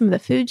different. Some of the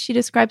foods she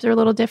describes are a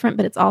little different,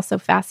 but it's also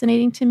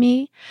fascinating to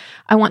me.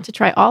 I want to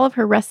try all of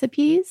her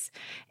recipes.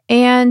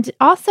 And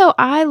also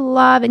I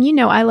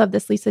love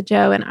this, Lisa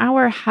Jo. In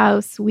our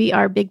house, we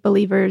are big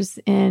believers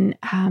in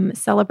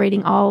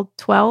celebrating all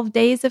 12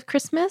 days of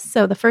Christmas.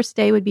 So the first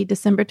day would be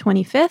December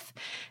 25th.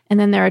 And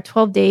then there are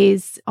 12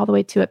 days all the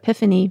way to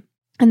Epiphany.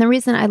 And the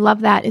reason I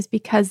love that is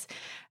because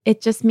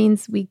it just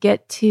means we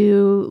get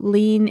to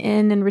lean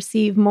in and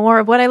receive more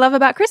of what I love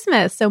about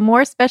Christmas. So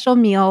more special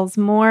meals,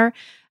 more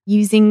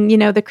using,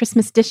 the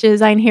Christmas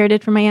dishes I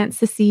inherited from my Aunt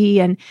Sissy,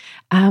 and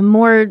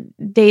more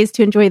days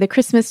to enjoy the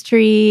Christmas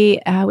tree,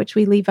 which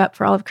we leave up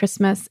for all of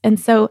Christmas. And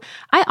so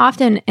I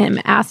often am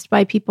asked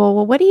by people,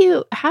 well, what do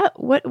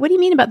you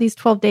mean about these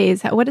 12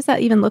 days? What does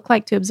that even look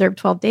like to observe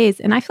 12 days?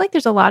 And I feel like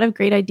there's a lot of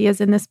great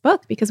ideas in this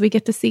book because we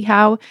get to see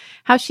how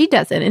she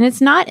does it. And it's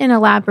not in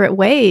elaborate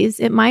ways.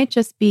 It might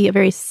just be a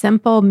very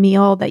simple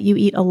meal that you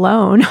eat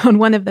alone on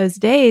one of those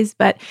days,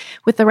 but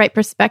with the right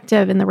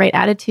perspective and the right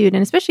attitude.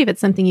 And especially if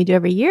it's something you do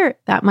every year,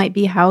 that might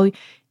be how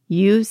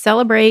you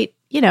celebrate,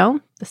 the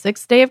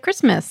sixth day of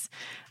Christmas.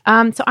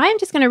 So I'm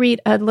just going to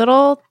read a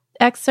little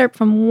excerpt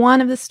from one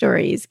of the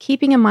stories,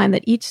 keeping in mind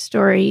that each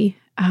story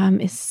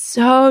is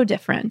so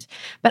different.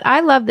 But I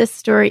love this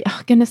story.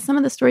 Oh, goodness, some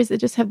of the stories that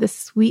just have this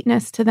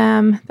sweetness to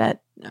them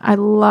that I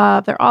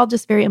love. They're all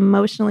just very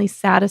emotionally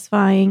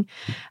satisfying.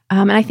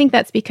 And I think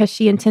that's because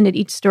she intended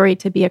each story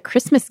to be a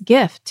Christmas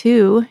gift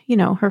to,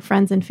 her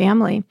friends and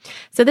family.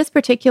 So this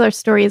particular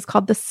story is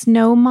called The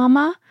Snow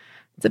Mama.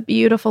 It's a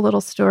beautiful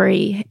little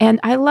story. And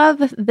I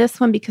love this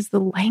one because the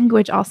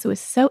language also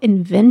is so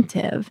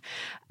inventive.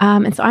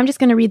 And so I'm just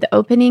going to read the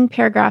opening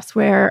paragraphs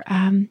where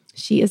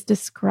she is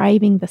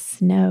describing the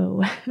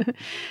snow.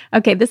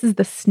 Okay, this is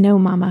the Snow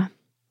Mama.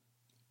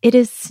 It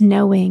is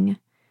snowing.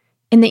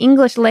 In the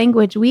English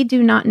language, we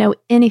do not know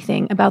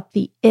anything about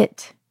the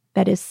it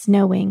that is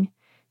snowing.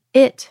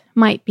 It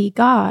might be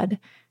God.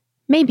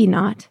 Maybe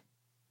not.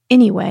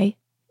 Anyway,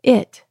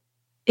 it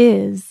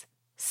is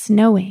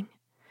snowing.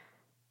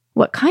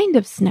 What kind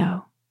of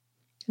snow?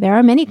 There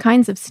are many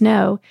kinds of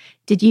snow.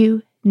 Did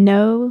you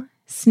know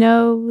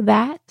snow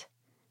that?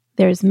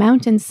 There's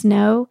mountain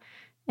snow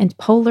and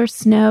polar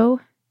snow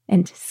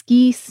and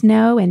ski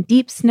snow and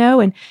deep snow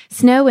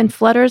and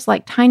flutters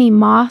like tiny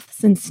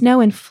moths and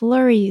snow and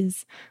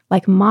flurries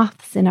like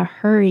moths in a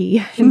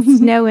hurry and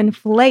snow and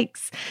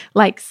flakes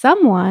like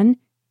someone,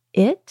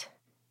 it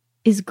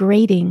is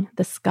grating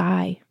the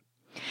sky.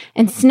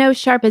 And snow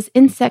sharp as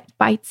insect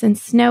bites, and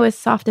snow as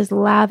soft as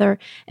lather,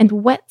 and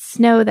wet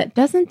snow that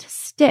doesn't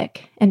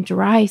stick, and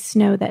dry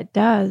snow that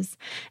does,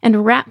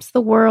 and wraps the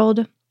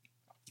world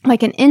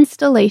like an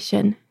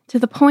installation to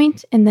the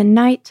point in the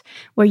night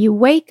where you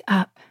wake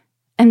up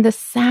and the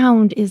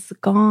sound is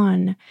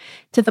gone,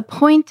 to the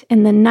point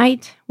in the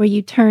night where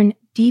you turn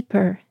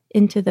deeper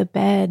into the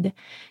bed,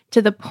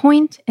 to the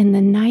point in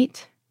the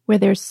night where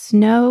there's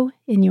snow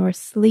in your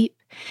sleep,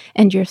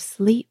 and your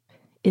sleep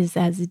is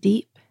as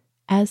deep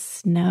as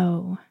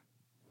snow.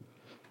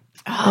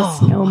 The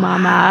Snow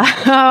Mama.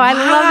 Oh, I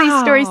love these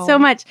stories so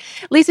much.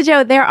 Lisa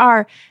Jo, there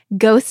are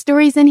ghost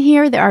stories in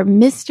here. There are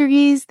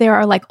mysteries. There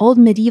are like old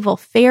medieval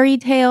fairy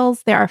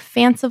tales. There are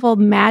fanciful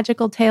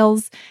magical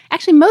tales.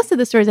 Actually, most of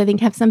the stories I think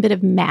have some bit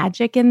of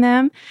magic in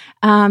them.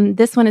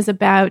 This one is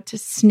about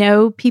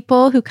snow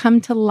people who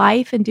come to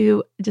life and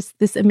do just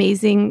this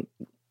amazing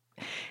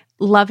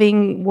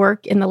loving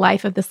work in the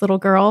life of this little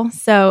girl.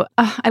 So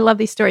I love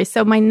these stories.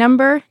 So my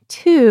number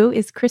 2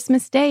 is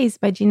Christmas Days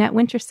by Jeanette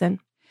Winterson.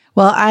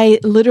 Well, I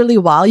literally,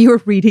 while you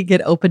were reading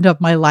it, opened up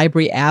my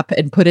library app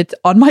and put it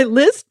on my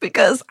list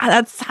because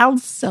that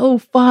sounds so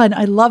fun.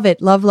 I love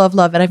it. Love, love,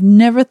 love. And I've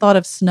never thought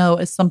of snow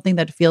as something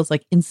that feels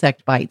like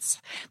insect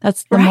bites.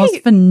 That's the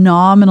most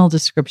phenomenal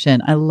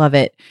description. I love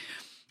it.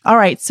 All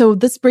right. So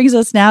this brings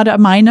us now to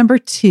my number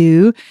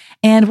 2.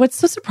 And what's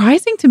so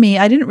surprising to me,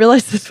 I didn't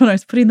realize this when I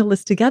was putting the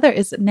list together,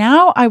 is that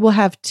now I will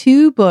have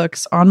 2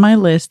 books on my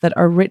list that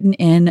are written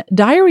in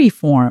diary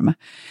form.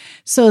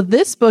 So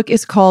this book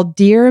is called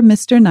Dear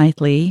Mr.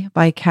 Knightley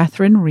by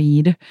Catherine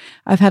Reed.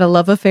 I've had a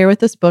love affair with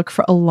this book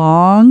for a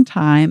long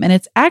time, and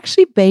it's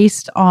actually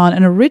based on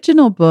an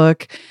original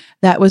book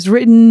that was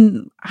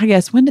written, I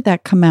guess, when did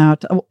that come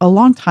out? A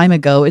long time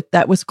ago.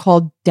 That was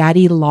called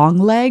Daddy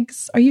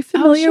Longlegs. Are you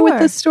familiar with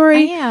this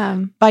story? I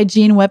am. By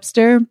Jean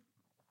Webster.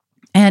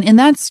 And in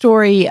that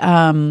story,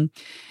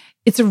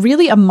 it's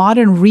really a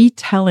modern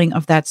retelling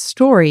of that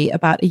story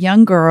about a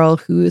young girl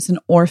who is an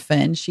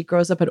orphan. She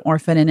grows up an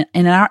orphan. And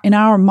in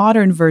our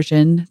modern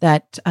version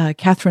that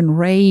Catherine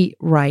Ray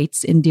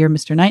writes in Dear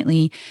Mr.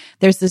 Knightley,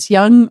 there's this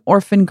young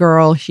orphan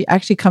girl. She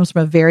actually comes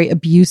from a very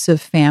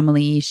abusive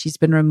family. She's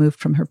been removed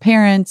from her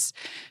parents.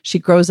 She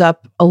grows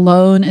up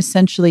alone,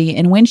 essentially.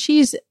 And when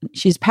she's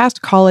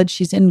past college,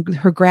 she's in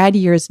her grad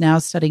years now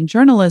studying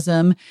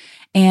journalism.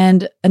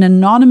 And an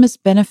anonymous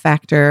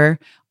benefactor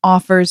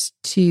offers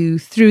to,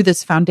 through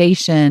this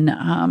foundation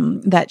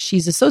that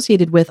she's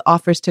associated with,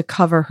 offers to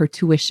cover her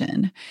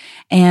tuition.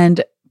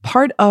 And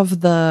part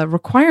of the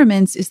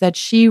requirements is that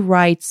she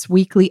writes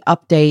weekly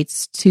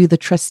updates to the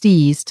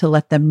trustees to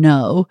let them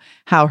know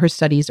how her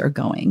studies are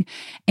going.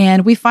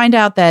 And we find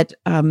out that,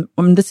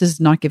 this is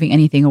not giving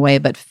anything away,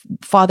 but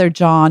Father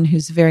John,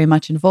 who's very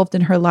much involved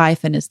in her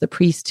life and is the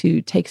priest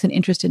who takes an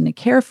interest in the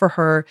care for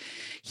her,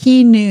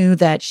 he knew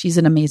that she's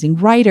an amazing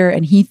writer,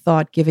 and he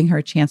thought giving her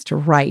a chance to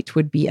write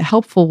would be a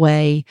helpful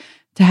way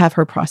to have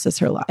her process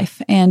her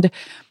life. And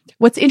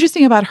what's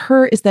interesting about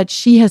her is that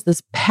she has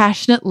this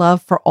passionate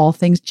love for all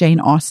things Jane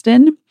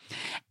Austen.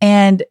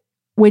 And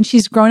when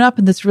she's grown up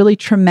in this really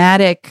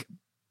traumatic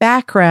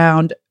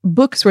background,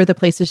 books were the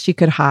places she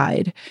could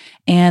hide.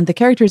 And the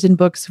characters in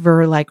books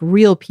were like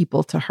real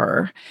people to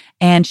her.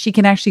 And she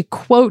can actually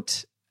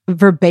quote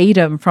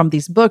verbatim from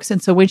these books.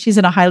 And so when she's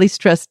in a highly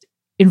stressed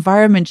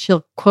environment,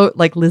 she'll quote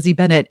like Lizzie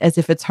Bennet as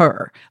if it's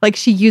her. Like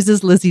she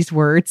uses Lizzie's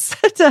words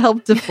to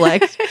help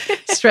deflect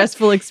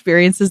stressful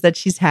experiences that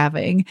she's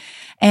having.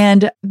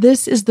 And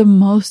this is the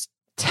most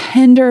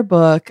tender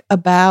book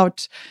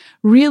about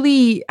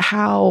really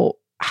how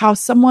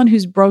someone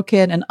who's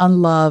broken and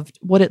unloved,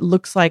 what it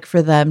looks like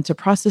for them to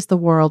process the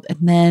world and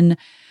then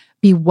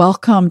be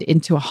welcomed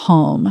into a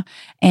home.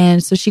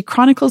 And so she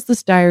chronicles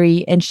this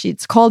diary, and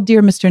it's called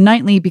Dear Mr.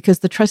 Knightley because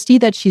the trustee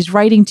that she's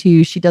writing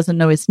to, she doesn't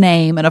know his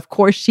name. And of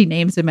course, she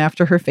names him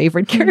after her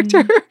favorite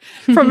character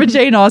from a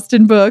Jane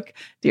Austen book,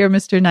 Dear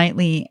Mr.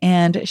 Knightley.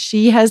 And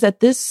she has,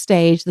 at this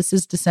stage, this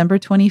is December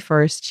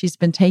 21st, she's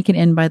been taken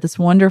in by this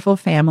wonderful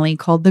family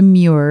called the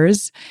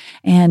Muirs.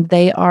 And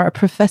they are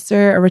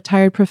a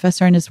retired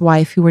professor and his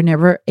wife who were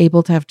never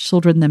able to have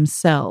children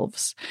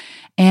themselves.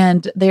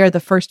 And they are the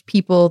first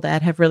people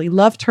that have really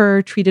loved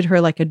her, treated her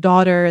like a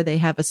daughter. They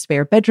have a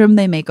spare bedroom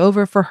they make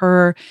over for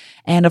her.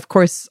 And of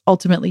course,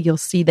 ultimately, you'll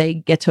see they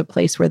get to a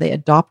place where they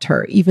adopt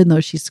her, even though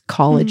she's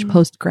college,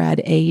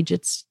 post-grad age.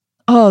 It's,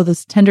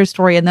 this tender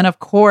story. And then, of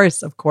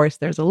course,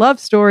 there's a love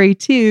story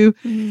too.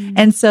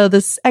 And so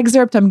this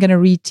excerpt I'm going to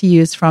read to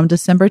you is from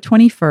December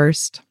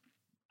 21st,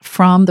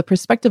 from the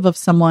perspective of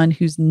someone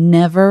who's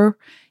never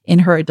in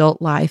her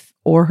adult life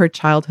or her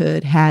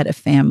childhood had a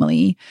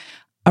family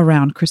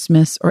around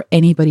Christmas or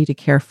anybody to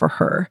care for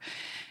her.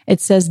 It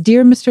says,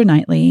 Dear Mr.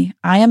 Knightley,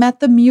 I am at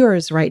the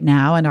Muirs right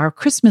now, and our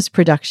Christmas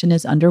production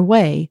is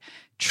underway.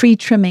 Tree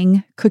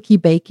trimming, cookie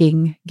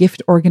baking,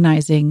 gift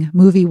organizing,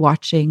 movie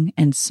watching,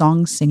 and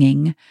song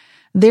singing.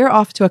 They're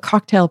off to a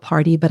cocktail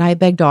party, but I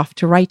begged off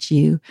to write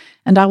you,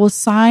 and I will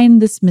sign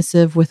this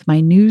missive with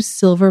my new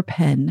silver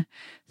pen.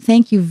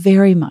 Thank you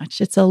very much.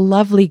 It's a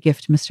lovely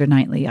gift, Mr.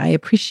 Knightley. I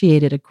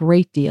appreciate it a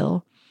great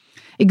deal.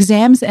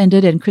 Exams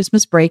ended and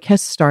Christmas break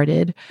has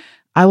started.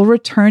 I will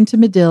return to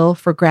Medill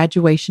for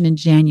graduation in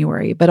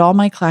January, but all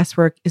my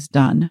classwork is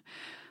done.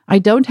 I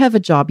don't have a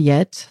job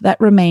yet. That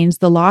remains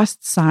the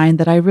lost sign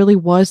that I really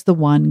was the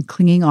one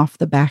clinging off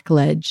the back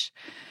ledge.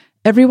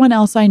 Everyone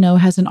else I know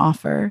has an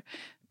offer,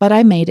 but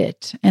I made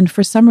it, and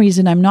for some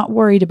reason I'm not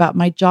worried about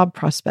my job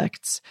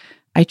prospects.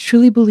 I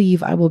truly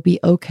believe I will be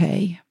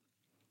okay.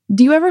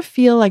 Do you ever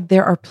feel like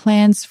there are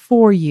plans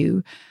for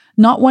you,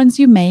 not ones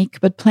you make,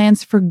 but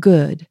plans for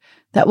good,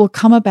 that will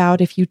come about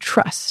if you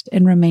trust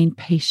and remain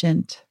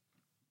patient?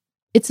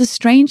 It's a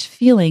strange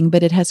feeling,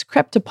 but it has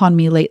crept upon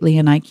me lately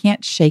and I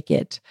can't shake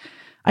it.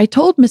 I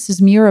told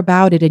Mrs. Muir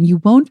about it, and you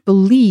won't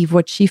believe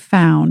what she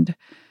found.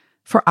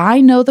 For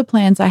I know the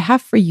plans I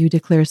have for you,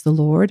 declares the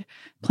Lord,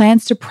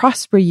 plans to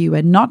prosper you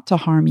and not to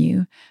harm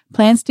you,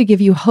 plans to give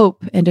you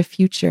hope and a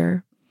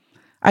future.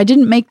 I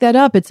didn't make that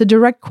up. It's a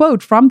direct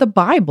quote from the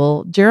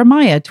Bible,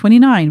 Jeremiah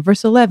 29,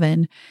 verse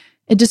 11.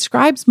 It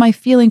describes my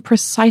feeling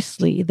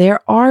precisely. There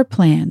are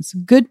plans,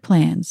 good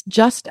plans,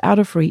 just out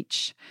of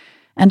reach.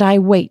 And I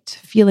wait,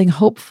 feeling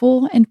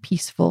hopeful and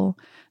peaceful,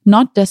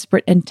 not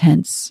desperate and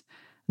tense.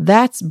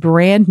 That's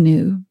brand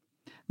new.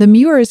 The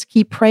Muirs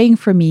keep praying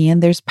for me,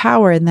 and there's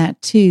power in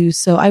that too,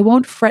 so I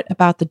won't fret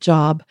about the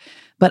job,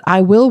 but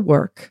I will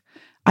work.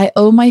 I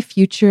owe my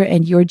future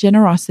and your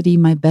generosity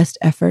my best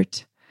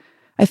effort.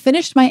 I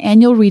finished my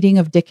annual reading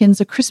of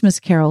Dickens' A Christmas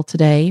Carol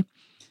today.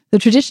 The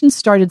tradition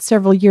started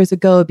several years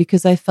ago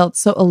because I felt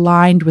so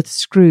aligned with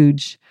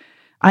Scrooge.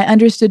 I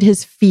understood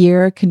his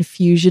fear,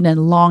 confusion,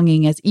 and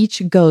longing as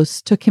each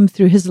ghost took him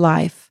through his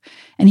life,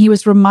 and he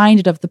was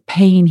reminded of the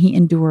pain he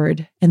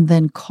endured and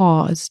then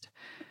caused.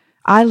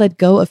 I let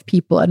go of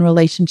people and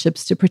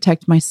relationships to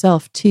protect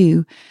myself,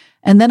 too,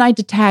 and then I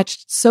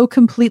detached so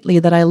completely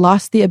that I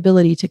lost the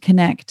ability to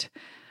connect.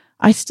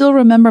 I still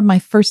remember my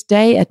first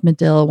day at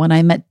Medill when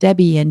I met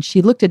Debbie, and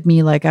she looked at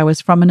me like I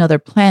was from another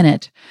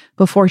planet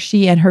before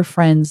she and her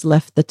friends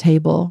left the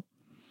table.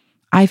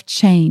 I've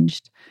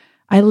changed.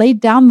 I laid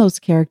down those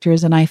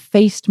characters and I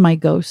faced my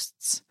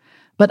ghosts.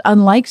 But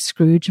unlike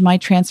Scrooge, my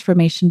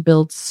transformation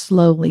builds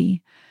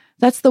slowly.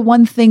 That's the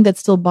one thing that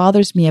still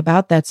bothers me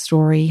about that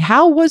story.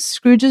 How was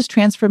Scrooge's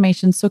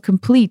transformation so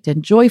complete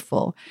and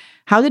joyful?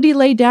 How did he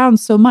lay down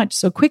so much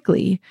so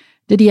quickly?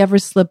 Did he ever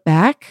slip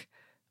back?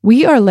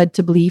 We are led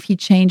to believe he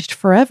changed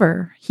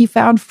forever. He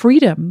found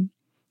freedom.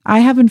 I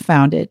haven't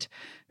found it.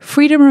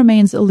 Freedom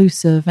remains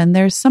elusive, and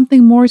there's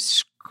something more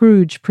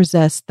Scrooge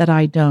possessed that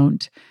I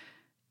don't.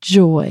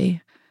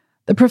 joy.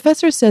 The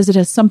professor says it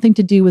has something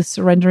to do with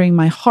surrendering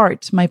my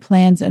heart, my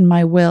plans, and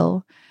my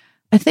will.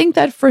 I think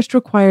that first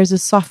requires a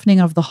softening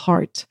of the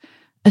heart,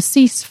 a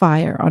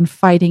ceasefire on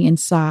fighting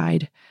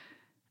inside.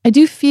 I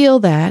do feel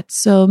that,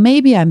 so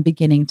maybe I'm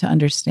beginning to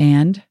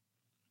understand.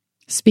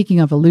 Speaking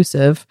of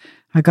elusive,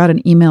 I got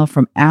an email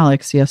from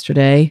Alex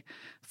yesterday.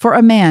 For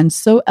a man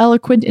so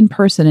eloquent in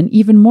person and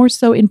even more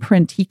so in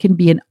print, he can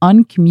be an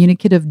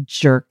uncommunicative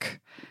jerk.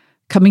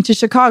 Coming to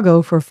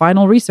Chicago for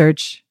final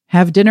research.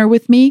 Have dinner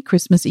with me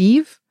Christmas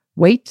Eve.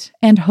 Wait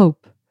and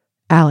hope.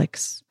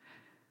 Alex.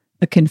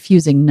 A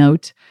confusing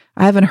note.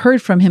 I haven't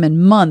heard from him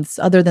in months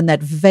other than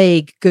that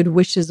vague good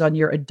wishes on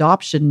your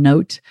adoption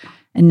note.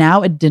 And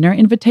now a dinner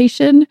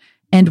invitation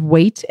and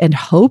wait and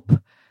hope.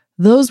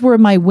 Those were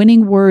my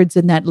winning words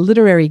in that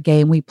literary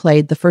game we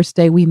played the first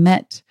day we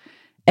met.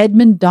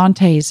 Edmond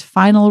Dante's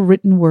final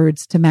written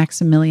words to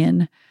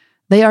Maximilian.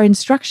 They are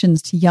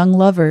instructions to young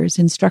lovers,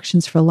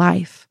 instructions for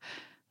life.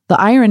 The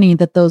irony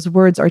that those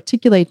words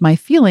articulate my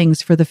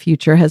feelings for the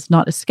future has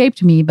not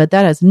escaped me, but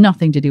that has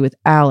nothing to do with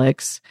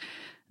Alex.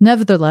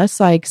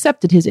 Nevertheless, I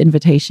accepted his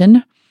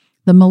invitation.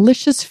 The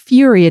malicious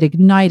fury it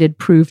ignited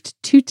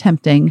proved too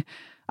tempting.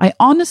 I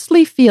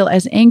honestly feel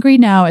as angry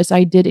now as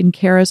I did in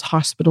Kara's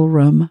hospital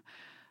room.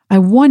 I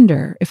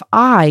wonder if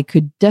I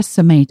could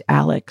decimate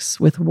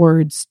Alex with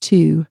words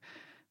too.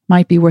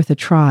 Might be worth a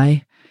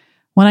try.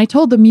 When I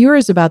told the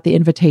Muirs about the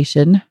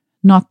invitation,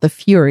 not the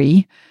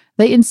fury,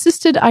 they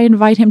insisted I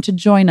invite him to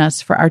join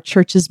us for our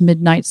church's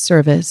midnight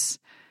service.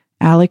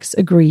 Alex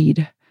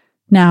agreed.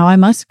 Now I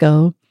must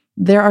go.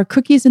 There are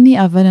cookies in the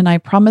oven, and I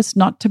promise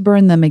not to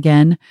burn them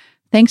again.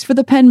 Thanks for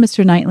the pen,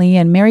 Mr. Knightley,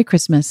 and Merry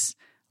Christmas.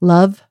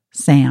 Love,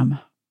 Sam.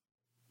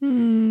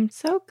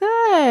 So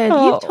good.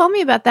 Oh. You've told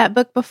me about that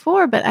book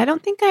before, but I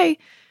don't think I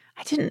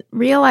didn't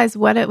realize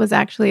what it was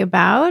actually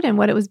about and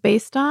what it was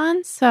based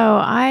on. So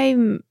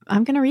I'm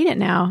going to read it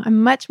now.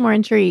 I'm much more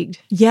intrigued.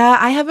 Yeah,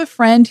 I have a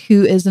friend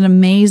who is an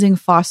amazing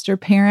foster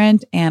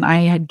parent, and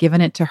I had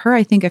given it to her,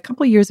 I think, a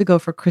couple of years ago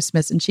for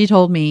Christmas, and she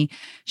told me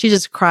she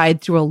just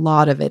cried through a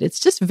lot of it. It's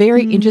just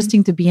very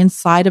interesting to be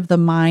inside of the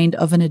mind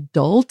of an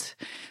adult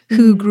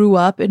who grew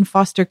up in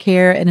foster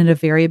care and in a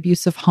very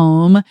abusive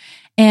home.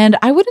 And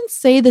I wouldn't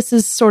say this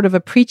is sort of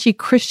a preachy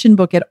Christian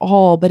book at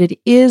all, but it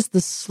is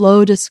the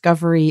slow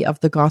discovery of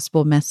the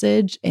gospel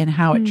message and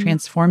how it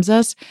transforms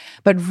us,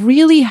 but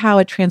really how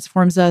it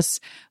transforms us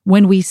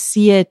when we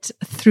see it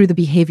through the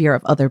behavior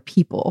of other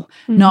people,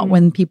 not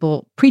when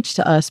people preach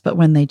to us, but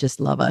when they just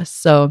love us.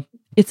 So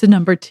it's a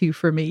number 2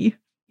 for me.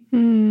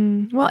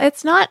 Well,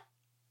 it's not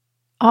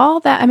all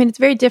that, I mean, it's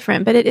very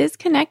different, but it is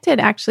connected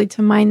actually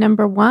to my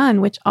number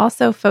 1, which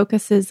also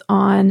focuses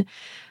on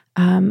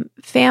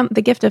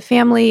the gift of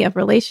family, of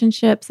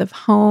relationships, of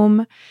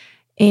home,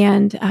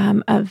 and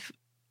of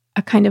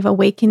a kind of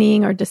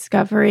awakening or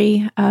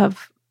discovery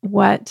of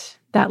what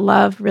that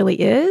love really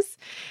is.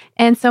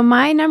 And so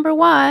my number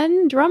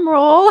 1, drum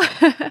roll, is,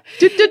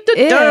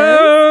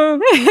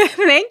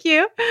 thank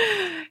you.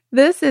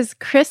 This is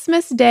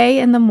Christmas Day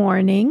in the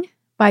Morning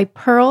by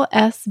Pearl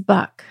S.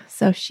 Buck.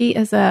 So she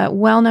is a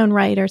well-known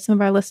writer. Some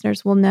of our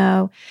listeners will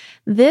know.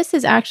 This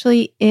is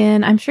actually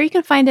I'm sure you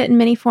can find it in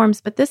many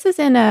forms, but this is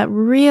in a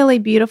really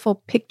beautiful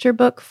picture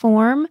book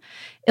form,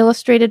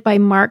 illustrated by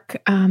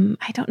Mark,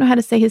 I don't know how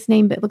to say his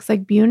name, but it looks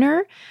like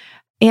Buhner.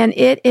 And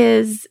it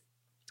is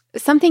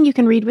something you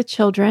can read with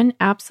children,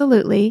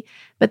 absolutely.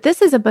 But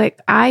this is a book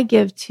I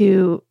give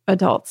to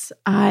adults.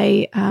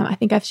 I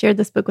think I've shared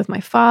this book with my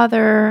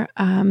father.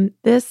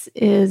 This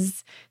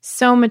is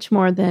so much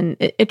more than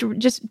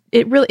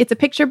it's a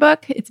picture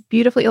book. It's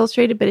beautifully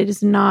illustrated, but it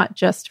is not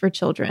just for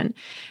children.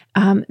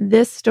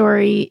 This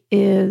story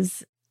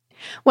is,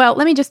 well,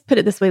 let me just put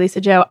it this way,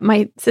 Lisa Jo.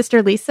 My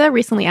sister Lisa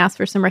recently asked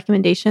for some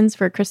recommendations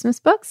for Christmas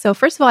books. So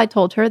first of all, I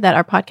told her that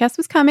our podcast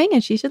was coming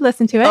and she should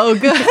listen to it. Oh,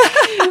 good.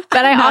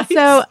 But I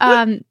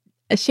also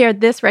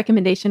shared this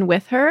recommendation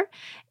with her.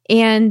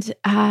 And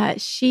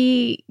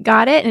she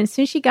got it. And as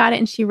soon as she got it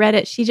and she read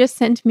it, she just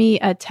sent me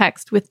a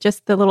text with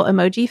just the little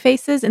emoji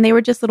faces. And they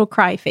were just little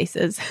cry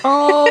faces.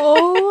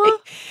 Oh.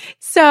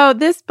 So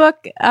this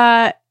book,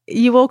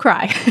 you will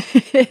cry.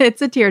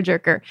 It's a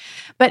tearjerker.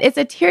 But it's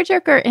a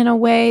tearjerker in a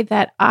way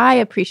that I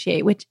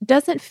appreciate, which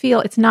doesn't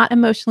feel, it's not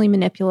emotionally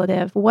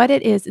manipulative. What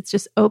it is, it's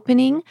just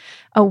opening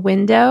a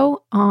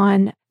window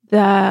on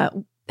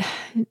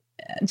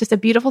just a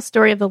beautiful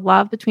story of the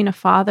love between a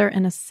father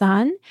and a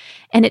son.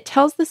 And it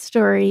tells the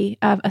story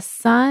of a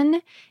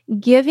son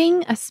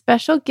giving a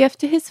special gift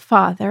to his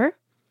father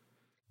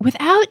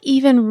without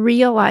even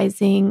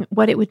realizing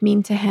what it would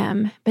mean to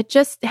him, but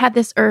just had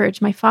this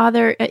urge. My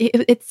father,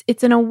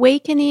 it's an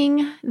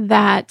awakening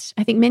that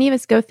I think many of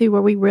us go through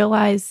where we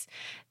realize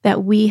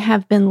that we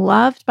have been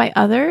loved by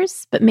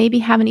others, but maybe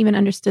haven't even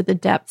understood the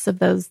depths of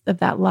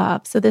that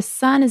love. So this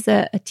son is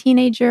a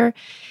teenager,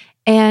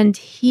 and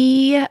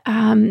he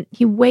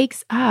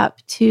wakes up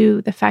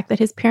to the fact that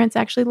his parents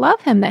actually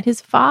love him, that his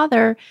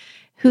father,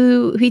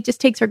 who he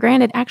just takes for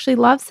granted actually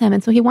loves him.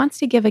 And so he wants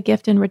to give a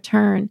gift in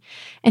return.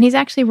 And he's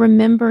actually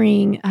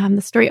remembering,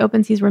 the story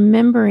opens, he's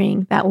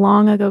remembering that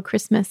long ago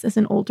Christmas as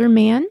an older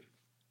man.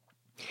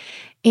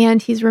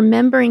 And he's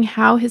remembering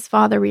how his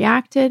father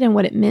reacted and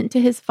what it meant to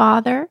his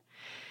father.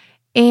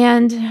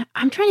 And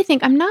I'm trying to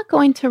think, I'm not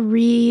going to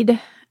read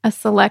a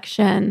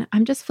selection.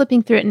 I'm just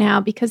flipping through it now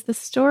because the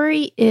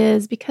story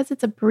is, because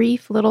it's a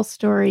brief little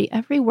story,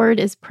 every word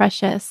is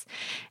precious.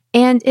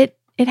 And it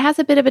has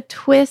a bit of a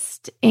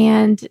twist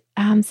and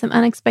some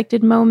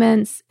unexpected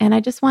moments. And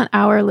I just want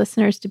our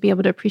listeners to be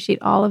able to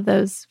appreciate all of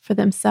those for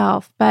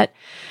themselves. But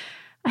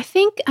I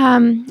think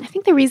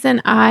the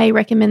reason I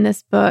recommend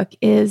this book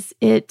is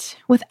it,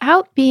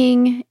 without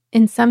being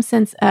in some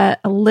sense a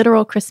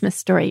literal Christmas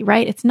story,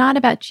 right? It's not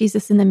about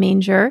Jesus in the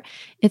manger.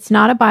 It's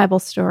not a Bible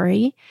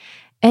story.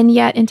 And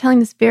yet, in telling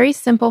this very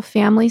simple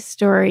family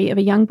story of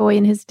a young boy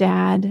and his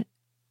dad,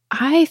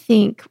 I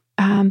think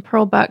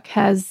Pearl Buck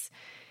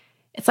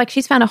it's like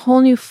she's found a whole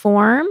new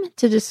form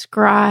to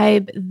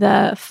describe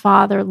the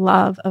father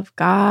love of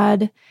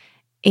God.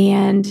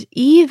 And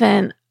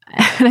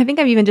I think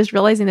I'm even just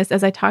realizing this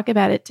as I talk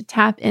about it, to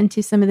tap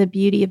into some of the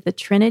beauty of the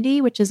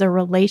Trinity, which is a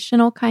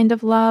relational kind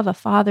of love, a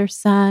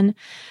father-son,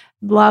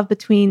 love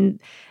between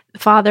the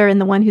Father and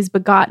the one who's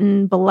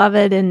begotten,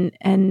 beloved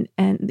and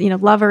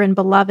lover and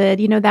beloved.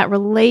 That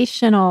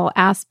relational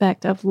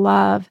aspect of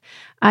love,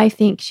 I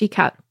think she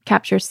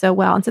captures so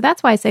well. And so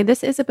that's why I say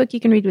this is a book you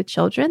can read with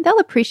children. They'll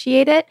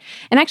appreciate it.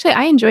 And actually,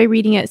 I enjoy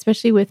reading it,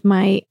 especially with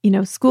my,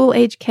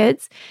 school-age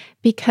kids,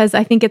 because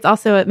I think it's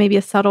also maybe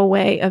a subtle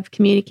way of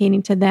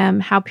communicating to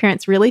them how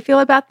parents really feel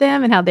about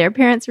them and how their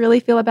parents really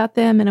feel about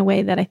them in a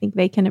way that I think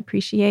they can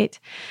appreciate.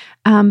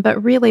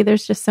 But really,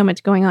 there's just so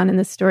much going on in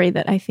this story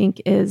that I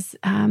think is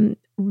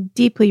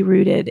deeply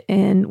rooted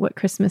in what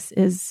Christmas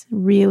is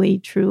really,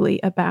 truly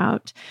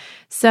about.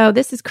 So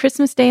this is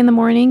Christmas Day in the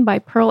Morning by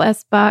Pearl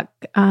S. Buck.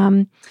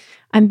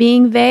 I'm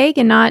being vague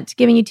and not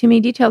giving you too many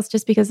details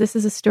just because this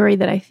is a story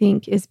that I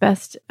think is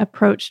best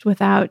approached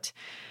without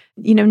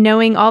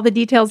knowing all the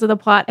details of the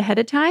plot ahead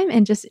of time,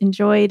 and just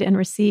enjoyed and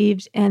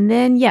received. And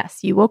then,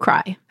 yes, you will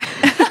cry.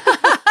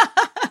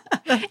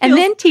 And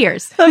then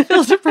tears. That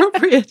feels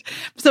appropriate.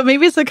 So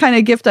maybe it's the kind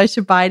of gift I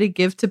should buy to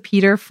give to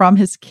Peter from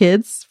his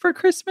kids for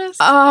Christmas.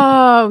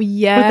 Oh,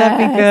 yes. Would that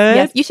be good?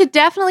 Yes. You should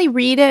definitely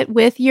read it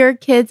with your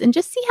kids and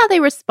just see how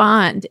they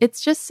respond.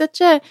 It's just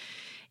such a...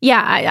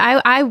 Yeah,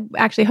 I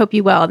actually hope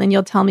you will. Then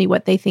you'll tell me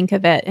what they think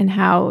of it and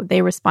how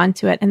they respond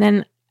to it. And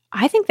then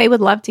I think they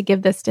would love to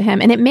give this to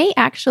him. And it may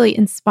actually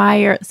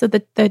inspire... So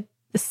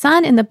the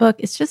son in the book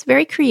is just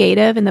very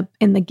creative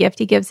in the gift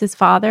he gives his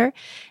father.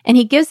 And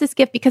he gives this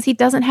gift because he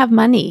doesn't have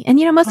money. And,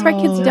 most of our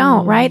kids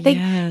don't, right? They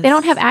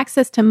don't have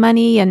access to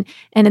money. And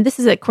this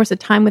is, of course, a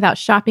time without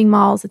shopping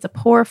malls. It's a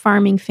poor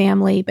farming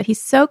family. But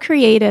he's so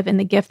creative in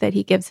the gift that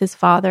he gives his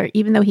father,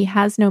 even though he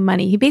has no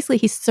money.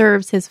 He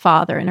serves his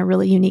father in a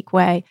really unique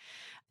way.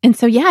 And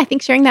so, yeah, I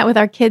think sharing that with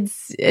our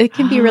kids, it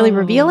can be really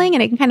revealing,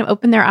 and it can kind of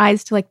open their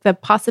eyes to the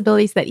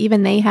possibilities that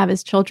even they have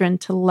as children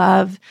to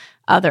love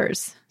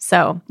others.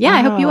 So, yeah,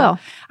 I hope you will.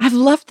 I've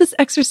loved this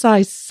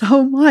exercise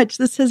so much.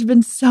 This has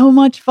been so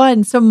much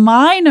fun. So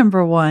my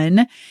number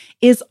one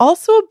is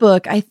also a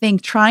book, I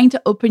think, trying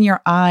to open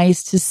your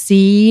eyes to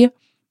see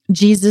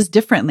Jesus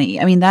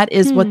differently. I mean, that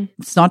is what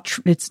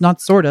it's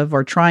not sort of,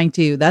 or trying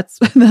to, that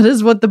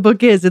is what the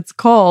book is. It's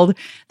called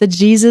The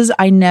Jesus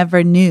I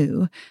Never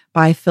Knew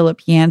by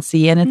Philip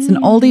Yancey. And it's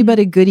an oldie but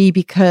a goodie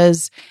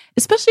because,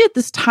 especially at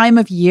this time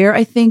of year,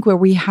 I think, where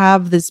we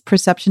have this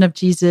perception of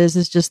Jesus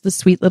as just the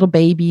sweet little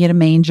baby in a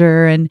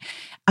manger. And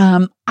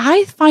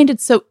I find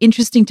it so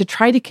interesting to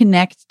try to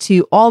connect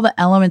to all the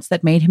elements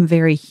that made him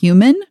very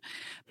human,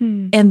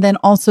 and then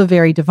also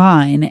very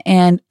divine.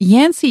 And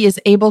Yancey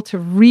is able to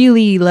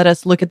really let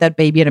us look at that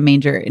baby in a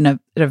manger in a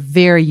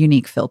very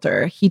unique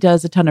filter. He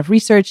does a ton of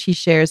research. He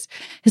shares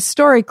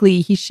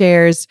historically,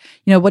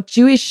 what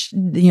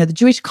the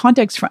Jewish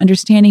context for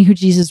understanding who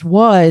Jesus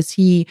was.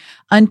 He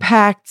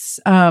unpacks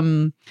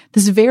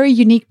this very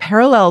unique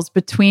parallels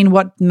between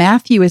what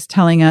Matthew is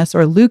telling us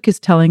or Luke is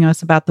telling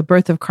us about the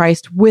birth of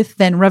Christ with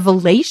then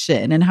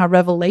Revelation, and how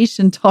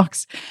Revelation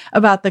talks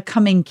about the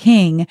coming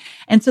king.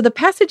 And so the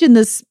passage in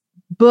this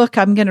book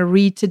I'm going to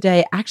read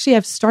today, actually,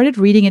 I've started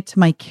reading it to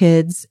my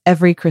kids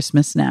every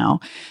Christmas now,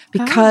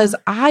 because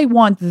I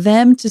want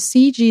them to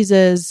see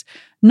Jesus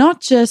not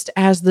just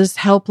as this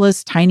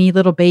helpless, tiny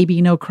little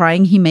baby,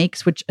 crying he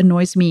makes, which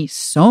annoys me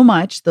so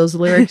much. Those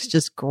lyrics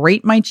just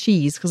grate my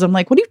cheese, because I'm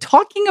like, what are you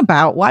talking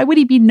about? Why would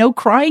he be no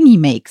crying he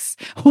makes?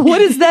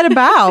 What is that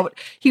about?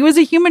 He was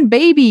a human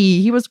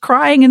baby. He was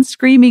crying and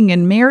screaming,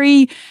 and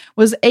Mary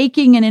was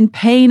aching and in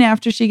pain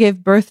after she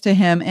gave birth to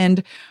him.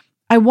 And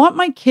I want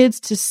my kids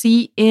to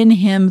see in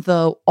him,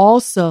 though,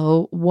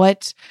 also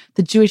what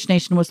the Jewish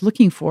nation was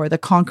looking for, the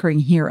conquering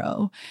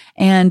hero.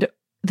 And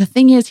the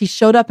thing is, he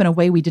showed up in a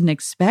way we didn't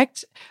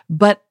expect,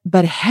 but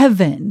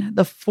heaven,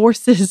 the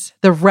forces,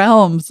 the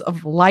realms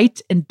of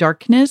light and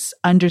darkness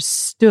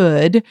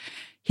understood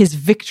his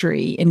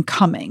victory in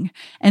coming.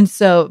 And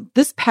so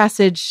this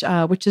passage,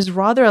 which is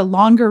rather a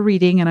longer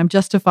reading, and I'm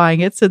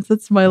justifying it since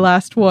it's my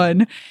last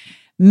one,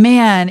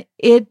 man,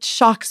 it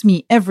shocks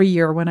me every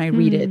year when I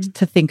read it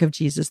to think of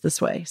Jesus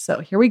this way. So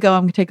here we go.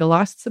 I'm going to take a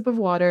last sip of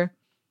water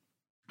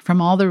from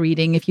all the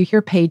reading. If you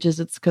hear pages,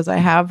 it's because I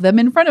have them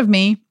in front of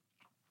me.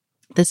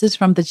 This is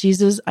from the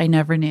Jesus I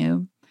Never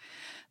Knew.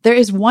 There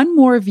is one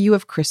more view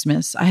of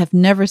Christmas I have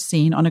never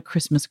seen on a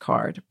Christmas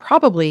card,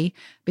 probably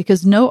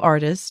because no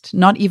artist,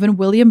 not even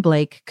William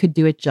Blake, could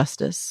do it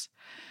justice.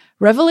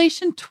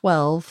 Revelation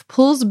 12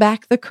 pulls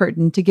back the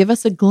curtain to give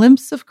us a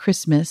glimpse of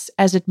Christmas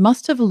as it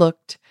must have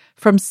looked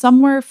from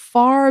somewhere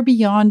far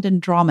beyond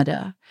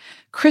Andromeda,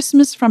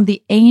 Christmas from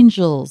the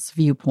angels'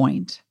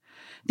 viewpoint.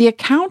 The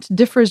account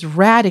differs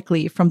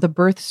radically from the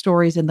birth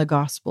stories in the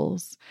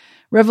Gospels.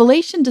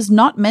 Revelation does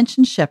not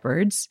mention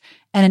shepherds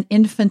and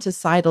an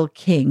infanticidal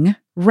king.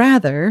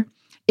 Rather,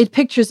 it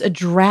pictures a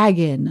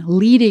dragon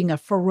leading a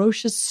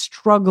ferocious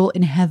struggle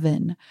in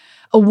heaven,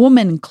 a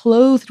woman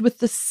clothed with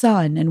the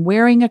sun and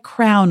wearing a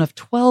crown of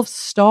 12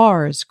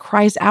 stars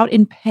cries out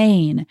in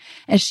pain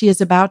as she is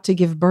about to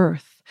give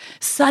birth.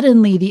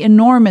 Suddenly, the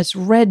enormous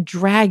red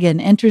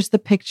dragon enters the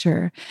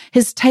picture,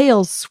 his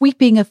tail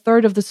sweeping a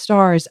third of the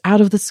stars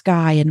out of the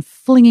sky and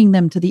flinging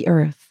them to the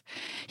earth.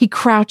 He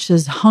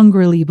crouches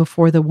hungrily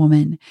before the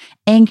woman,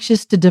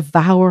 anxious to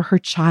devour her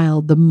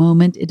child the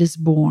moment it is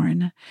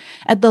born.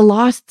 At the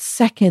last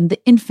second,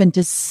 the infant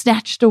is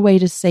snatched away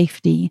to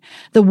safety.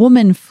 The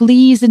woman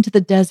flees into the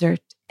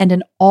desert, and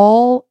an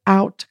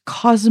all-out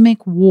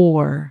cosmic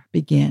war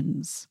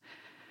begins.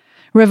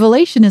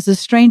 Revelation is a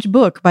strange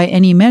book by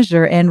any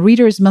measure, and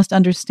readers must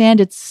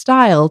understand its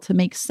style to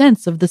make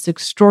sense of this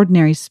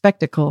extraordinary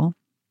spectacle.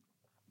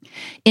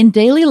 In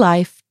daily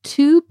life,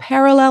 two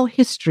parallel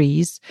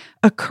histories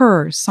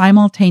occur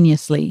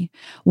simultaneously,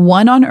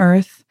 one on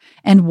earth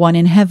and one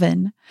in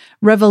heaven.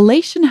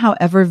 Revelation,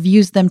 however,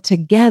 views them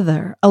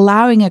together,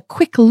 allowing a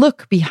quick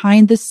look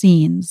behind the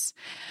scenes.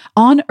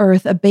 On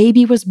earth, a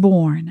baby was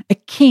born, a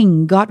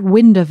king got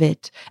wind of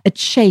it, a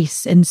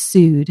chase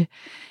ensued.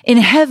 In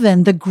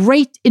heaven, the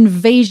great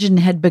invasion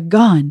had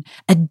begun,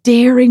 a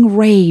daring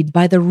raid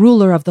by the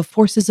ruler of the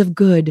forces of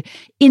good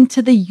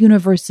into the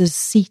universe's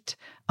seat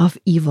of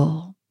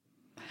evil.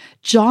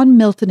 John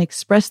Milton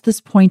expressed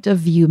this point of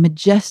view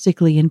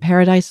majestically in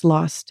Paradise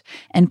Lost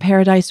and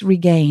Paradise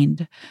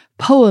Regained,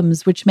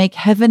 poems which make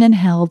heaven and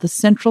hell the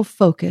central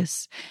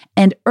focus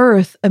and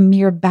earth a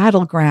mere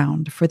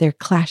battleground for their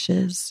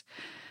clashes.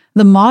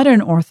 The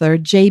modern author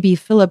J.B.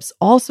 Phillips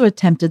also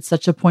attempted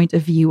such a point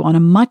of view on a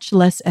much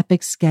less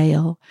epic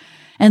scale.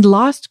 And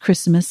last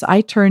Christmas,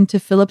 I turned to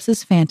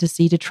Phillips's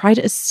fantasy to try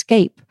to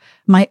escape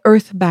my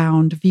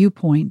earthbound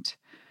viewpoint.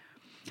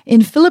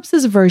 In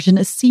Phillips's version,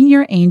 a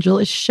senior angel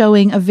is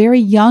showing a very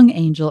young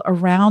angel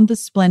around the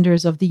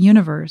splendors of the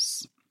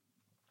universe.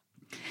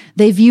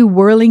 They view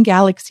whirling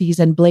galaxies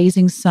and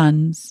blazing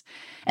suns,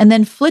 and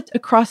then flit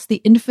across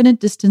the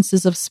infinite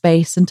distances of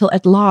space until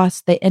at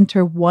last they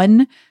enter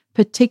one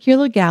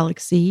particular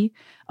galaxy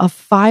of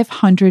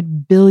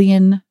 500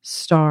 billion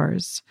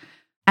stars.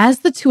 As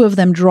the two of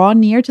them draw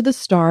near to the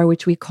star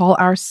which we call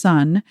our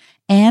sun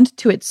and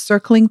to its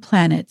circling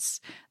planets,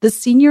 the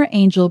senior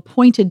angel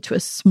pointed to a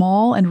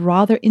small and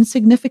rather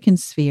insignificant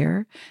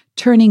sphere,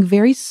 turning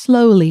very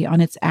slowly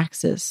on its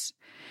axis.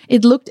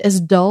 It looked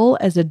as dull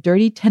as a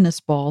dirty tennis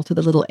ball to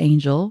the little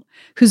angel,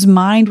 whose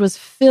mind was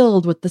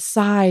filled with the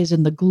size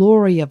and the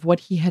glory of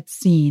what he had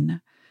seen.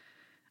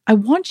 "I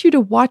want you to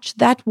watch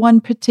that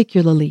one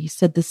particularly,"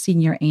 said the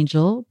senior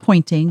angel,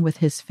 pointing with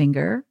his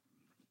finger.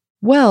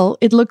 "Well,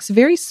 it looks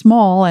very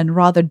small and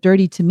rather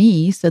dirty to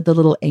me," said the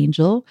little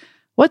angel.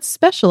 "What's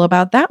special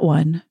about that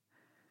one?"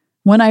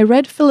 When I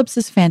read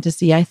Phillips's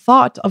fantasy, I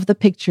thought of the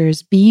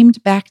pictures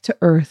beamed back to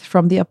Earth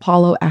from the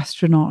Apollo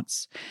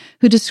astronauts,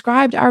 who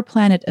described our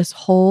planet as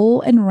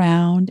whole and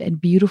round and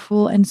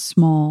beautiful and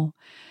small,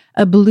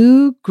 a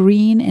blue,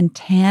 green, and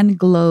tan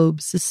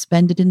globe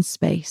suspended in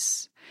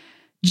space.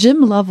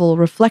 Jim Lovell,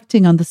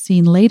 reflecting on the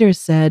scene later,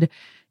 said,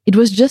 "It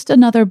was just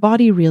another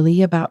body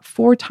really, about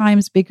 4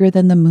 times bigger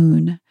than the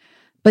moon.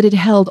 But it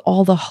held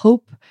all the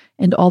hope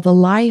and all the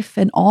life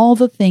and all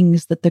the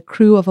things that the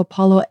crew of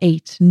Apollo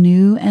 8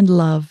 knew and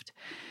loved.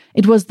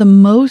 It was the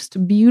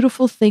most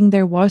beautiful thing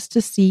there was to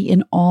see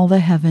in all the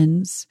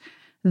heavens.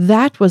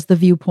 That was the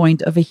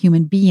viewpoint of a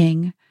human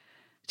being.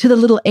 To the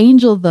little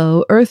angel,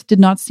 though, Earth did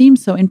not seem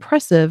so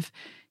impressive.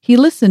 He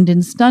listened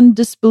in stunned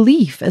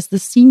disbelief as the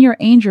senior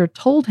angel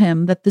told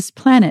him that this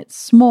planet,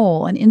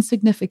 small and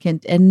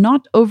insignificant and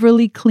not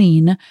overly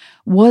clean,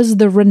 was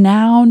the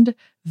renowned,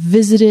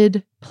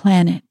 visited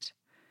planet.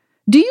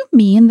 Do you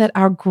mean that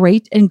our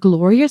great and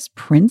glorious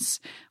prince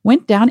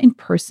went down in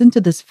person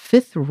to this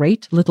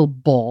fifth-rate little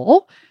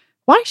ball?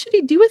 Why should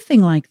he do a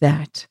thing like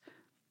that?"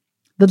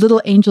 The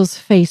little angel's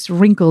face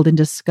wrinkled in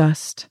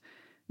disgust.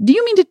 "Do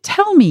you mean to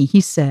tell me,"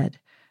 he said,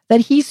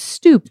 "that he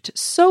stooped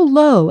so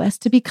low as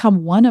to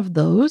become one of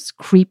those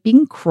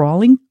creeping,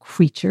 crawling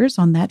creatures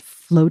on that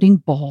floating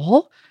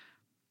ball?"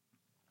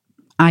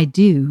 "I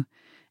do.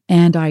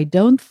 And I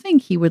don't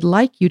think he would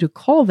like you to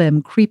call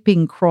them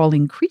creeping,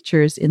 crawling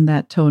creatures in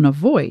that tone of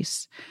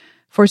voice.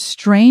 For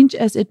strange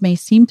as it may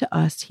seem to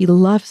us, he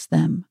loves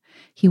them.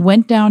 He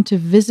went down to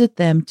visit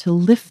them, to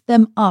lift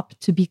them up,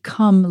 to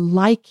become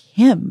like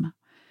him.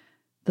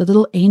 The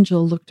little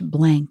angel looked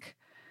blank.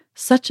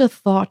 Such a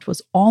thought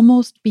was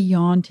almost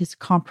beyond his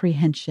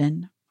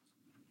comprehension.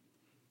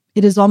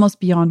 It is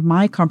almost beyond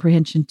my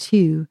comprehension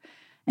too,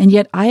 and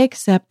yet I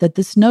accept that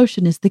this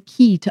notion is the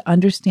key to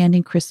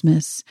understanding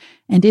Christmas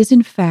and is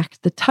in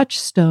fact the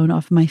touchstone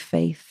of my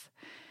faith.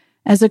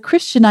 As a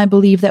Christian, I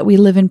believe that we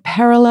live in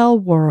parallel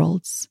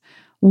worlds.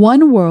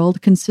 One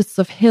world consists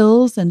of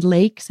hills and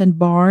lakes and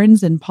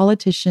barns and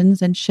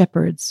politicians and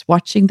shepherds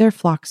watching their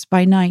flocks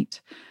by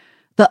night.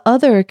 The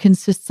other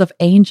consists of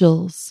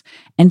angels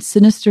and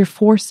sinister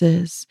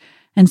forces,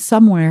 and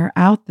somewhere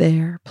out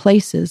there,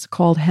 places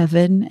called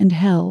heaven and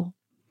hell.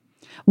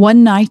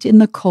 One night in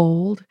the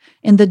cold,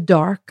 in the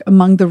dark,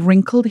 among the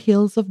wrinkled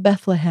hills of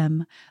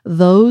Bethlehem,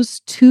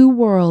 those two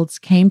worlds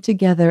came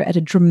together at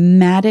a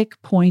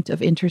dramatic point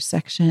of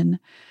intersection.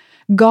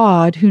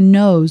 God, who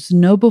knows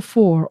no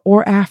before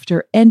or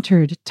after,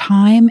 entered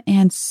time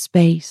and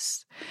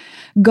space.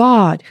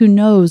 God, who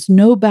knows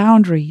no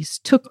boundaries,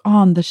 took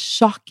on the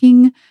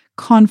shocking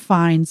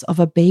confines of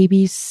a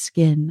baby's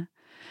skin,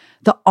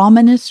 the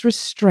ominous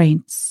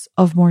restraints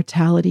of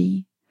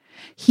mortality.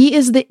 He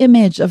is the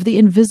image of the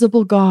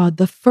invisible God,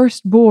 the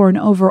firstborn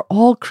over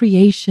all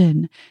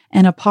creation,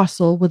 an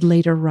apostle would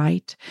later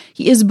write.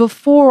 He is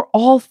before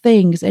all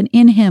things, and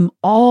in him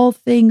all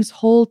things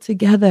hold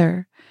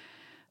together.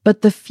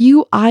 But the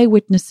few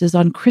eyewitnesses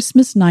on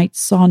Christmas night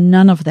saw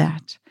none of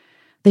that.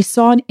 They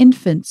saw an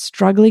infant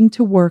struggling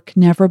to work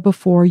never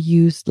before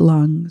used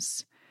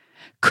lungs.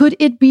 Could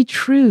it be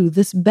true,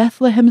 this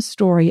Bethlehem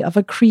story of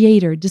a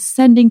creator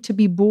descending to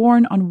be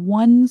born on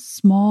one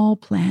small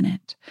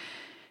planet?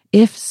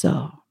 If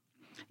so,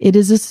 it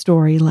is a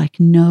story like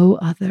no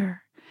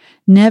other.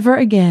 Never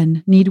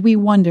again need we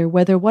wonder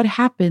whether what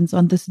happens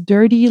on this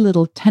dirty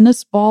little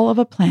tennis ball of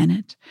a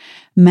planet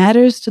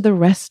matters to the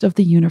rest of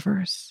the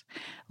universe.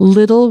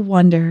 Little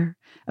wonder,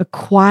 a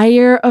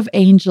choir of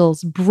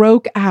angels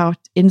broke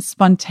out in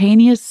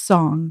spontaneous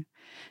song,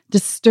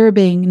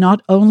 disturbing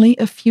not only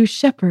a few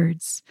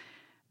shepherds,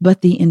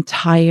 but the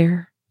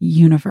entire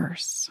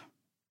universe.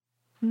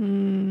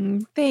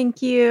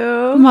 Thank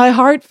you. My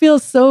heart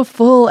feels so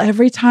full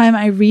every time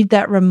I read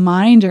that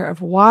reminder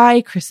of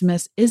why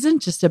Christmas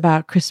isn't just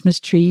about Christmas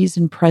trees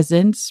and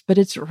presents, but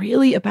it's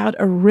really about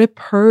a rip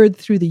heard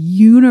through the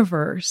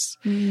universe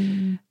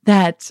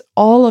that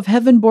all of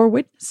heaven bore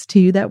witness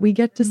to, that we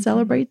get to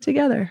celebrate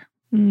together.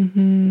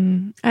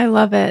 I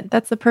love it.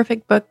 That's the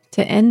perfect book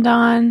to end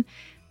on.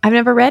 I've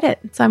never read it,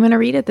 so I'm going to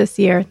read it this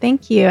year.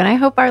 Thank you. And I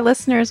hope our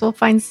listeners will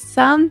find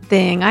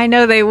something, I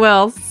know they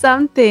will,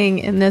 something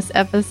in this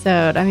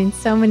episode. I mean,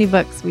 so many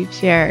books we've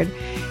shared.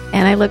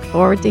 And I look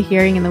forward to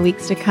hearing in the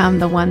weeks to come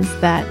the ones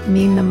that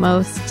mean the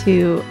most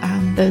to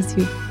those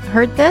who've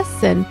heard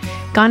this and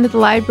gone to the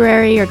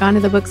library or gone to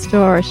the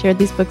bookstore or shared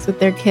these books with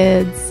their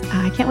kids.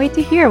 I can't wait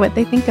to hear what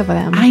they think of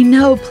them. I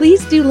know.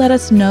 Please do let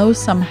us know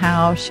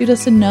somehow. Shoot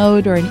us a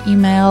note or an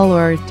email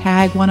or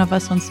tag one of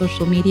us on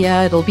social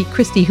media. It'll be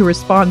Christy who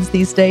responds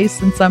these days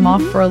since I'm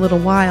off for a little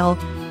while.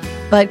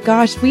 But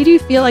gosh, we do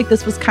feel like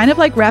this was kind of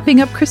like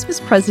wrapping up Christmas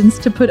presents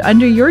to put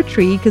under your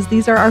tree because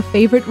these are our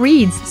favorite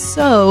reads.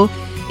 So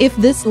if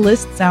this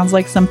list sounds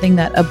like something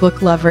that a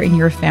book lover in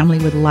your family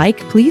would like,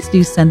 please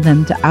do send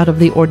them to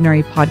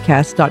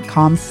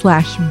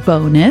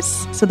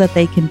outoftheordinarypodcast.com/bonus so that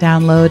they can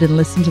download and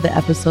listen to the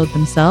episode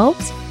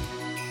themselves.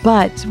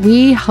 But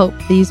we hope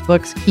these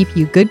books keep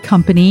you good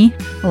company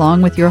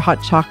along with your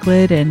hot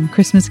chocolate and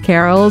Christmas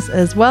carols,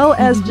 as well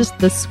as just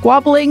the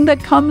squabbling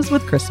that comes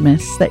with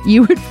Christmas, that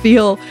you would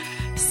feel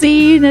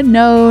seen and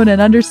known and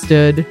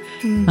understood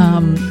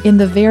in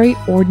the very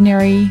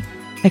ordinary,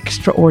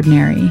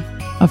 extraordinary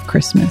of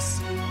Christmas.